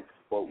radiation.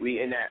 But we,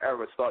 in that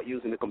era, start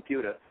using the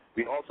computer.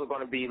 We're also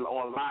going to be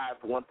on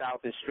live,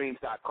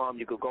 1000streams.com.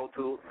 You could go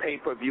to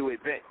pay-per-view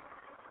event.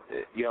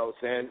 You know what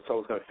I'm saying? So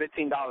it's going to be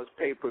 $15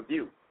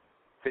 pay-per-view.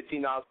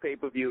 $15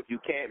 pay-per-view if you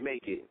can't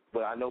make it.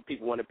 But I know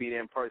people want to be there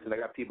in person. I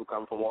got people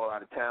coming from all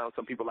out of town.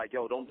 Some people are like,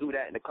 yo, don't do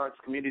that in the conscious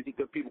community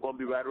because people going to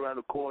be right around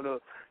the corner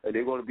and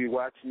they're going to be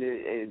watching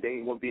it and they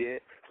ain't going to be there.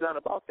 It's not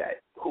about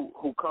that.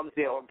 Who comes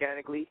there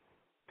organically,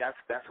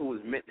 that's who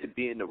is meant to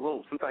be in the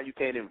room. Sometimes you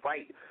can't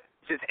invite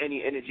just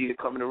any energy to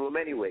come in the room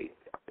anyway.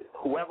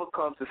 Whoever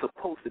comes is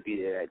supposed to be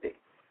there that day.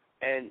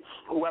 And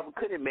whoever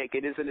couldn't make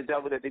it isn't the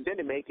devil that they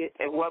didn't make it,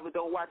 and whoever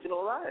don't watch it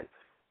online,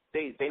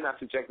 they're not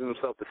subjecting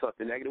themselves to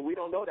something negative. We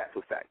don't know that for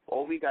a fact.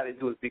 All we got to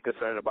do is be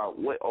concerned about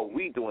what are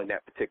we doing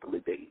that particular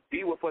day.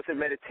 Be with us in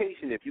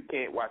meditation if you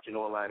can't watch it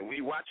online. When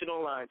you watch it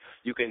online,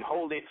 you can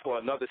hold it for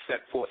another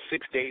set for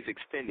 6 days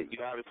extended. You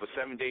have it for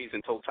 7 days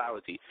in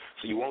totality.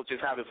 So you won't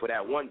just have it for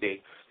that one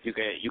day. You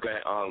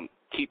can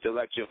keep the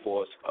lecture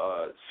for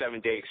a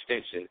 7-day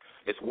extension.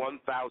 It's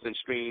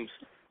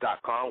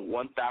 1000streams.com,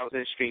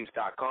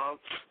 1000streams.com,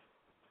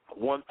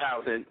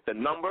 1000, the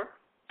number,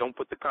 don't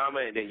put the comma,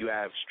 and then you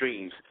have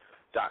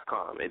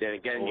streams.com. And then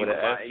again, you can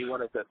buy any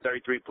one of the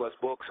 33-plus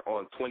books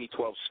on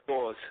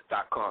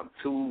 2012stores.com,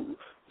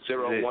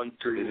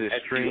 2013. Is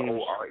it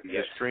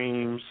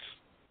streams?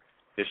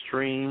 Is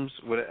streams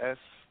with an S?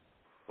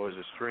 Or is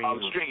it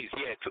streams? Streams,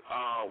 yeah,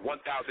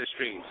 1000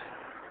 streams.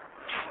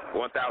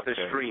 1000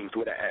 streams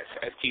with an S.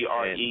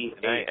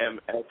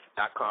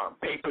 STREAMS.com.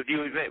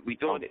 Pay-per-view event. We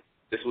doing it.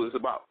 This is what it's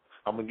about.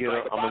 I'm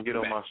gonna get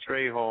on my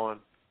straight horn.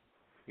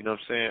 You know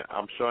what I'm saying?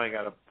 I'm sure I ain't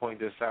gotta point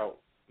this out.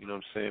 You know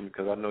what I'm saying?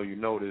 Because I know you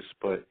know this,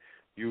 but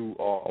you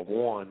are a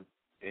one,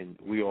 and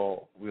we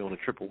on the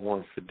triple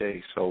ones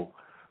today. So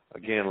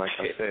again, like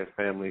I said,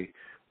 family,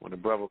 when the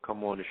brother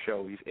come on the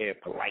show, he's air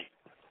polite.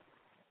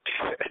 You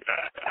know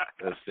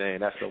what I'm saying?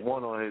 That's a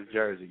one on his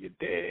jersey. You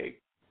dig?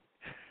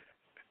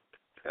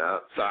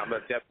 So I'm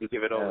going to definitely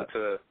give it over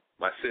to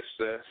my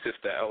sister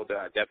Elder.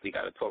 I definitely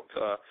got to talk to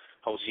her.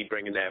 Hope she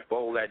bringing that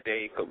bowl that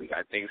day because we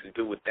got things to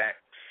do with that.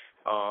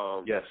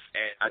 Yes.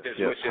 And I just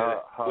wish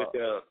her with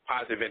the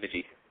positive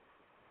energy.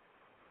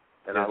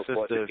 And I look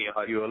forward to seeing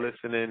her. If you are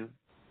listening,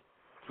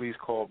 please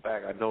call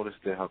back. I noticed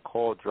that her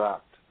call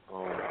dropped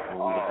when we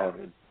were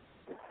having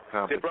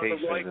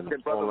complications.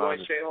 Did Brother Roy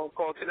stay on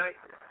call tonight?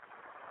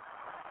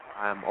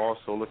 I'm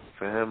also looking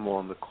for him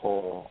on the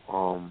call.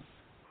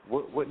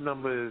 What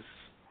number is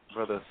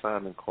Brother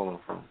Simon calling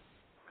from?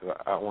 Because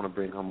I want to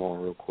bring him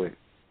on real quick.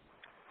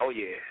 Oh,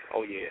 yeah. I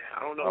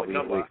don't know what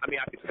number. I mean,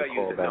 I can tell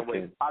you the number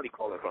he's probably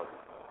calling from.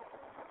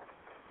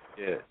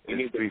 Yeah, you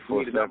need the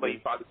number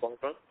he's probably calling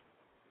from?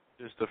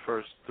 Just the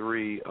first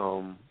three.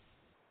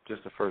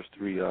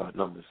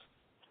 Numbers.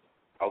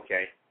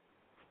 Okay.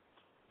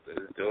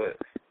 Let's do it.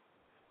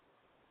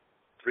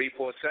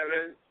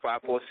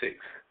 347-546.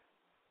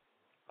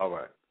 All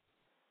right.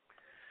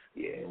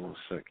 Yeah. 1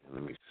 second.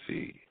 Let me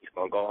see. It's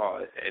gonna go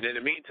hard. And in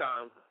the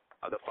meantime,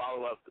 the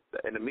follow-up.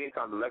 In the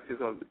meantime, the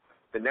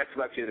next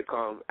lecture to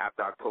come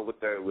after October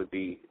 3rd would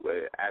be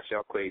with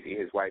Ashel Crazy,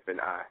 his wife, and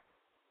I.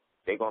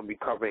 They're gonna be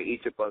covering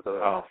each of us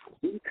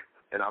East,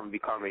 and I'm gonna be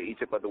covering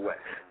each of us West.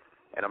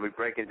 And I'm gonna be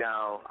breaking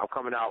down. I'm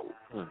coming out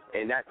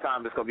in that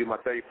time. It's gonna be my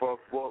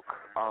 34th book,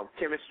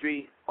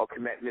 Chemistry or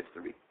Kemet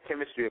Mystery.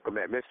 Chemistry or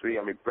Kemet Mystery.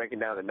 I'm gonna be breaking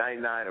down the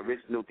 99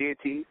 original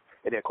deities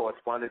and their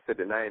correspondence to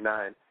the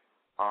 99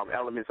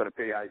 elements on the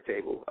periodic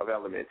table of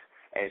elements,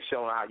 and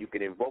showing how you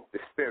can invoke the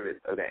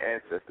spirit of the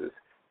ancestors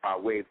by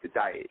way of the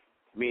diet.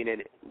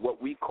 Meaning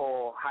what we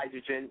call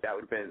hydrogen, that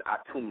would have been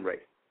Atumre,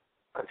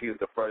 because he was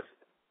the first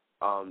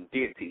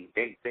deity.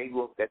 They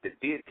looked at the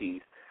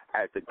deities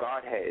as the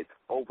godheads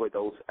over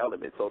those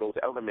elements. So those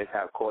elements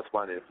have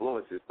corresponding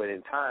influences, but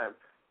in time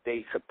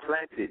they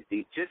supplanted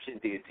the Egyptian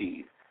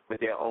deities with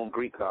their own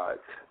Greek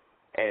gods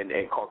and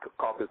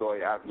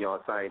Caucasoid Avian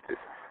scientists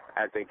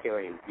as they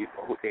claim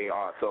who they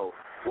are. So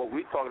what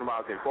we're talking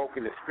about is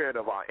invoking the spirit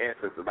of our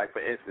ancestors. Like,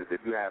 for instance,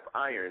 if you have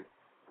iron,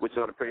 which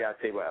on the periodic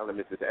table of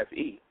elements is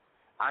Fe,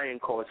 iron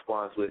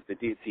corresponds with the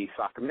deity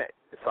Sekhmet.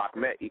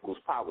 Sekhmet equals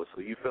power.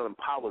 So you feeling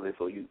powerless,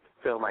 or you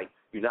feel like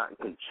you're not in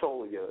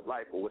control of your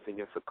life or what's in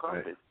your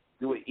circumference. Right.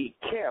 You would eat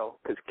kale,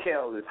 because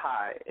kale is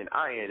high in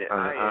iron, and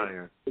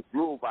iron is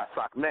ruled by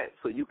Sekhmet.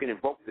 So you can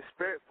invoke the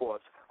spirit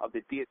force of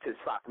the deity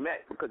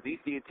Sekhmet, because these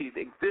deities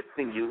exist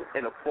in you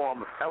in a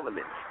form of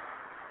elements.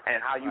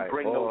 And how you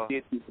bring those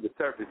deities to the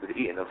surface is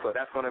eating them. So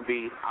that's going to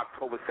be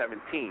October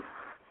 17th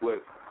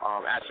with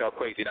Ashel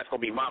Crazy. That's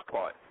going to be my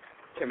part.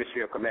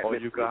 Chemistry or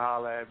Kemet. You can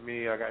holler at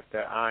me. I got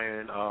that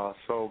iron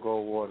soul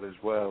gold water as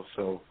well.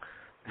 So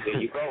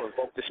there you go.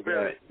 Invoke the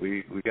spirit.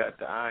 We got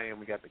the iron,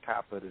 we got the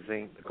copper, the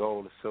zinc, the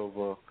gold, the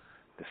silver,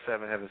 the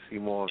 7 heaven sea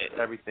moors.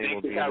 Everything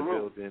will be in the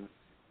building.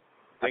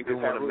 I do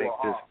want to make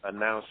this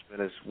announcement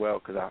as well,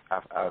 because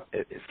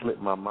it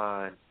slipped my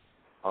mind.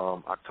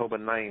 October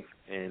 9th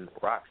in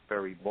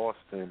Roxbury,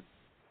 Boston,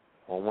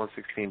 on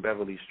 116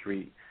 Beverly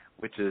Street,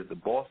 which is the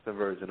Boston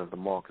version of the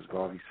Marcus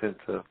Garvey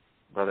Center.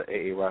 Brother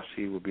A.A.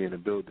 Rashid will be in the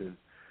building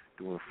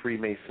doing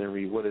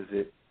Freemasonry. What is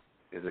it?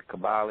 Is it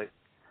Kabbalic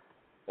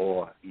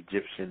or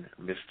Egyptian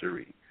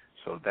mystery?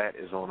 So that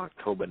is on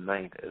October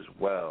 9th as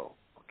well.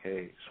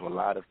 Okay, so a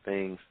lot of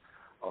things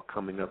are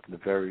coming up in the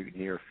very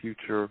near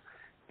future.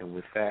 And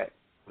with that,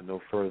 with no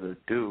further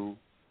ado,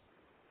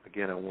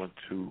 again, I want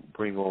to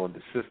bring on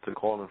the sister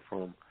calling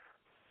from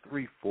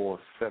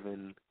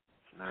 347-972.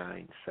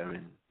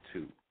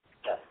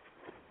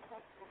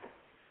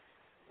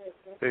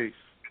 Peace.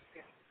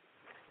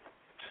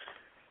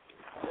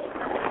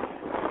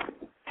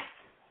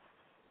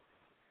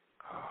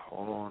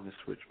 Hold on, the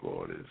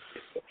switchboard is...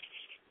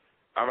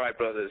 All right,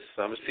 brothers.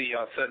 I'm going to see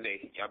y'all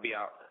Sunday. Y'all be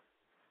out.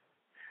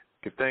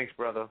 Good, thanks,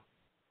 brother.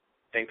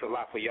 Thanks a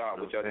lot for y'all.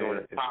 What y'all doing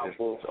is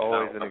powerful. It's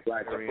always an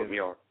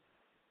experience.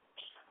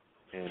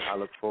 And I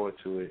look forward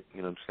to it,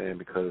 you know what I'm saying,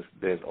 because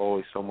there's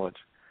always so much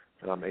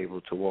that I'm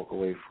able to walk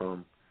away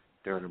from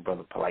during the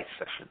Brother Polite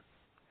session.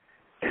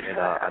 And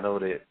I know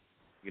that,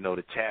 you know,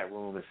 the chat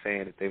room is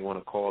saying that they want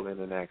to call in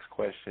and ask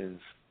questions.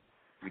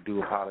 We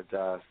do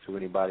apologize to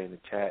anybody in the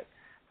chat.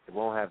 They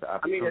won't have the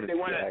opportunity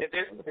if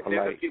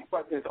there's a few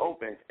questions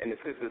open and the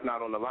sister's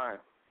not on the line,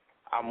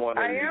 I'm more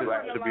than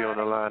glad to be on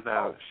the line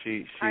now.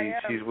 She's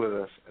with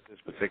us at this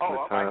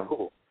particular time. Right,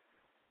 cool.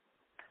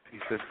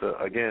 Sister,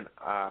 again,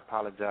 I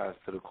apologize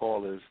to the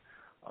callers.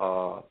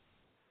 I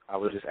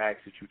would just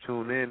ask that you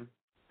tune in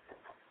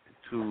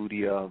to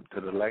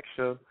the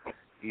lecture,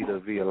 either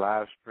via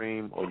live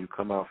stream or you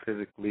come out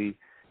physically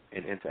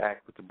and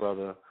interact with the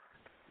brother.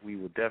 We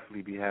will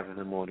definitely be having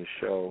him on the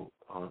show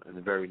in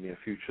the very near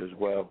future as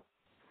well.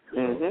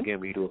 Mm-hmm. So again,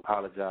 we do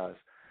apologize,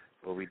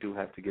 but we do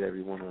have to get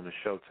everyone on the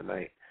show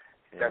tonight.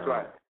 And, that's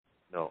right.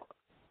 No,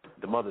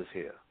 the mother's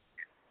here.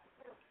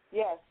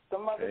 Yes, the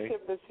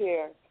mothership is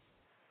here.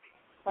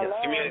 Hello?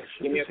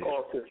 Give me a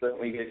call, sister,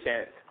 when you get a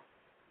chance.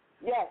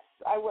 Yes,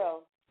 I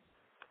will.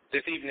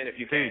 This evening, if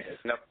you can.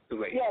 It's not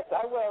too late. Yes,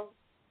 I will.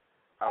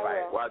 All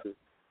right. Well,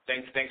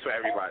 thanks for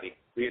everybody.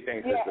 Do your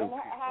thing, sister. And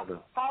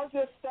how's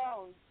your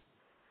stone?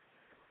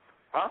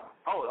 Huh?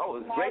 Oh,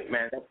 it's great,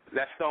 man.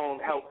 That stone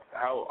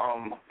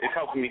it's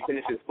helping me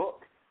finish this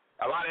book.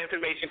 A lot of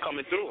information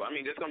coming through. I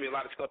mean, there's gonna be a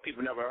lot of stuff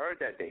people never heard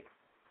that day.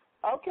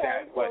 Okay,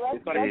 that's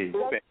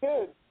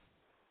good.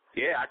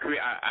 Yeah, I'm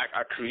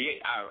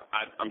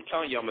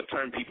telling you, I'm gonna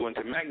turn people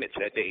into magnets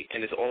that day,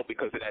 and it's all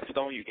because of that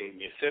stone you gave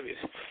me. It's serious.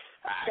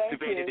 I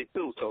activated it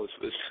too, so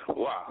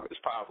it's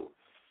powerful.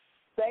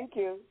 Thank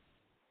you.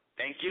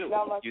 Thank you.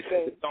 Namaste. You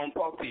said the stone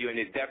talked to you, and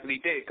it definitely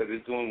did, because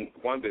it's doing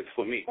wonders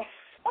for me.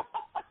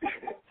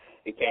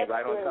 It came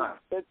right on time.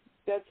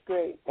 That's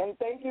great, and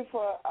thank you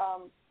for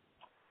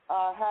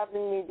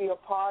having me be a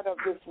part of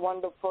this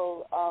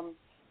wonderful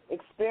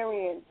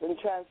experience and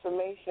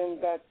transformation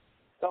that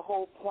the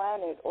whole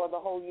planet or the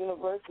whole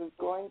universe is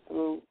going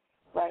through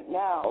right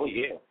now. Oh,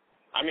 yeah.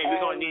 I mean, we're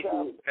going to need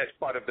you as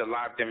part of the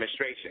live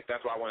demonstration.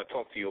 That's what I want to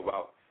talk to you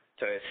about,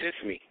 to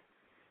assist me.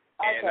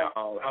 Okay.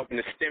 And helping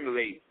to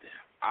stimulate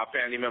our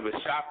family members'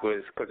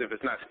 chakras, because if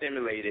it's not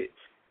stimulated,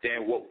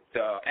 then what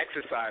the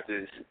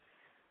exercises,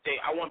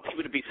 I want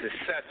people to be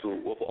successful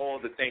with all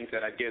the things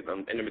that I give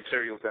them and the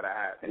materials that I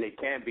have. And they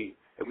can be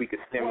if we can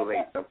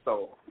stimulate them.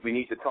 So we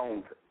need the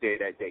tones there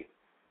that day.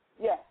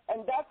 Yeah,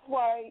 and that's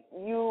why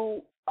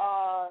you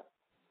are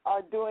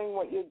doing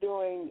what you're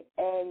doing.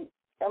 And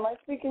am I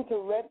speaking to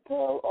Red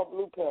Pill or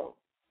Blue Pill?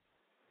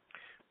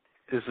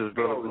 This is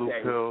Brother Blue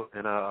Pill,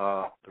 and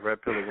the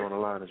Red Pill is on the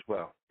line as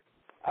well.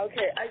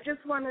 Okay, I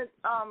just want to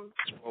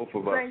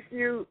thank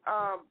you,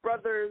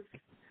 brothers,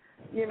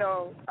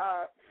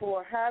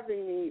 for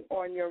having me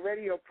on your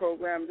radio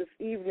program this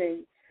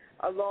evening,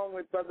 along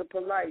with Brother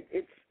Polite.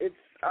 It's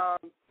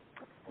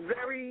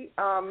very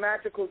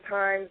magical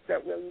times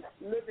that we're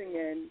living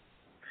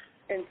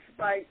in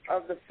spite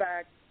of the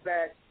fact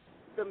that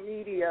the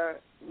media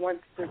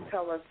wants to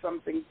tell us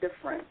something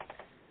different.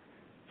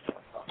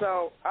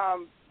 So,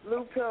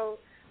 Blue Pill,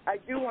 I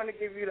do want to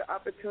give you the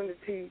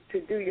opportunity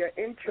to do your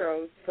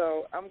intros,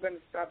 so I'm going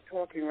to stop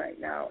talking right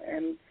now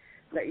and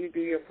let you do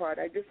your part.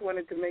 I just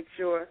wanted to make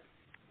sure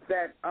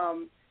that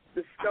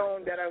the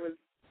stone that I was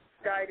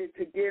guided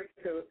to give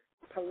to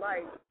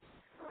Polite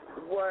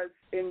was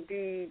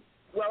indeed,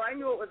 well, I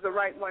knew it was the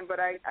right one, but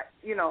I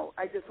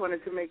just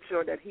wanted to make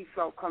sure that he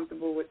felt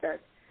comfortable with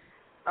that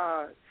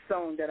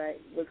stone that I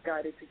was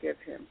guided to give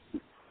him.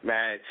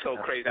 Man, it's so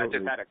crazy. I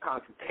just had a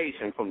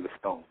consultation from the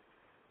stone.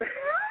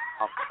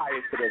 I'm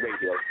hired to the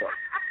radio show.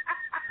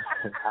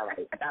 All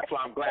right. That's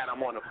why I'm glad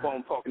I'm on the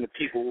phone talking to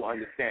people who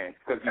understand,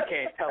 because you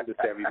can't tell this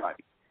to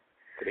everybody.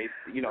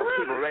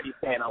 People already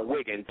saying I'm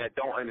wigging that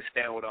don't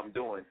understand what I'm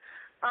doing.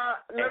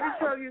 Let me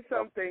tell you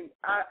something.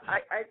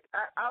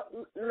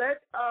 I'll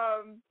let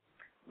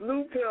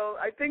Blue Pill.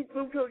 I think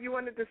Blue Pill, you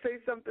wanted to say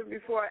something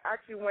before I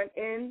actually went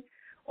in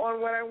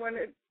on what I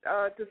wanted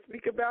to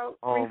speak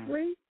about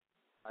briefly.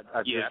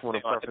 I just want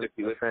to preface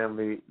to the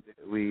family.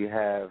 We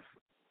have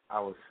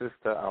our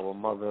sister, our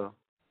mother,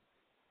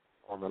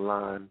 on the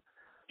line,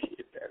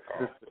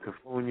 Sister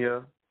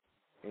Kafunya,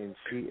 and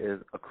she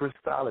is a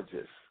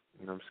Christologist.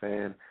 You know what I'm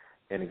saying?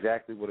 And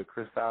exactly what a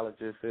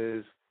Christologist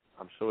is,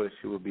 I'm sure that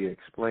she will be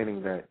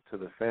explaining that to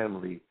the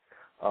family.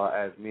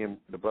 As me and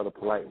the Brother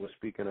Polite were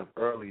speaking of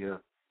earlier,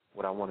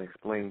 what I want to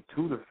explain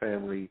to the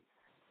family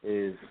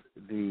is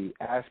the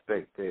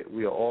aspect that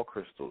we are all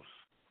crystals.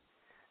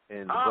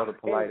 And the Brother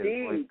Polite is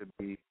going to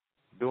be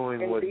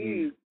doing what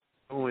he's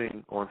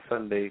doing on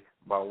Sunday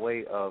by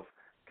way of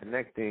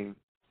connecting,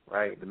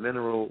 right, the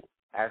mineral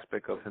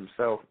aspect of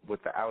himself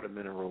with the outer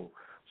mineral.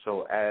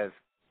 So as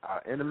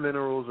our inner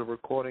minerals are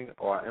recording,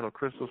 or our inner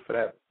crystals for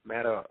that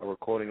matter, are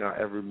recording our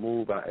every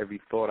move, our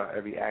every thought, our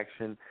every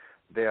action,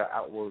 they are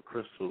outward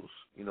crystals.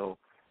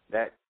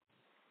 That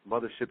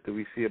mothership that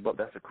we see above,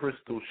 that's a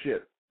crystal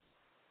ship.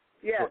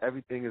 Yeah. So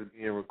everything is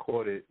being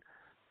recorded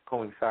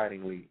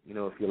coincidingly.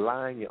 If you're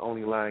lying, you're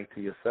only lying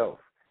to yourself.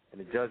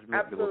 And the judgment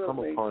that will come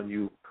upon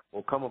you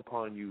will come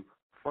upon you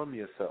from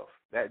yourself.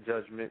 That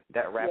judgment,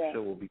 that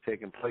rapture will be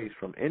taking place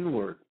from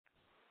inward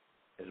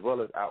as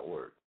well as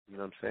outward. You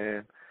know what I'm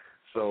saying?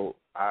 So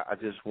I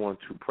just want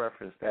to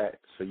preference that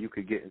so you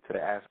could get into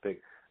the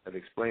aspect of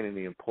explaining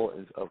the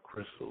importance of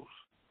crystals.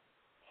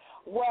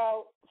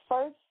 Well,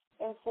 first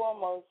and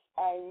foremost,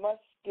 I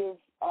must give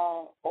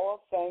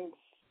all thanks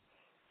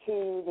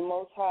to the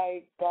Most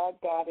High God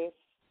Goddess,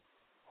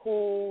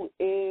 who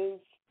is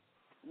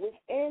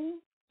within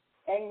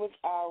and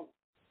without,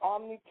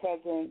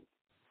 omnipresent,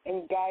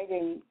 and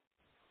guiding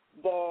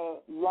the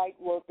light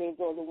workers,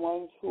 or the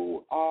ones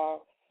who are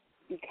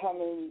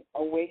becoming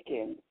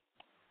awakened.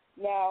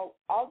 Now,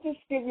 I'll just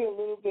give you a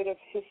little bit of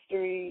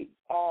history,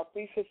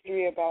 brief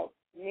history about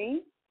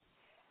me.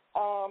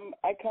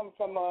 I come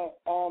from a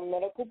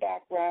medical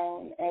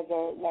background as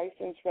a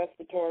licensed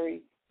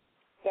respiratory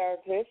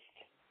therapist,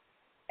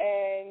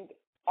 and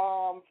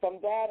from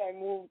that I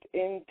moved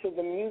into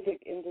the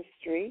music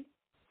industry,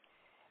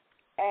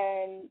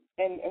 and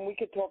we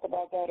could talk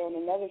about that on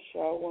another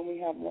show when we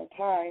have more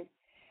time.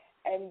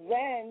 And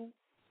then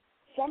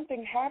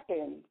something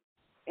happened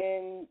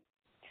in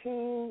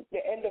the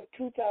end of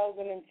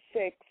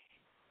 2006,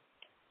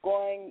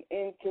 going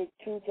into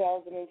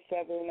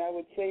 2007. I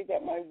would say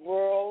that my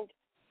world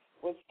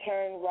was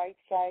turned right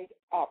side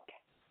up.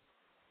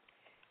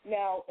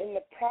 Now, in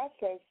the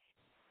process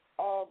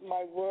of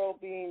my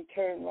world being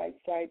turned right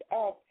side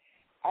up,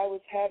 I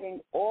was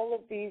having all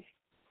of these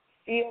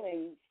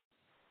feelings,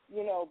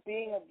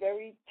 being a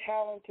very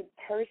talented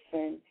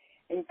person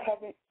and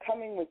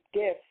coming with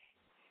gifts.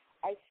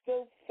 I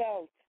still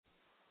felt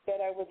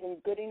that I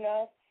wasn't good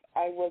enough,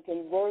 I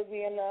wasn't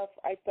worthy enough.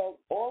 I felt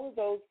all of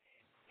those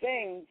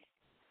things.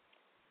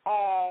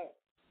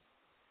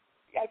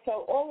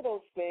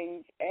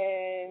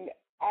 And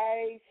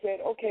I said,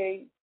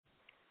 okay,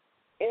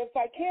 if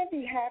I can't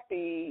be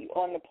happy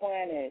on the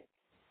planet,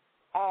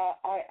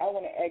 I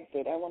want to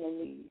exit. I want to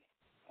leave.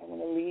 I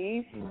want to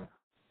leave.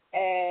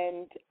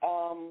 And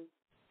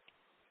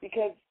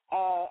because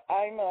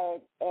I'm a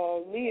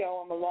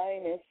Leo, I'm a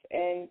lioness,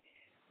 and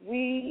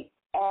we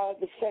are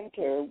the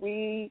center.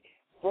 We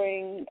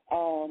bring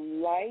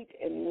light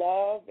and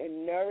love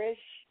and nourish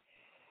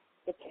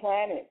the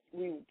planet.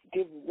 We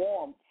give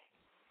warmth,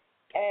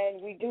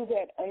 and we do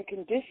that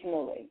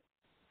unconditionally.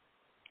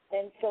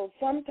 And so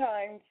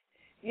sometimes,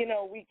 you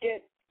know, we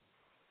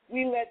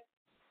let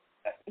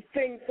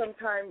things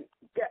sometimes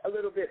get a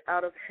little bit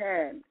out of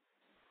hand.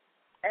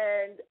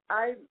 And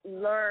I've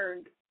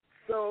learned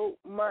so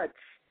much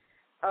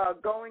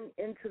going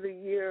into the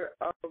year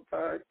of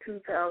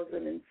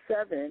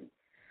 2007.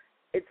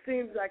 It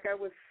seems like I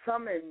was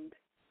summoned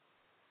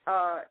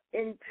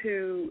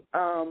into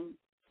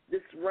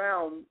this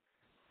realm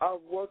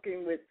of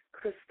working with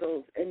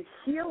crystals and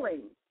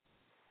healing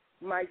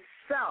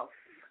myself,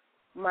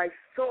 my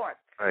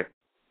thoughts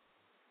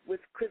with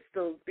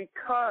crystals,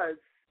 because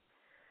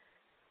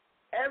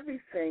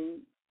everything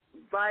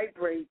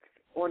vibrates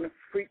on a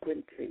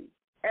frequency.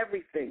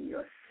 Everything.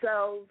 Your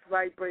cells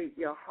vibrate,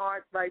 your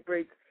heart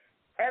vibrates,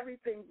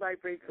 everything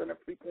vibrates on a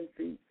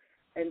frequency,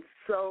 and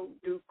so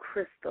do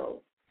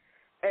crystals.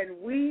 And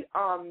we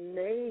are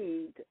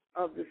made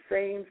of the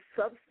same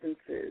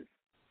substances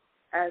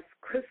as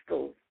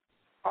crystals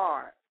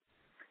are.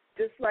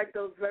 Just like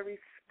those very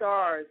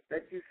stars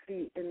that you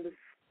see in the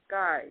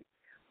sky,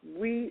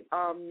 we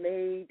are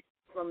made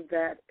from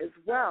that as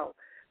well.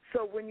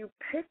 So when you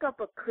pick up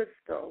a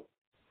crystal,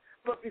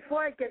 but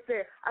before I get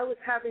there, I was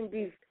having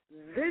these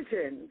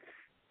visions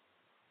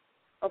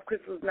of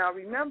crystals. Now,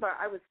 remember,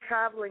 I was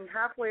traveling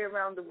halfway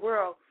around the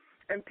world,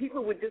 and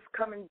people would just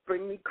come and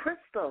bring me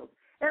crystals.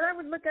 And I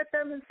would look at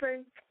them and say,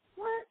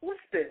 what's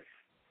this?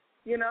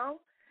 You know?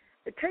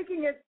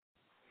 Taking it,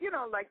 you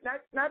know, like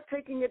not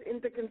taking it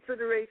into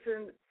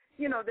consideration.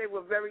 You know, they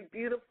were very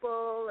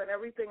beautiful and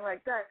everything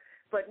like that,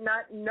 but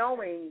not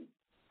knowing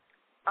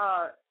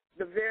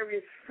the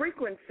various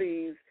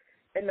frequencies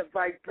and the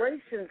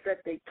vibrations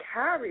that they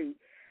carry.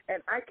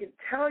 And I can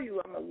tell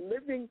you, I'm a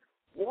living,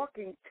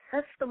 walking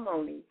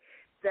testimony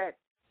that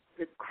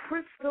the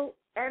crystal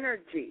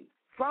energy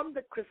from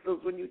the crystals,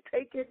 when you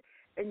take it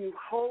and you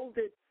hold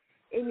it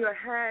in your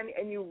hand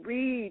and you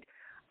read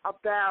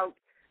about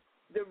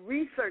the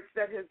research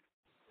that has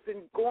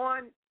been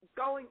going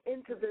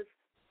into this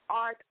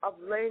art of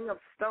laying of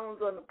stones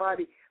on the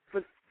body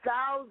for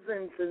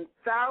thousands and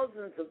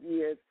thousands of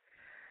years,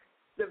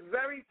 the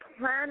very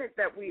planet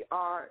that we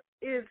are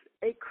is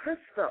a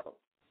crystal.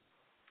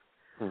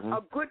 Mm-hmm.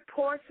 A good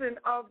portion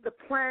of the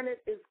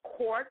planet is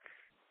quartz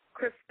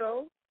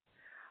crystal.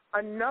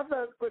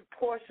 Another good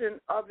portion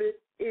of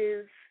it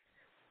is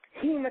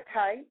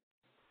hematite.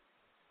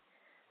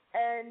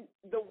 And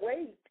the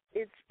weight,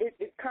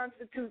 it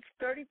constitutes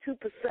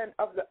 32%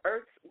 of the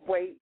Earth's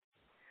weight,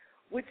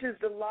 which is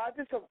the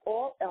largest of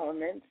all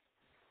elements.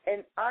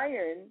 And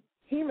iron,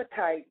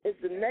 hematite, is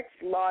the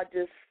next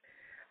largest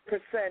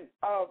percent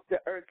of the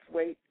Earth's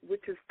weight,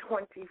 which is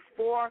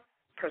 24%.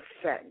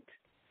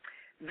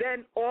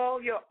 Then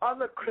all your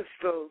other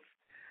crystals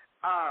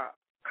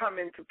come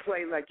into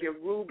play, like your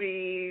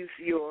rubies,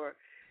 your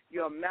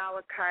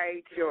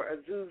malachite, your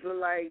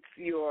azuzelites,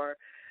 your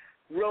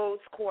rose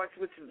quartz,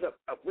 which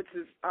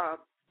is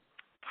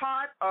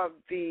part of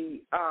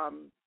the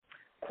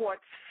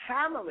quartz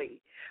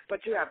family.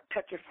 But you have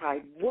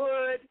petrified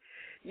wood,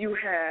 you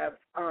have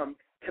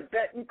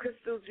Tibetan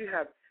crystals, you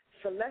have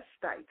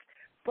celestites.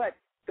 But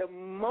the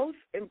most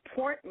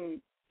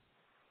important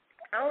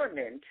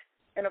element,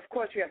 and of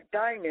course you have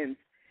diamonds,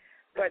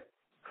 but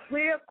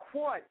clear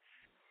quartz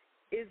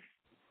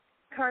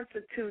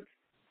constitutes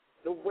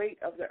the weight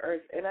of the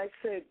earth. And I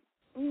said,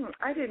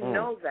 I didn't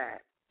know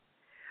that.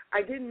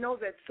 I didn't know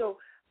that. So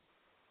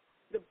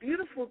the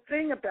beautiful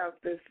thing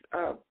about this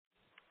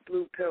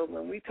blue pill,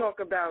 when we talk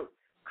about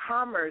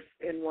commerce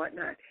and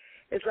whatnot,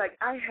 it's like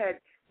I had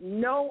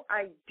no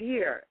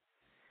idea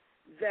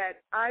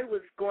that I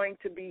was going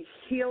to be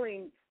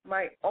healing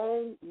my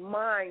own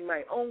mind,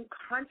 my own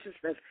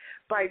consciousness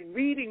by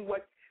reading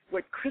what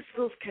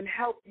crystals can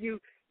help you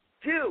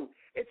do.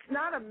 It's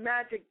not a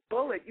magic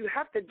bullet. You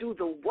have to do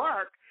the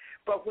work,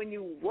 but when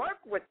you work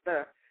with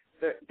the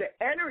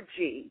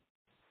energy,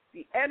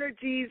 the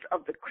energies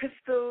of the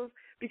crystals,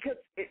 because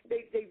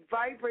they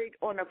vibrate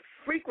on a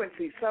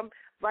frequency. Some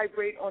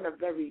vibrate on a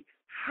very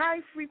high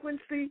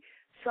frequency,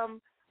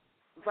 some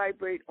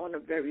vibrate on a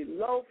very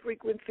low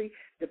frequency,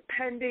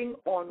 depending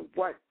on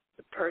what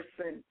the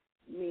person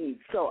needs.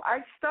 So I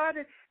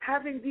started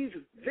having these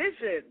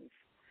visions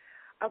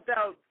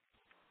about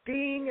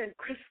being in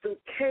crystal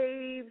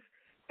caves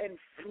and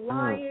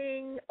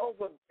flying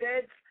over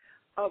beds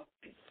of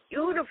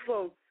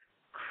beautiful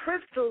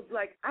crystals.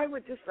 Like, I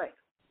would just like,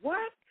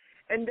 what?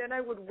 And then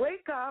I would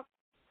wake up,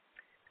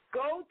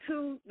 go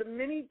to the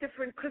many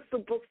different crystal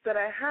books that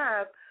I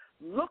have,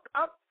 look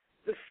up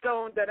the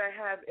stone that I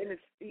have, and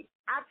it's the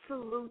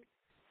absolute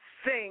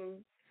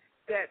thing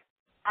that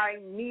I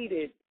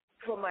needed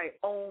for my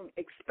own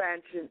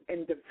expansion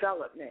and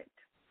development.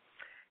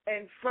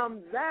 And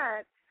from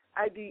that,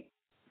 I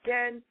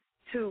began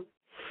to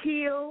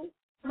heal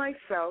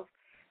myself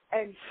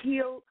and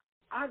heal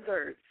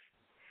others.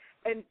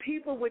 And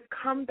people would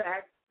come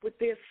back with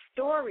their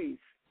stories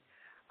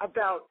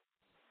about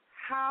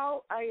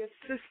how I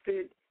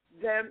assisted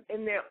them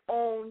in their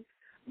own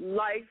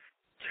life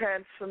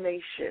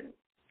transformation.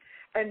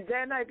 And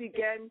then I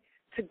began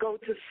to go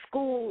to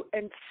school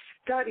and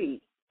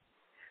study,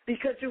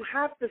 because you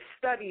have to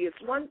study.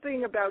 It's one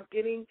thing about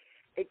getting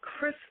a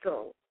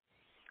crystal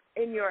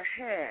in your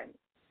hand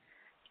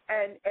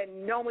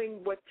and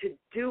knowing what to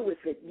do with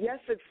it. Yes,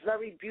 it's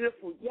very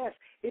beautiful. Yes,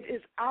 it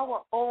is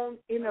our own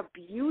inner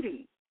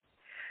beauty,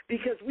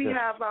 because we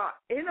have our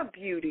inner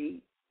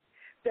beauty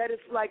that is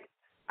like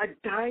a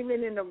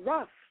diamond in the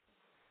rough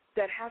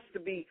that has to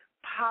be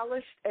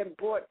polished and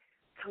brought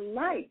to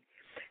light.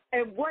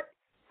 And what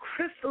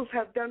crystals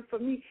have done for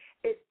me,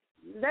 it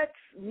lets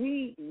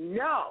me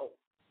know,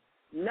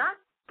 not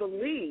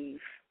believe,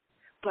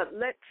 but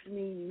lets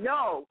me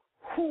know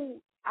who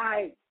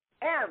I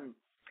am,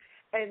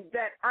 and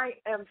that I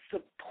am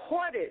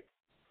supported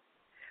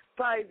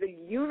by the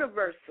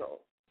universal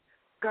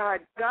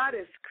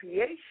God-Goddess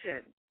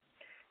creation.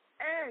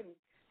 And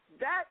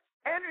that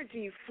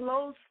energy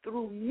flows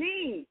through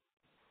me,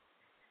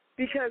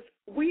 because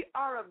we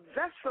are a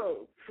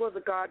vessel for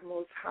the God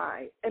Most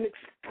High, an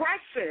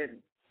expression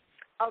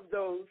of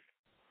those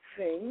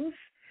things.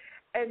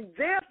 And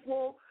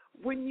therefore,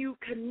 when you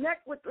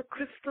connect with the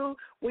crystal,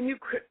 when you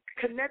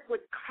connect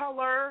with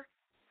color,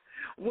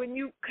 when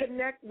you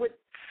connect with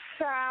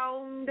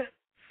sound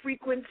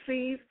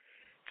frequencies,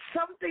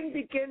 something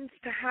begins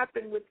to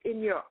happen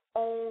within your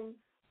own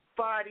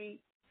body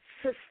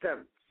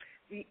system.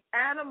 The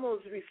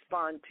animals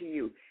respond to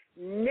you.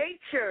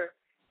 Nature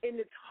in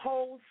its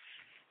whole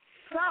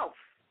self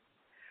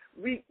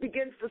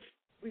begins to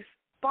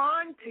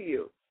respond to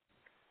you.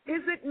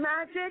 Is it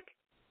magic?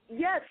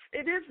 Yes,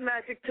 it is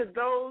magic to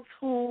those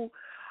who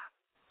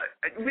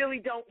really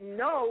don't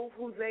know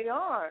who they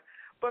are.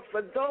 But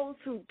for those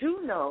who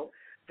do know,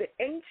 the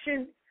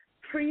ancient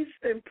priests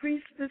and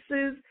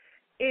priestesses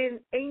in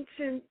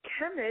ancient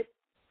Kemet,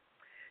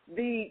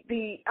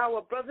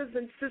 our brothers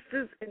and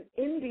sisters in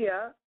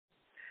India,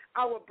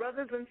 our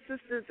brothers and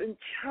sisters in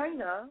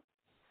China,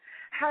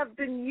 have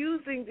been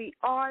using the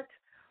art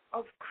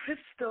of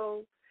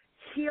crystal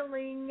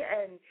healing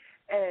and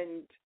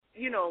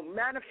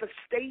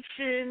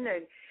manifestation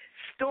and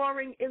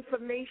storing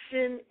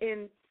information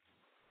in,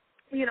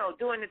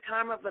 during the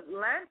time of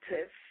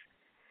Atlantis.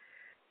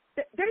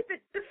 This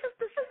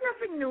is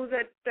nothing new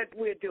that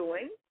we're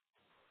doing.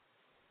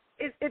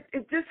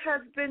 It just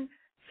has been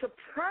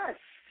suppressed,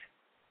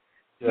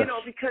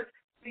 because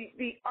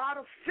the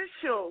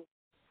artificial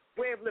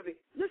way of living.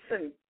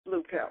 Listen,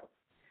 Blue Pill,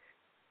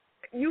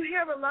 you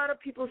hear a lot of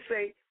people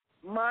say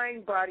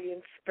mind, body,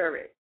 and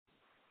spirit.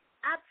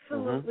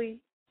 Absolutely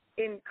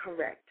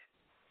incorrect.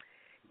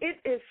 It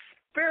is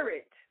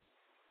spirit,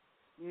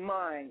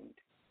 mind,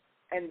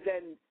 and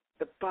then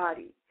the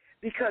body.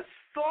 Because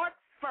thought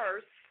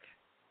first,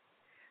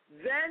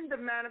 then the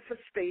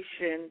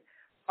manifestation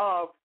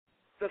of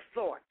the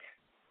thought.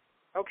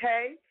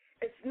 Okay?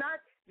 It's not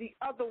the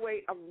other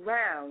way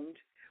around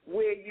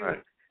where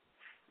you're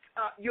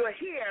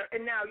here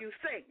and now you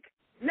think.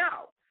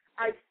 No,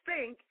 I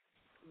think,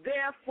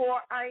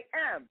 therefore I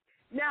am.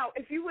 Now,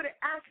 if you would have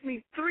asked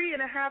me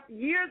 3.5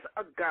 years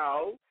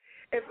ago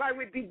if I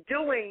would be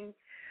doing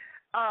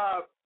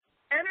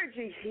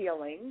energy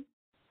healing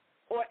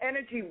or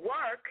energy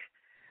work,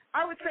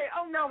 I would say,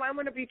 oh, no, I'm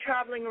going to be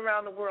traveling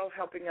around the world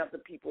helping other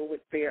people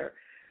with their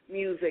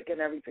music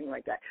and everything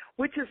like that,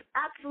 which is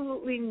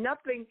absolutely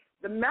nothing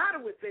the matter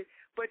with it.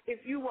 But if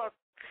you are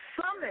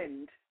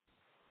summoned,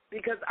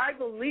 because I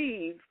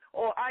believe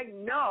or I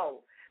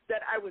know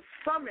that I was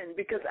summoned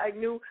because I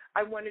knew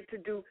I wanted to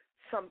do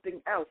something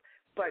else.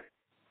 But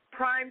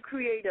Prime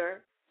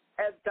Creator,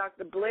 as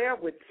Dr. Blair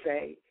would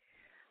say,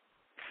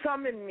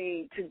 summoned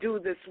me to do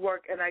this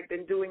work, and I've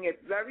been doing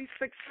it very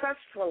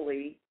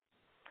successfully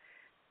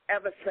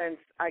ever since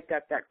I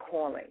got that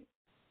calling.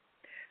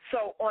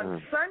 So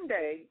on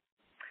Sunday,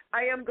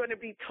 I am going to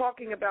be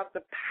talking about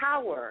the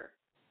power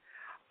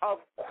of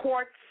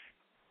quartz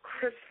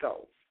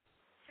crystals.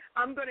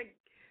 I'm going to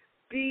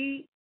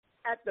be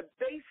at the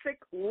basic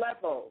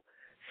level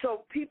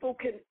so people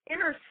can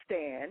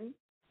understand,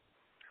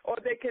 or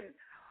they can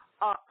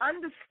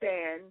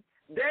understand,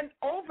 then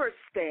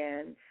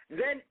overstand,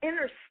 then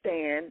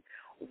understand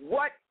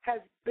what has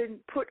been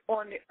put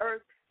on the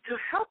earth to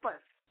help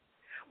us.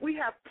 We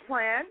have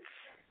plants,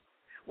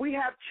 we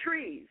have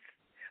trees,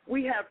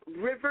 we have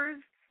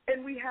rivers,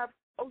 and we have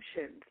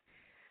oceans.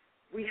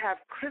 We have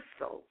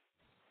crystals.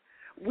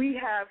 We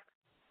have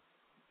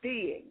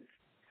beings.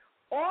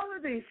 All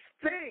of these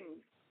things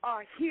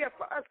are here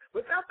for us.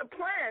 Without the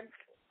plants,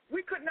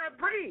 we could not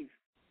breathe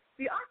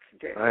the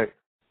oxygen. Right.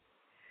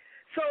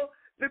 So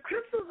the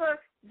crystals are,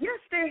 yes,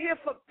 they're here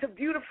to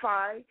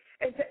beautify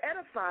and to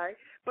edify,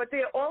 but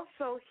they're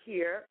also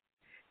here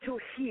to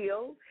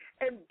heal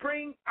and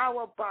bring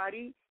our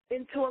body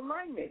into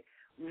alignment.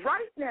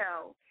 Right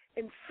now,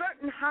 in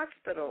certain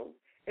hospitals,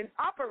 in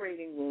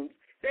operating rooms,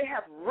 They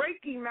have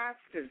Reiki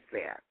masters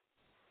there.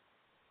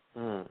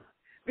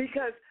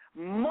 Because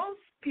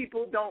most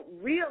people don't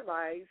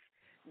realize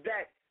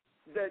that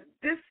the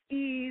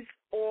dis-ease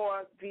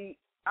or the,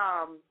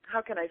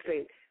 how can I say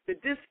it, the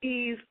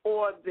dis-ease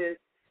or the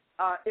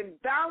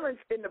imbalance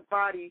in the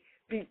body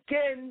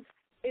begins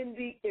in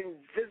the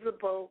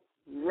invisible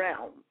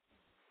realm.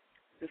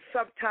 The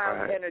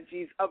subtle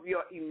energies of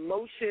your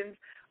emotions,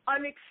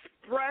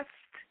 unexpressed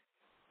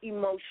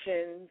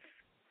emotions,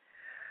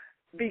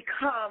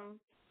 become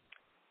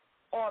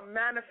or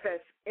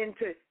manifest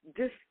into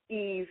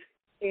dis-ease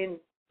in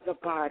the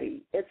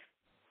body. It's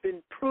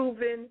been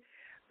proven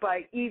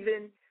by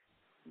even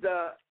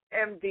the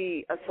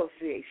MD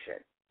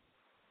Association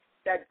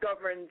that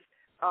governs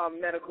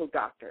medical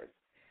doctors.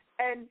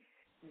 And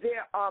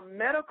there are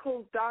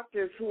medical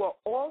doctors who are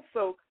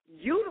also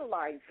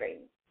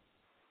utilizing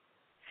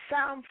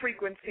sound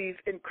frequencies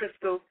in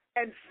crystals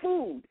and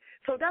food.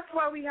 So that's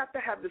why we have to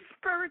have the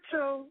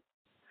spiritual,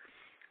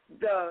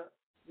 the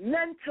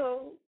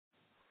mental,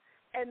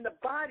 and the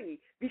body,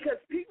 because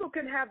people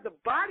can have the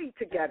body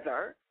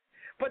together,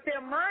 but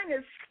their mind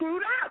is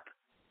screwed up,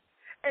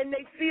 and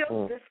they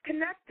feel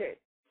disconnected.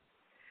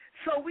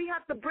 So we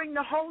have to bring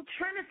the whole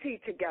Trinity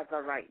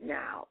together right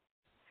now.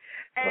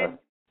 And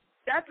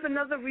that's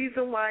another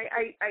reason why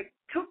I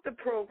took the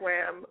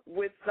program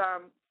with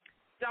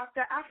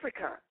Dr.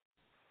 Africa,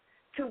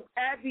 to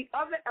add the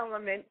other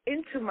element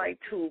into my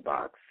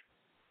toolbox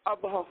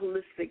of a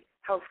holistic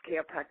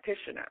healthcare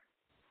practitioner.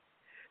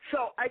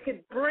 So I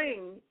could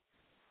bring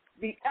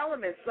the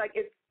elements, like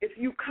if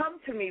you come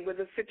to me with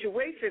a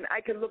situation, I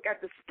can look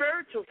at the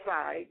spiritual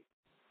side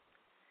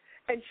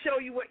and show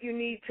you what you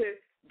need to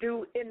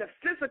do in the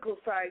physical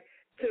side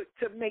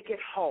to make it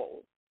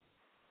whole.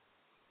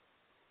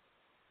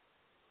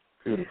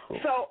 Beautiful.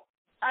 So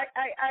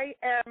I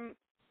am,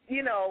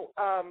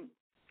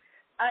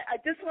 I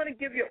just want to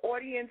give your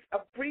audience a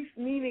brief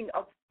meaning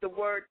of the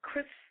word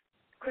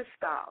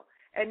crystal,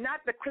 and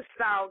not the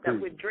crystal that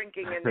we're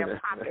drinking and they're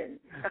popping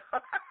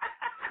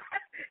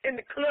in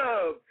the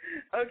club,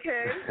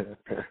 okay?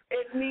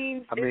 It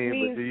means... but do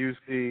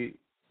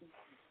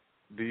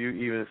you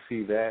even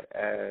see that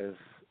as,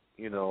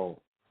 a form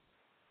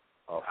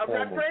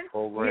reference? of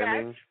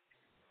programming? Yes.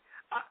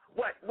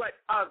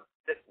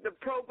 The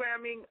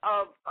programming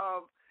of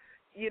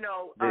if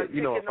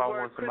I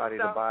want somebody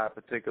to buy a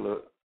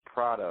particular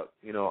product,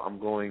 I'm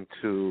going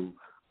to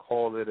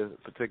call it a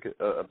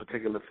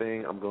particular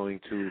thing. I'm going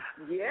to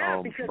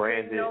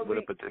brand it with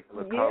a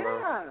particular color.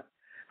 Yeah,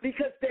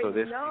 because they so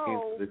this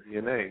know speaks to the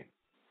DNA.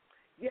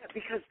 Yeah,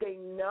 because they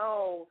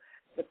know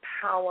the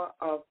power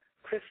of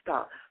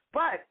crystal.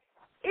 But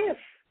if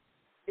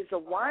it's a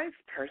wise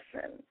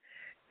person,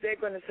 they're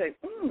going to say,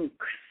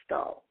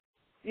 crystal.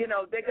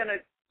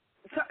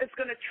 It's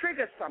going to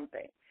trigger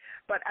something.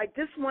 But I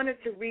just wanted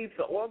to read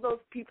for all those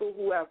people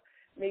who have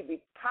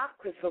maybe pop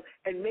crystal,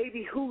 and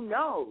maybe, who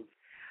knows,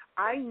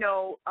 I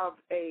know of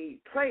a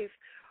place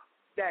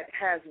that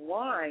has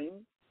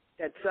wine,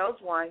 that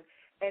sells wine,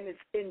 and it's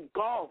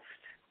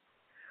engulfed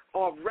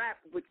or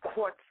wrapped with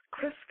quartz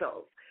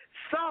crystals.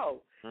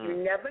 So you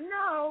never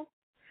know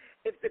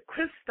if the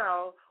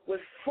crystal was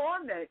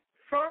fermented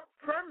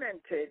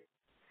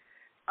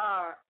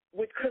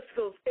with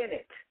crystals in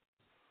it.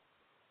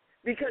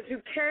 Because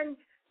you can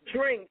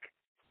drink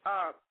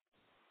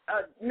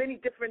many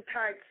different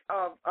types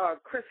of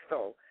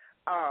crystal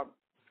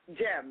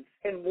gems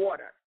in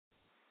water.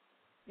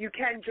 You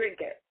can drink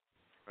it.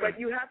 But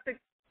you have to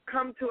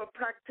come to a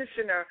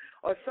practitioner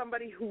or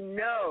somebody who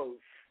knows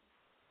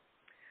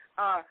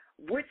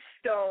which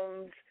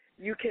stones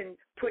you can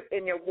put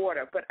in your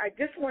water. But I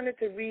just wanted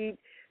to read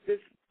this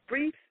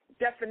brief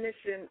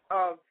definition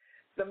of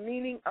the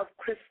meaning of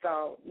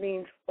crystal.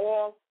 Means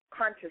all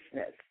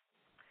consciousness.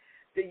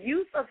 The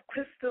use of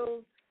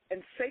crystals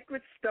and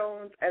sacred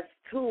stones as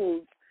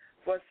tools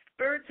for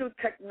spiritual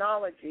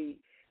technology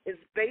is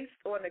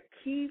based on a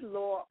key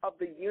law of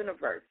the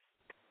universe.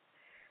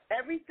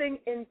 Everything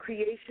in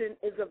creation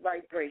is a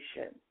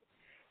vibration.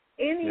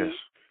 Any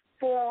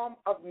form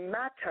of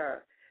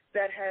matter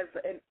that has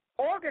an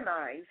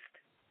organized,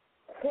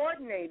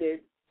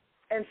 coordinated,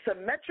 and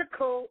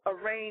symmetrical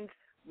arranged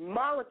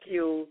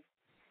molecules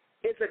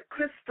is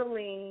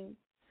crystalline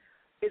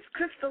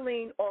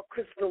or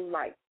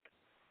crystal-like.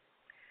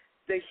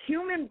 The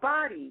human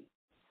body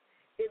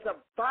is a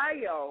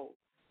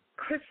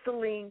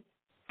bio-crystalline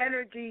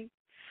energy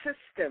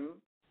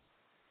system,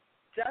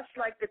 just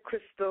like the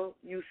crystal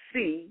you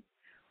see,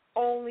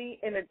 only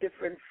in a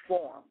different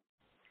form.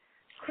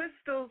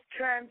 Crystals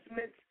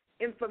transmit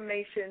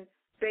information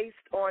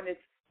based on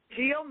its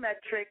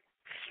geometric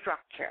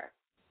structure.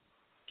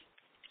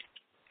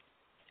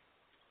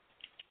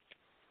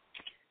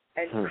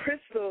 And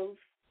crystals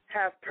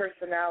have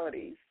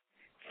personalities.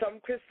 Some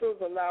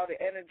crystals allow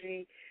the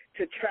energy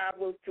to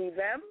travel through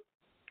them.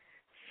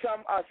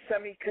 Some are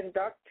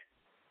semiconduct.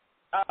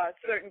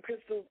 Certain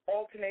crystals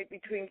alternate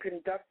between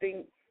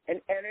conducting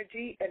an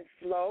energy and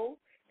flow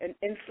and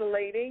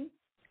insulating.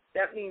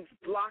 That means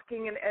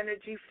blocking an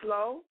energy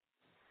flow.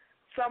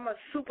 Some are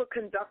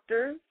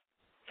superconductors.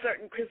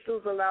 Certain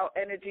crystals allow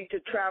energy to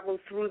travel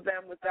through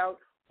them without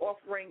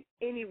offering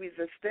any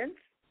resistance.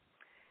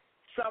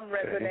 Some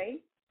resonate.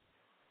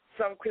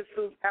 Some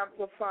crystals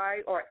amplify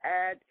or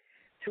add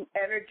to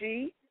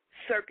energy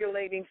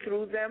circulating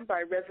through them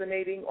by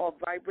resonating or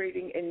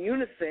vibrating in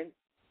unison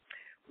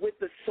with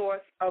the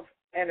source of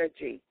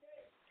energy.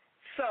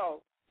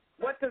 So,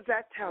 what does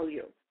that tell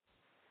you?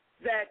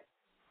 That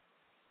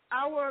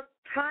our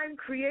time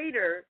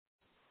creator,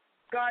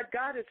 God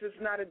Goddess, is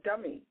not a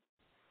dummy.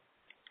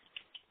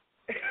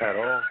 At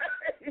all.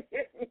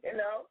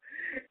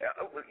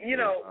 you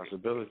know,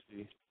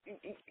 possibility.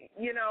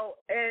 You know,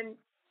 and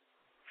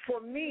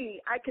for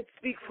me, I could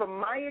speak from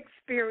my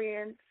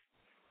experience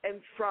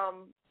and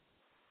from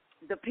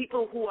the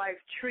people who I've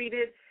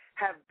treated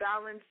have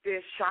balanced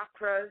their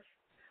chakras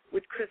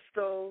with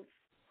crystals,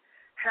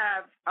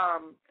 have,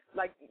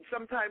 like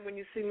sometime when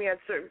you see me at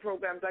certain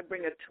programs, I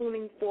bring a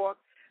tuning fork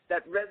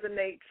that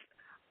resonates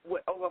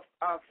with over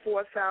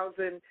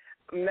 4,000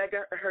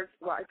 megahertz.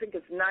 Well, I think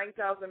it's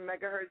 9,000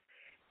 megahertz.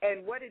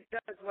 And what it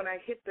does when I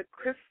hit the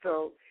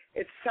crystal,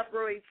 it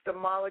separates the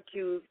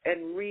molecules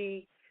and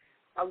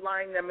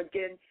realign them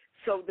again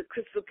so the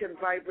crystal can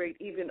vibrate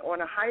even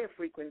on a higher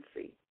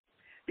frequency.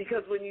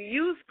 Because when you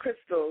use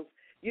crystals,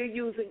 you're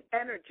using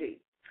energy.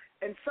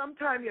 And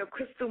sometimes your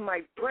crystal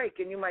might break,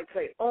 and you might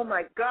say, oh,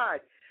 my God,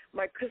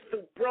 my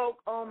crystal broke,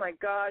 oh, my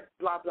God,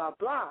 blah, blah,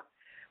 blah.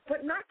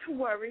 But not to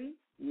worry,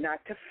 not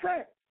to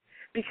fret,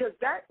 because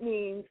that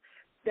means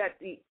that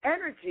the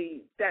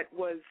energy that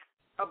was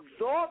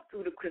absorbed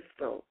through the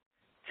crystal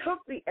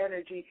took the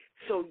energy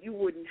so you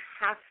wouldn't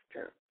have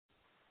to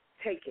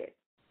take it.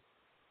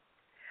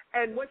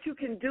 And what you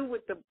can do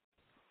with the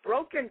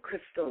broken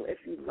crystal, if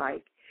you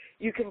like,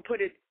 you can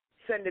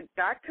send it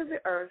back to the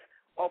earth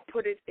or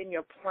put it in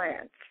your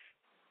plants.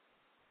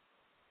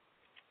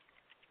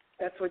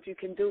 That's what you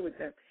can do with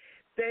them.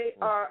 They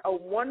are a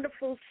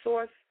wonderful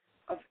source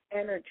of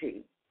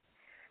energy.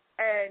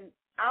 And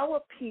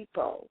our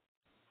people,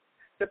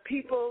 the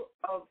people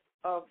of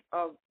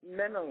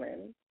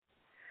Menelin,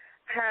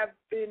 have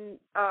been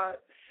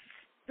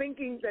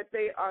thinking that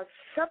they are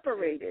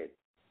separated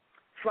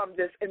from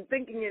this and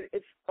thinking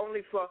it's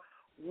only for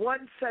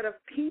one set of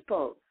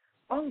people.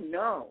 Oh,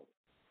 no.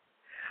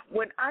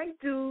 When I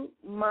do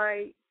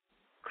my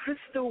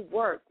crystal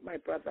work, my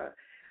brother,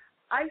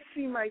 I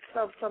see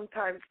myself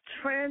sometimes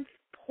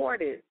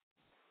transported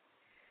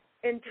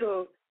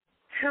into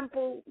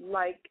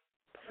temple-like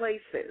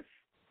places.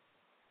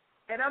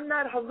 And I'm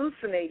not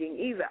hallucinating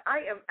either. I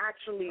am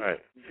actually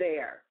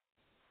there.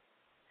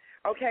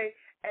 Okay?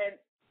 And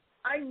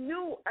I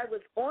knew I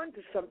was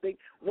onto something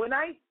when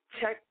I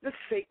checked the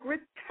sacred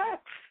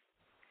text.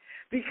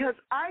 Because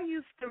I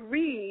used to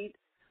read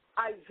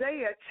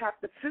Isaiah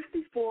chapter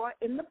 54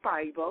 in the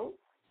Bible,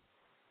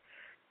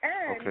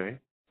 and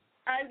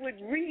I would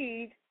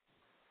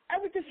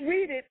just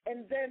read it,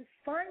 and then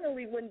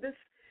finally when this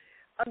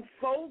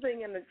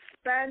unfolding and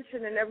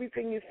expansion and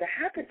everything used to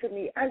happen to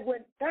me, I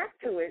went back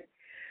to it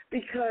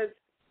because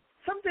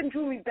something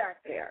drew me back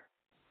there.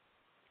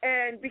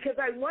 And because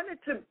I wanted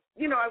to,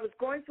 I was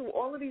going through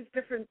all of these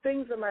different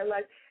things in my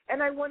life,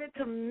 and I wanted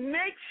to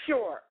make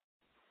sure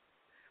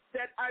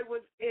that I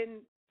was in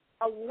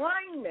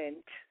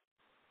alignment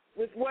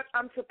with what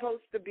I'm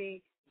supposed to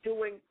be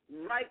doing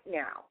right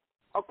now,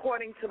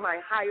 according to my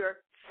higher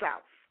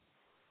self.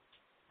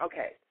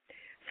 Okay.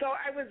 So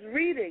I was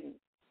reading,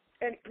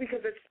 and because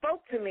it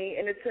spoke to me,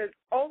 and it says,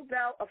 O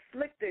thou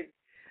afflicted,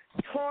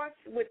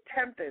 tossed with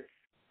tempest,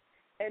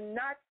 and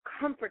not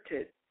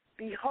comforted,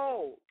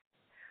 behold,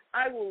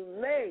 I will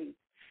lay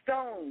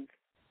stones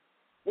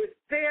with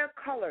fair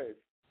colors,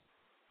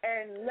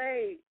 and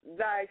lay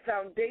thy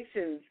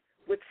foundations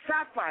with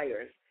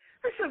sapphires.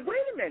 I said, wait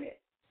a minute.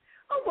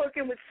 I'm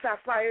working with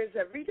sapphires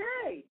every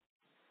day.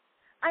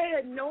 I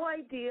had no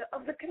idea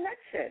of the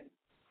connection.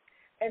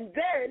 And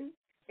then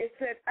it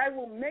said, I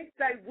will make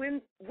thy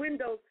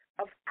windows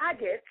of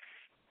agates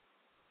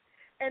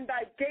and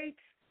thy gates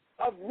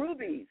of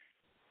rubies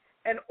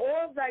and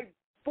all thy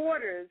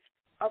borders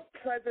of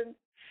pleasant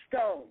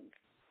stones.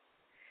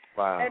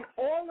 Wow. And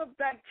all of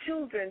thy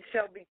children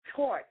shall be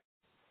taught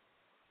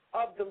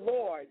of the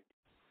Lord,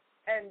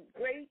 and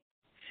great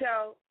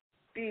shall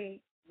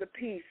be the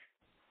peace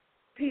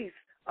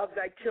of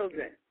thy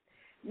children.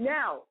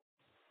 Now,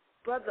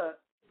 Brother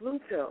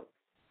Bluefield,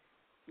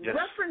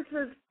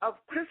 references of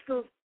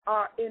crystals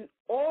are in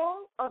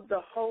all of the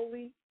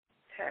holy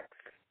texts.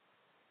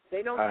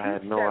 They don't I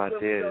had no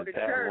idea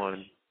that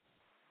one.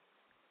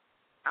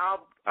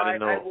 I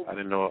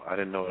didn't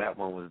know that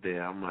one was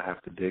there. I'm gonna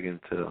have to dig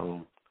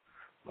into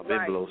my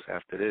biblos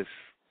after this.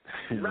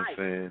 You know what I'm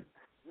saying?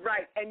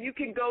 Right, and you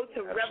can go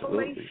to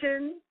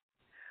Revelation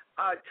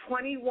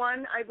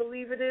 21, I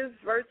believe it is,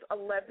 verse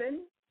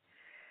 11.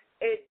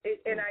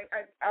 And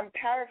I'm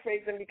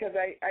paraphrasing because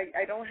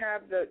I don't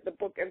have the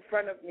book in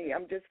front of me.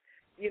 I'm just,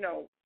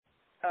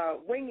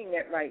 winging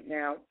it right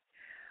now.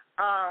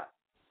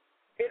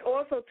 It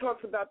also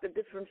talks about the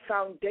different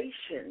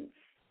foundations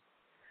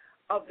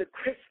of the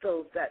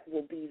crystals that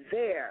will be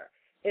there.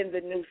 in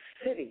the new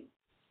city.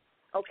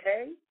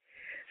 Okay?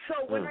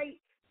 So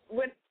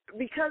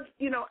because,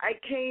 I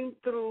came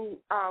through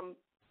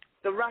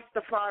the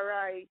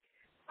Rastafari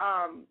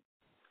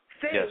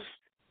faith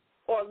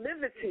or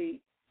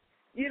liberty,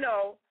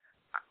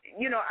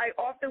 I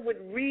often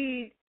would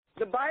read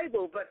the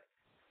Bible, but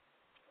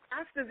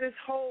after this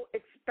whole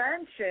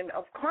expansion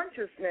of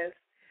consciousness,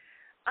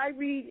 I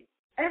read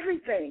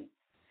everything,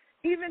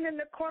 even in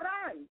the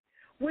Quran.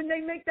 When they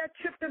make that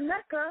trip to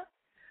Mecca,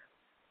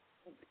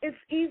 it's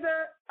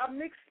either a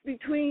mix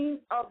between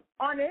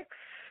onyx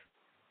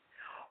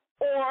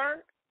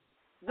or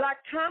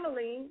black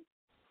tourmaline,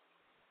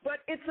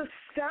 but it's a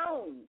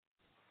stone.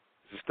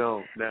 It's a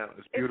stone. Now,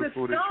 it's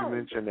beautiful that you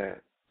mentioned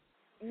that.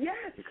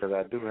 Yes. Because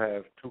I do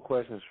have 2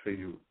 questions for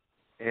you.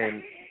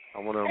 And I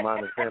want to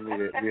remind the family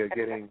that we are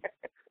getting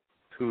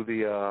to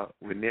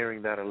we're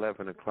nearing that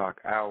 11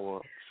 o'clock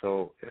hour.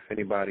 So if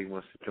anybody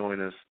wants to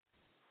join us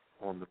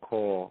on the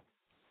call,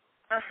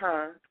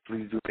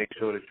 please do make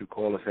sure that you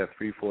call us at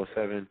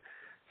 347-637-2135.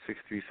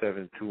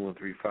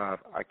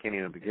 I can't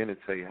even begin to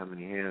tell you how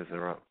many hands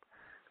are up.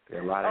 There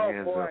are a lot of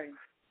hands up.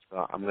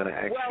 So I'm going to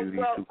ask you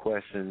these 2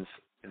 questions,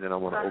 and then I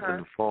want to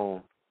open the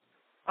phone.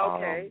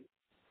 Okay.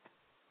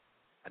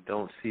 I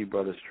don't see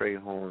Brother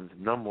Strayhorn's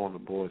number on the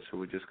board, so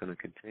we're just going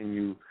to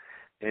continue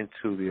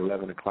into the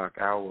 11 o'clock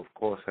hour. Of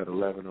course, at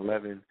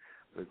 11:11,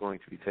 we're going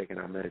to be taking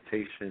our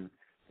meditation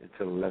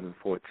until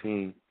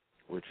 11:14,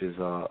 which is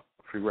a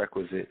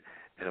prerequisite.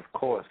 And, of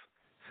course,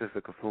 Sister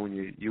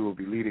Kafunya, you will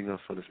be leading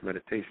us on this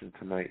meditation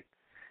tonight.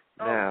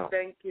 Now,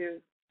 thank you.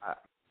 I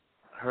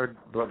heard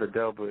Brother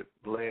Delbert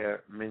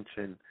Blair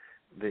mention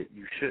that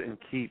you shouldn't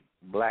keep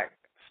black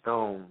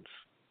stones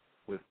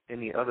with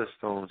any other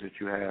stones that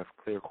you have,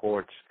 clear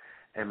quartz,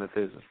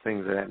 amethyst,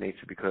 things of that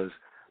nature, because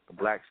the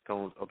black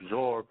stones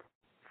absorb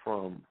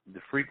from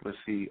the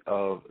frequency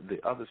of the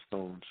other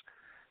stones.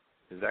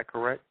 Is that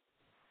correct?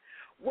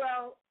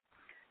 Well,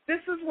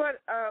 this is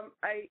what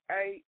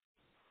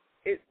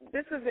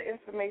this is the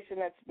information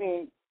that's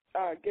being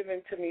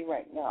given to me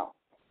right now.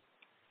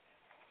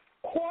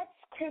 Quartz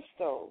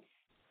crystals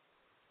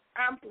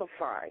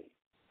amplify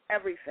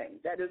everything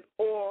that is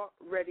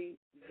already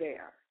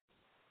there.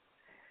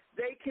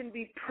 They can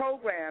be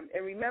programmed,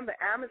 and remember,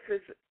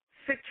 amethyst,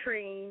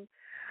 citrine,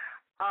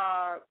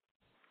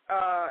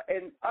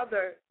 and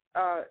other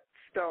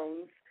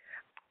stones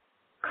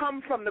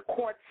come from the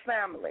quartz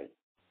family,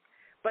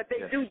 but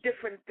they do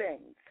different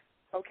things,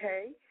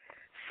 okay?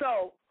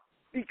 So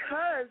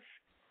because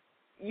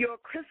your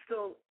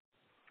crystal,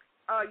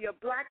 your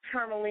black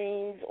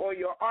tourmalines or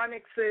your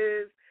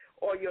onyxes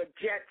or your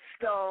jet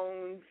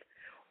stones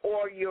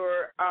or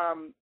your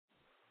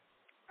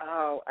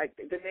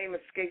the name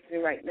escapes me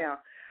right now,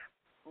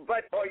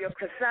 or your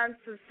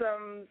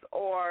chrysanthemums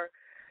or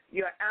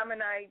your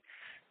ammonites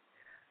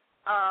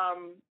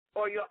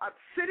or your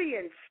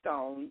obsidian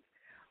stones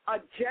are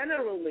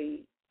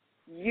generally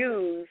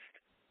used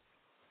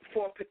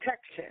for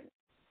protection.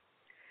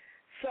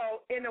 So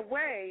in a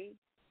way,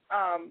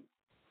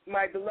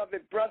 my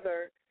beloved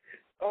brother,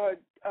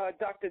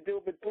 Dr.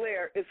 Dilbert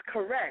Blair, is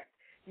correct.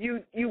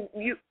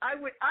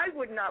 I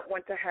would not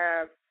want to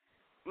have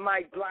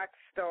my black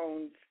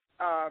stones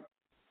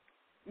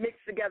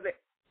mixed together,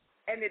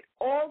 and it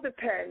all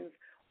depends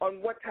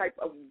on what type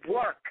of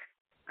work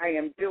I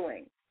am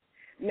doing.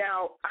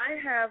 Now, I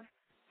have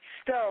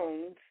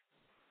stones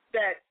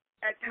that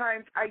at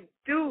times I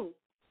do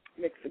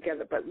mix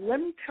together, but let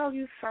me tell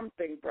you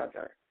something,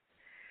 brother.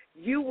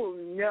 You will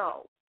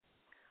know,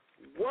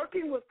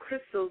 working with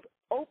crystals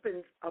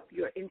opens up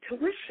your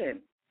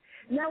intuition.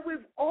 Now,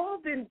 we've all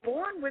been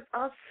born with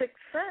our sixth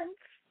sense.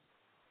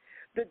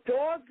 The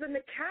dogs and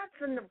the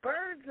cats and the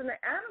birds and the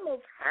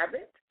animals have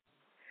it.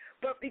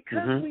 But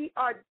because we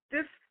are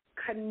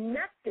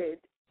disconnected,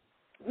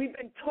 we've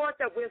been taught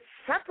that we're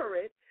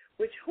separate,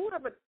 which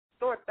whoever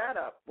thought that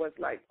up was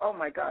like, oh,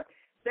 my God,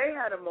 they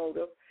had a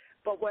motive.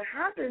 But what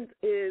happens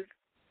is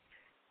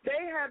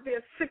they have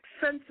their six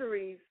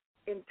sensories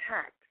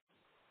intact.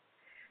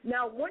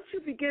 Now, once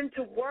you begin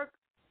to work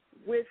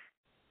with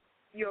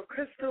your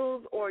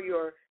crystals or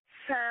your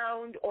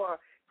sound or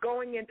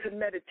going into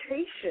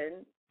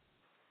meditation,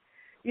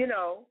 you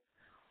know,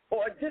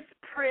 or just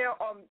prayer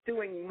or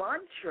doing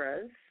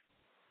mantras,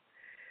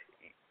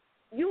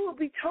 you will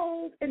be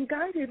told and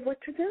guided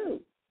what to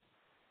do.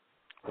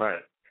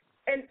 Right.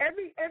 And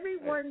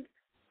everyone's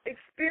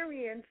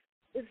experience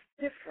is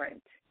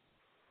different.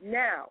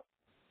 Now,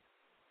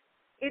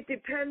 it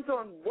depends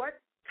on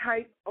what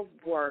type of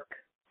work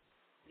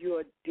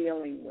you're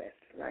dealing with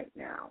right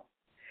now.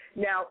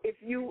 Now, if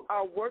you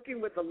are working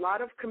with a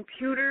lot of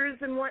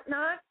computers and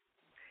whatnot,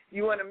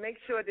 you want to make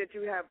sure that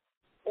you have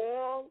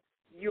all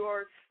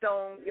your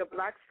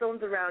black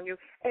stones around you.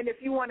 And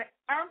if you want to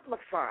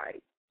amplify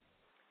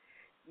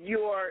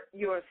your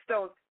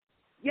stones,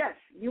 yes,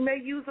 you may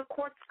use a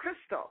quartz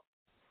crystal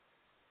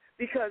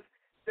because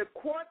the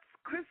quartz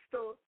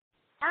crystal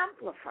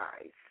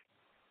amplifies.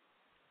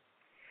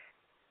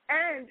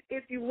 And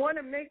if you want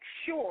to make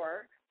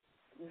sure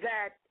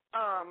that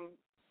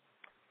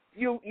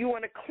you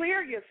want to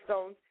clear your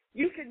stones,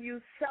 you can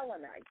use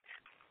selenite.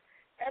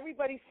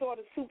 Everybody saw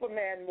the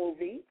Superman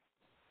movie.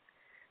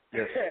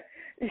 Yes.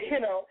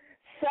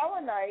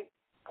 Selenite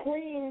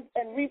cleans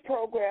and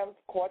reprograms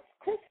quartz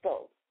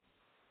crystals.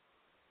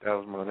 That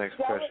was my next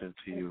question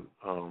to you.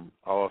 I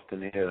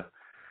often hear,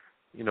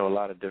 a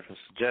lot of different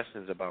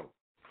suggestions about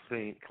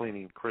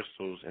cleaning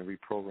crystals and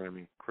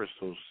reprogramming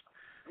crystals.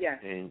 Yeah.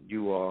 And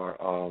you are,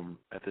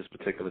 at this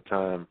particular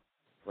time,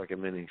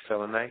 recommending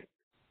selenite?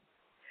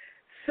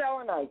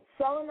 Selenite.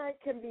 Selenite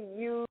can be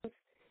used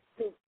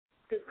to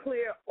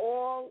clear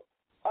all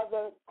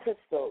other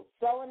crystals.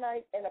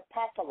 Selenite and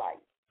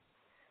apophyllite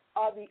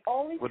are the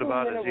only what two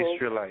about minerals.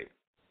 azeztulite?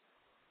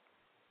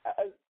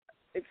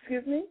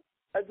 Excuse me?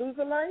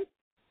 Azeztulite?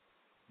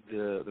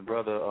 The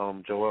brother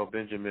Joel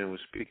Benjamin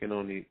was speaking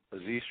on the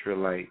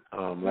azeztulite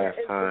last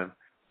time.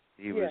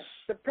 He was.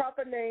 The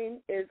proper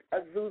name is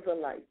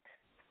azeztulite.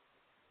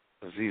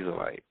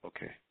 Azeztulite,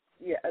 okay.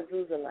 Yeah,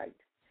 azeztulite.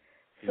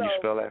 Can you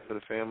spell that for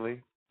the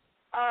family?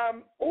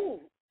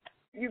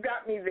 You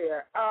got me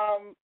there.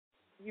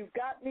 You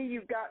got me.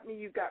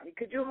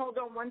 Could you hold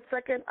on 1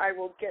 second? I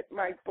will get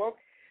my book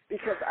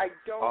because I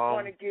don't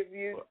want to give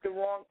you the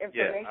wrong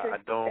information. Yeah,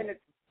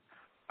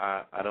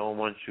 I don't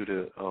want you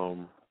to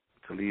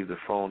leave the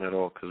phone at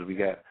all because we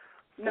got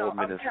 4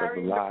 minutes of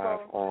the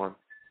live on.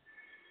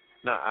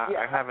 No,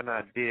 I have an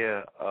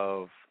idea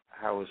of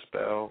how it's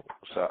spelled,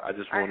 so I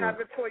just want to. I have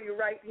it for you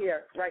right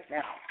here, right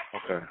now.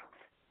 Okay.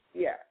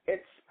 Yeah,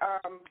 it's.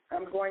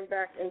 I'm going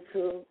back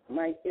into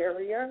my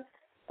area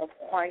of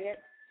quiet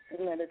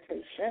and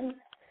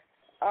meditation.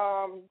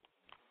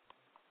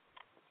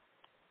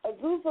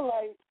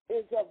 Azeztulite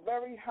is a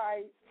very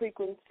high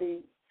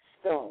frequency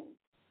stone.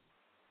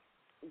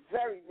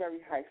 Very, very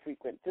high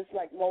frequency, just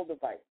like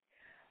moldavite.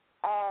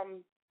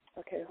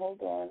 Okay,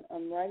 hold on.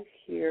 I'm right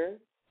here.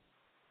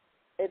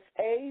 It's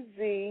AZ.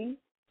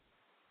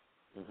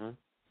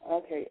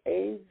 Okay,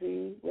 AZ.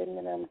 Wait a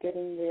minute, I'm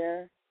getting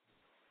there.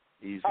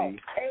 Easy.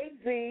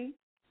 AZ,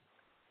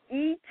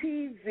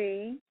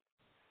 ETZ,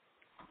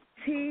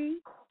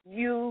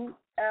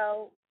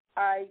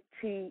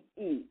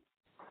 TULITE.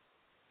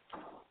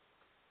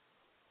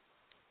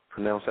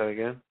 Pronounce that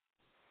again.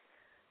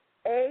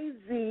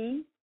 AZ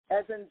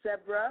as in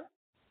zebra,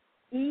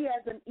 E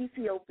as in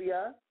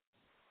Ethiopia,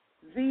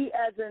 Z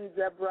as in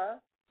zebra,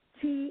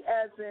 T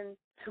as in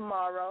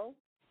tomorrow,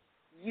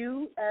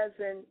 U as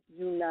in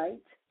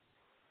unite,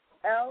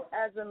 L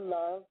as in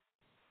love,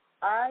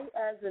 I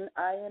as in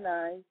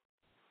I,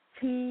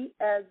 T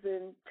as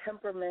in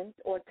temperament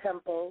or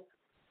temple,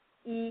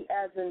 E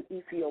as in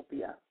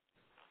Ethiopia.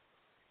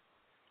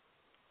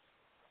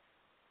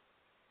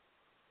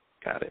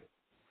 Got it.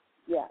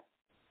 Yeah.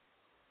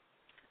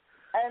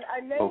 And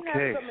I may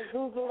have some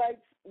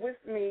azeztulites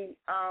with me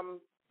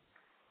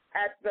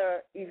at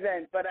the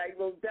event, but I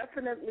will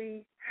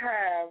definitely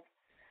have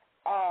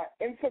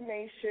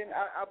information.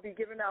 I'll be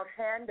giving out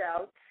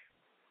handouts,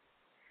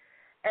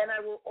 and I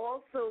will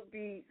also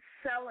be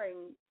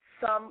selling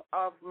some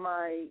of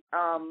my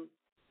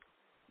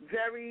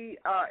very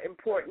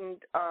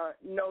important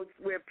notes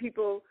where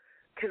people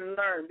can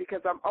learn,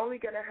 because I'm only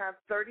going to have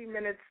 30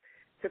 minutes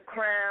to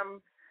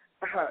cram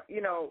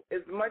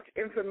as much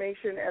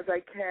information as I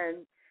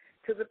can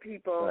to the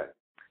people. Right.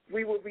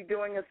 We will be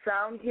doing a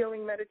sound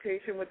healing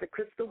meditation with the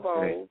crystal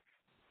bowls.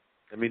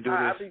 Let me do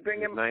this.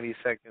 90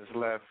 seconds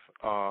left.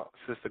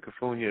 Sister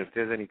Kafunya, if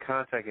there's any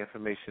contact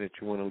information that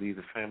you want to leave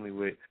the family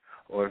with,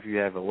 or if you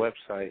have a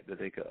website that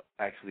they could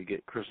actually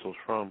get crystals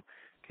from,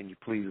 can you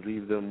please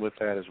leave them with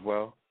that as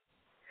well?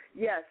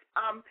 Yes.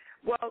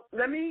 Well,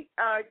 let me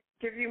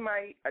give you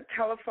my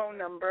telephone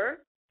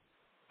number.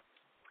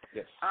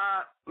 Yes.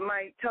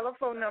 My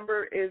telephone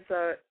number is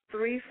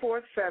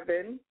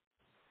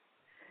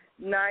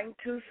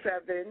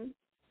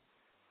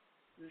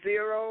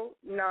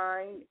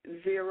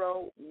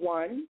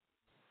 347-927-0901.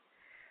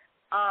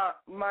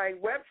 My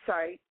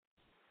website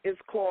is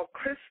called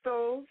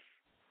Crystals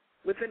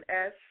with an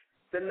S,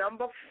 the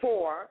number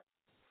 4,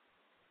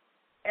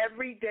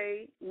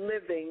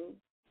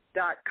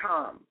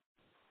 everydayliving.com.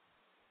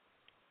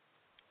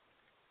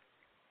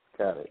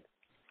 Got it.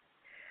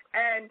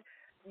 And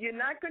you're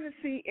not going to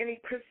see any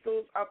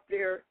crystals up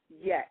there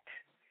yet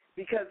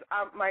because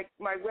my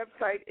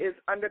website is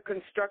under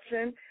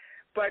construction.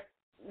 But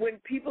when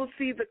people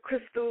see the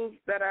crystals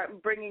that I'm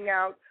bringing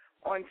out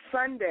on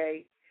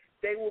Sunday,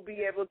 they will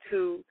be able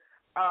to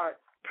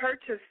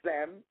purchase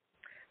them.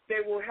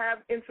 They will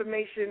have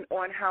information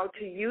on how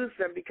to use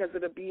them because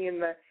it'll be in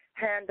the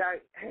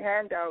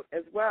handout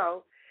as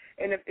well.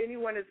 And if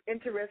anyone is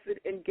interested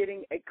in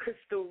getting a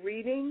crystal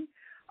reading,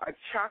 a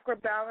chakra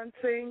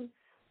balancing,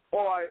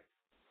 or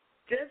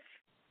just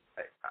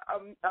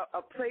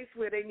a place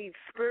where they need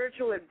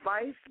spiritual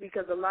advice,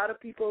 because a lot of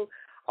people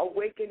are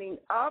wakening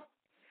up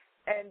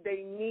and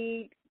they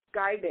need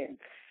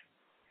guidance.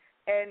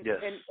 And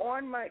yes. And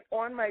on my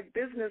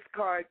business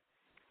card,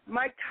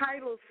 my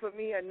titles for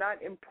me are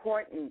not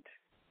important.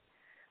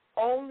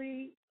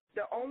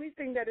 The only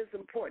thing that is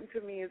important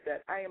to me is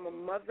that I am a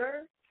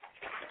mother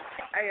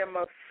I am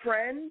a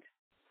friend.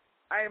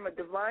 I am a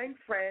divine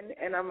friend,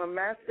 and I'm a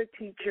master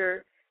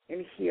teacher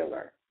and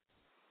healer.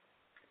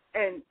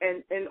 And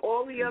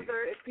all the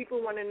other, if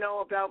people want to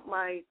know about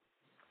my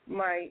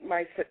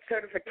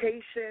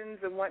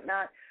certifications and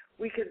whatnot,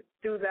 we could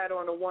do that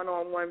on a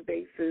one-on-one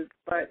basis.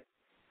 But,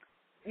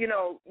 you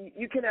know,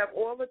 you can have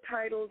all the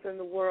titles in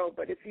the world,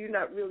 but if you're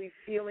not really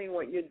feeling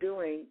what you're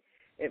doing,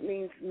 it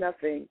means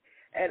nothing.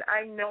 And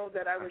I know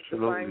that I was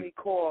divinely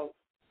called.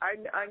 I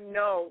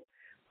know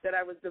that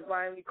I was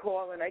divinely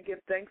called, and I give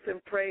thanks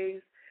and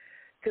praise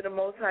to the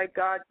Most High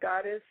God,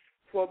 Goddess,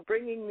 for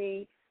bringing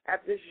me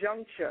at this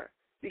juncture,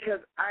 because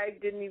I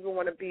didn't even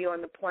want to be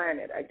on the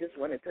planet. I just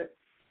wanted to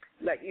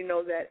let you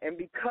know that. And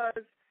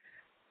because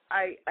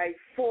I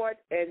fought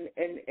and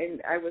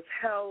I was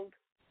held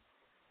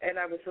and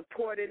I was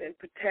supported and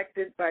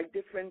protected by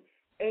different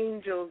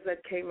angels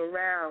that came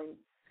around,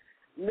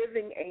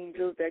 living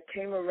angels that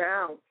came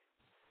around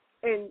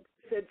and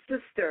said,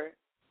 sister,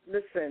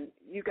 listen,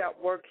 you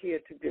got work here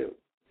to do.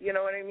 You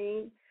know what I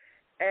mean?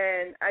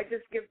 And I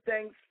just give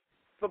thanks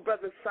for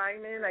Brother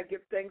Simon. I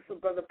give thanks for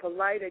Brother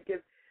Polite. I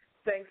give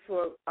thanks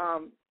for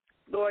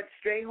Lord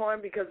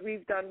Strayhorn, because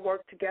we've done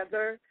work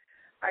together.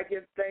 I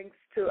give thanks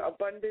to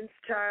Abundance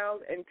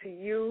Child and to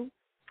you.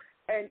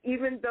 And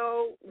even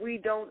though we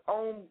don't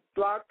own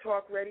Blog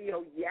Talk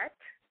Radio yet,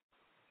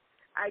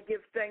 I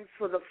give thanks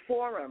for the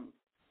forum,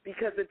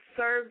 because it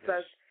serves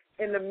us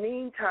in the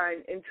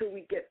meantime until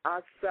we get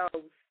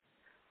ourselves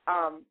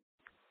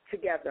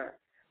together.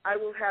 I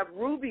will have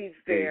rubies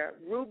there.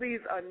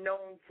 Rubies are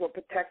known for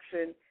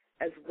protection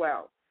as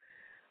well.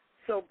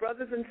 So,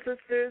 brothers and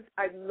sisters,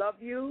 I love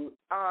you.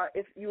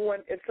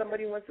 If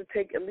somebody wants to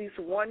take at least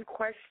one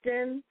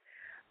question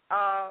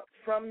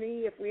from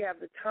me, if we have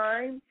the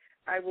time,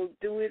 I will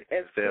do it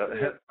as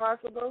quickly as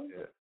possible.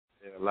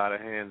 Yeah, a lot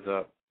of hands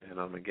up. And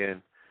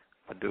again,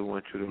 I do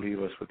want you to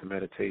leave us with the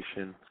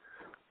meditation.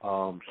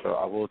 So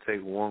I will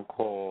take one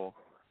call,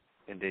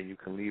 and then you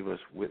can leave us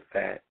with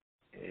that.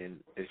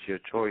 And it's your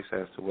choice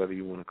as to whether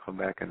you want to come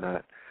back or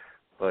not.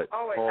 But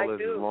call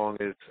us as long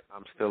as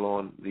I'm still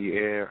on the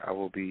air. I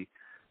will be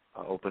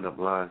opening up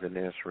lines and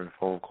answering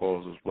phone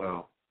calls as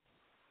well.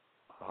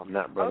 I'm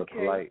not Brother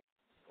Polite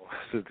or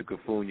Sister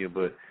Kafunya,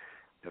 but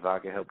if I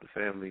can help the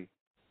family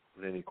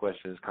with any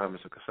questions,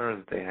 comments, or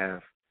concerns that they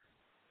have,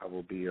 I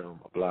will be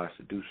obliged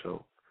to do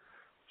so.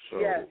 So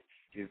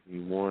give me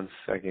 1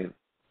 second.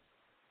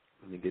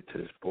 Let me get to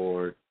this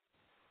board.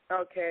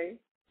 Okay.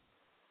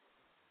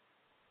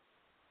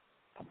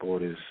 My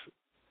board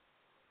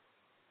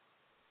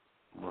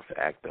wants to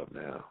act up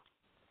now.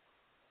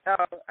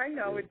 Oh, I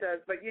know it does.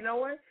 But you know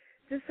what?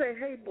 Just say,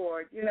 hey,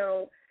 board, you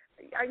know,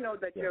 I know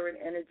that you're an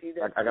energy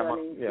that's I got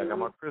running. I got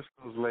my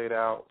crystals laid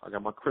out. I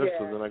got my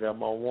crystals and I got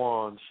my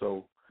wand.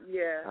 So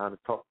I'm to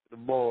talk to the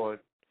board,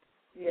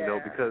 you know,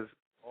 because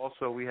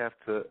also we have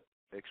to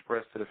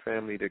express to the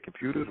family that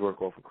computers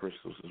work off of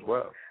crystals as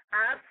well.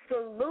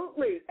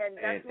 Absolutely. And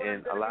that's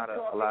what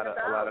a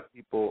lot of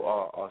people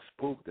are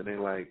spooked, and they're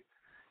like,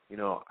 you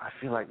know, I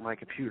feel like my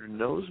computer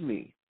knows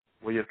me.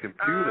 Well, your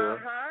computer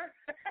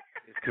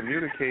is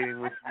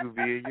communicating with you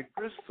via your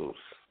crystals.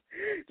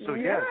 So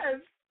yes,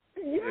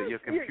 your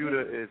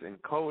computer is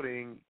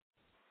encoding.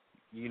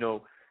 You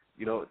know,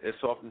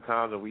 it's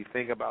oftentimes when we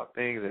think about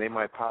things and they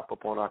might pop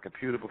up on our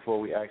computer before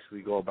we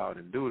actually go about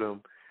and do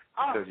them,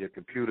 because your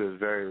computer is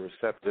very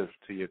receptive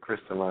to your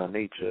crystalline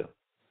nature.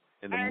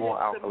 And the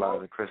more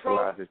alkaline and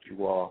crystallized that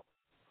you are.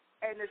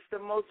 And it's the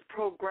most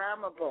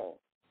programmable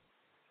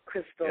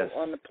crystal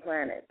on the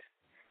planet.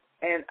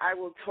 And I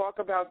will talk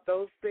about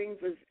those things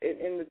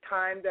in the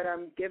time that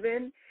I'm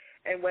given.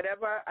 And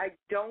whatever I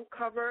don't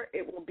cover,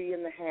 it will be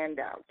in the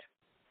handout.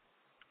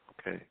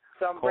 Okay.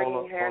 So I'm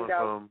bringing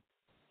handouts.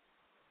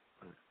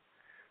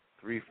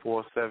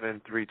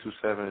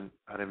 347-327.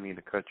 I didn't mean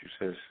to cut you,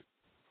 sis.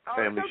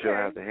 Family should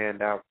have the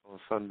handout on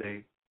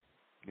Sunday.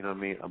 You know what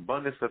I mean?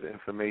 Abundance of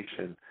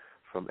information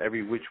from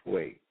every which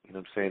way. You know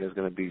what I'm saying? There's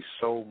going to be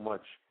so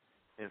much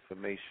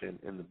information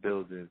in the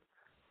building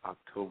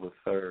October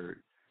 3rd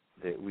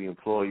that we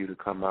implore you to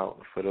come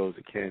out. For those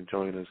that can't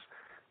join us,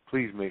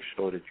 please make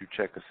sure that you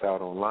check us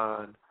out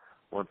online,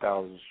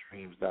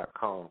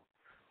 1000streams.com.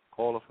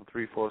 Call us from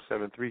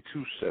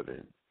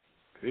 347-327.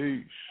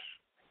 Peace.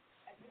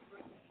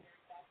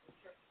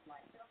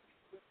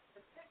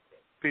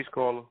 Peace,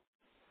 caller.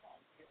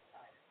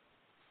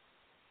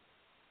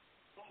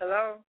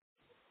 Hello?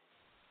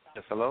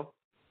 Yes, hello?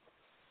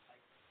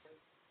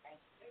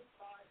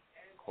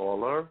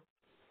 Caller?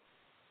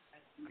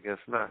 I guess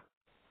not.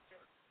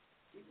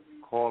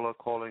 Caller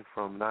calling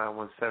from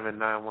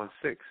 917-916.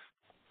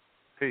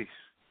 Peace.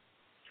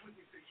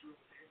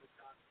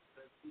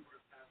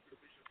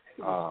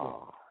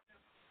 Oh.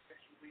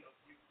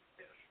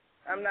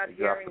 I'm not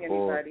hearing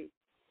anybody.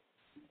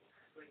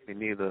 Me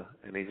neither,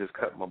 and they just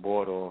cut my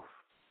board off.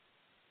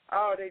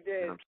 Oh, they did.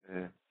 You know what I'm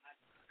saying?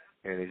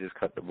 And they just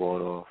cut the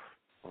board off,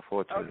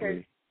 unfortunately.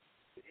 Okay.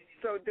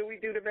 So do we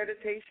do the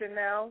meditation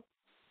now?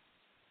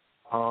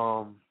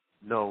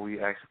 No, we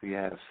actually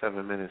have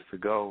 7 minutes to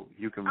go.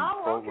 You can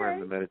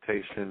program the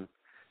meditation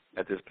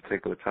at this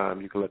particular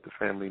time, you can let the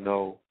family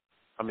know.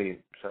 I mean,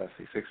 should I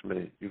say 6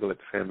 minutes? You can let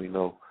the family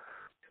know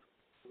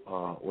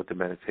what the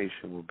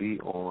meditation will be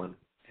on,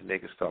 and they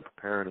can start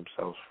preparing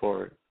themselves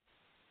for it.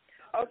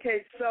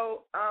 Okay,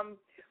 so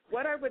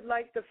what I would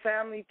like the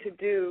family to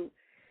do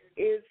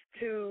is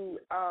to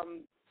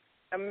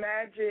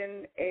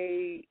imagine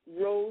a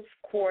rose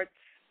quartz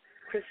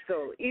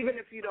crystal, even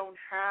if you don't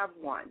have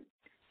one.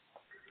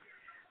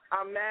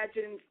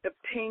 Imagine the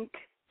pink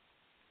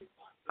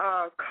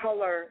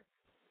color,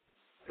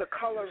 the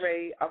color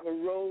ray of a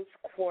rose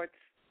quartz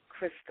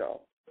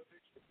crystal.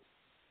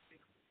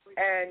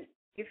 And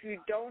if you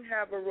don't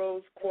have a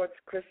rose quartz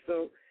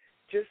crystal,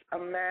 just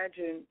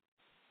imagine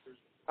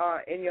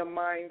in your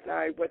mind's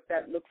eye what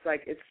that looks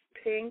like. It's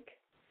pink.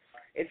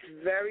 It's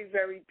very,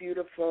 very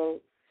beautiful,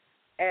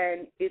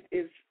 and it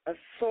is a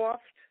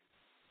soft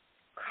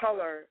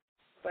color,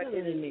 but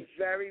it is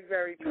very,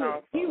 very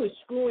powerful. He was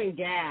screwing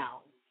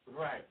gals.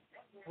 Right.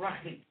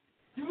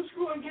 He was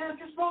screwing gals.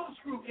 You're supposed to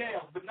screw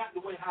gals, but not the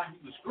way how he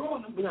was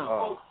screwing them.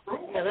 No.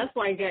 Yeah, that's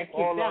why he got kicked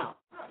out.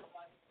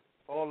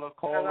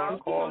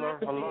 Caller,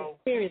 hello.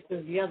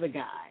 Experiences the other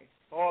guy.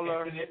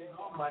 Caller. And that's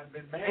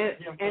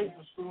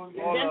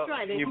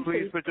right. Can you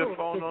please put your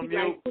phone on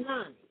mute?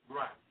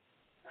 Right.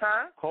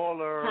 Huh?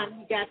 Caller. Time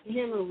he got to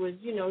him, it was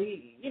he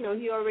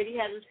already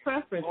had his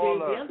preference.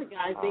 The other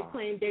guys, they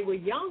claimed they were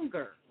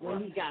younger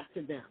when he got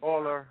to them.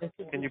 Caller,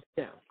 can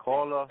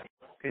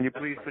you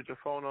please put your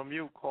phone on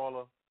mute,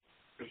 caller?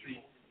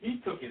 See, he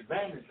took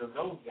advantage of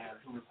those guys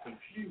who were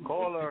confused.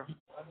 Caller.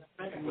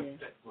 Understand what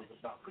sex was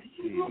about.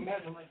 Can you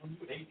imagine like when you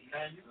were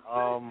 89 years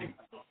old?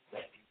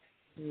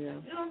 Yeah. You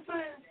know what I'm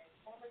saying?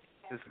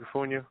 This is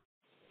California?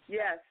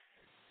 Yes.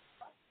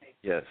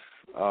 Yes.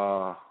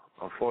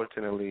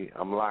 Unfortunately,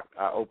 I'm locked.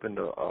 I opened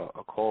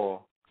a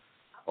call,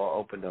 or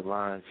opened a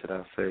line, should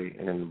I say,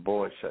 and then the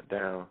board shut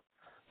down.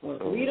 Well,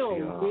 so we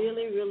don't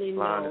really know.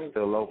 Line is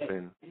still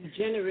open.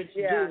 Degenerates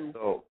do.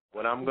 So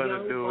what I'm going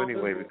to do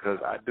anyway, because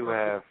I do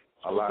have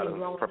a lot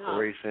of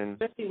preparation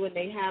especially when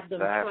they have them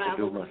that I have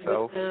to do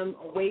myself. With them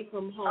away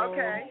from home.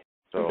 Okay.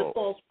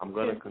 So I'm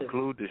going to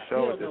conclude the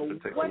show at this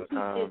particular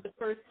time. What he did the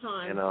first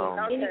time, and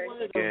any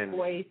one of those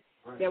boys,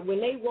 that when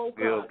they woke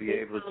up, be they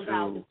able found to,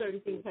 out that certain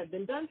things had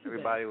been done to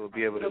everybody them. will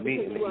be able to meet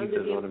in the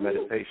ethers on the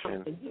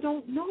meditation. You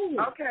don't know.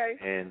 Okay.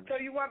 And so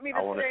you want me to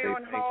I want to stay say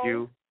on thank hold?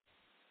 you.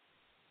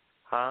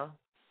 Huh?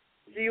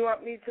 Do you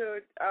want me to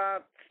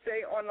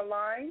stay on the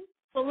line?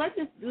 So let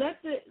the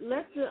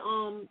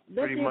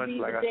pretty much be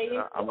like the day.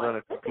 I'm going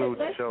to conclude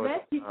the show.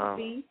 Let people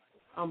be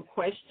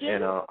questioned.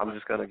 And I'm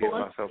just going to get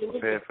myself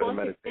prepared for the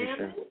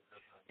meditation.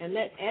 And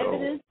let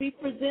evidence be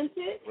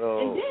presented,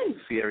 we'll and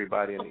then see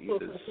everybody in the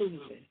ethers.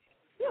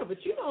 Yeah,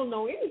 but you don't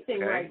know anything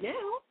right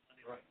now.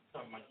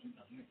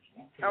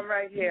 I'm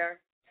right here.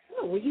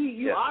 No, well,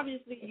 you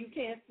obviously you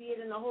can't see it,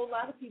 and a whole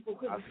lot of people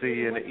couldn't. I'll see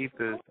you in the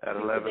ethers at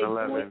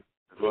 11:11, as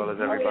well as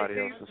everybody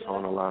else that's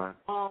on the line.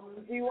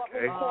 Do you want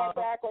me to call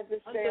back or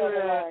just stay on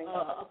the line?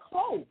 A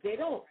quote. They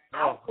don't.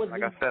 No,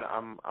 like I said,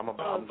 I'm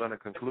going to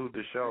conclude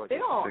the show at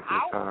this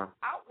particular time.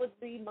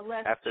 Outwardly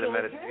molest After the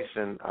children.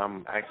 meditation,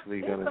 I'm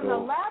actually going to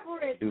go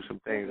do some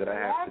things that I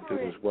have to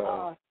do as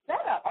well.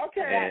 Setup.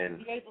 Okay. And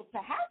be able to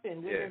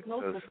happen. There's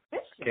no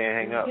suspicion.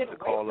 Can't hang up. The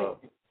call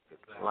up.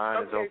 The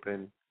line is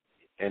open,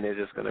 and they're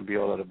just going to be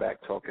all of the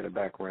back talk in the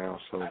background.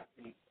 So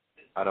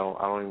I don't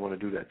even want to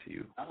do that to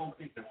you. I don't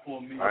think the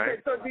 4 minutes. All right?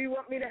 Okay, so do you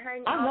want me to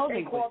hang up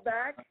and call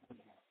back?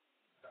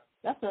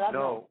 That's what I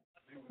know.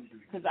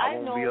 Because I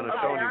won't be on the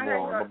show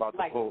anymore. I'm about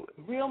to quote.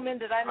 Real men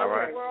that I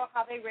know in the world,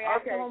 how they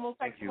react to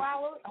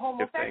homosexuality.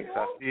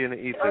 I'll see you in the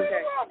ethers.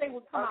 They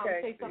would come out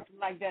and say something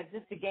like that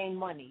just to gain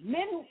money.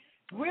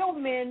 Real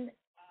men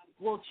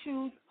will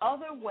choose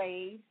other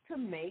ways to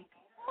make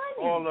money.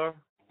 Caller.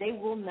 They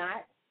will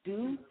not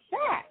do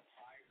that.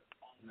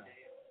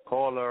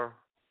 Caller.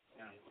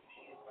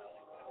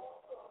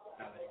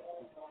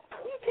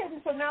 You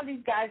kidding? So now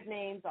these guys'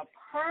 names are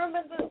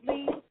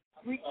permanently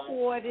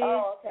recorded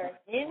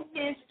in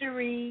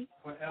history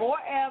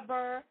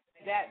forever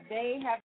that they have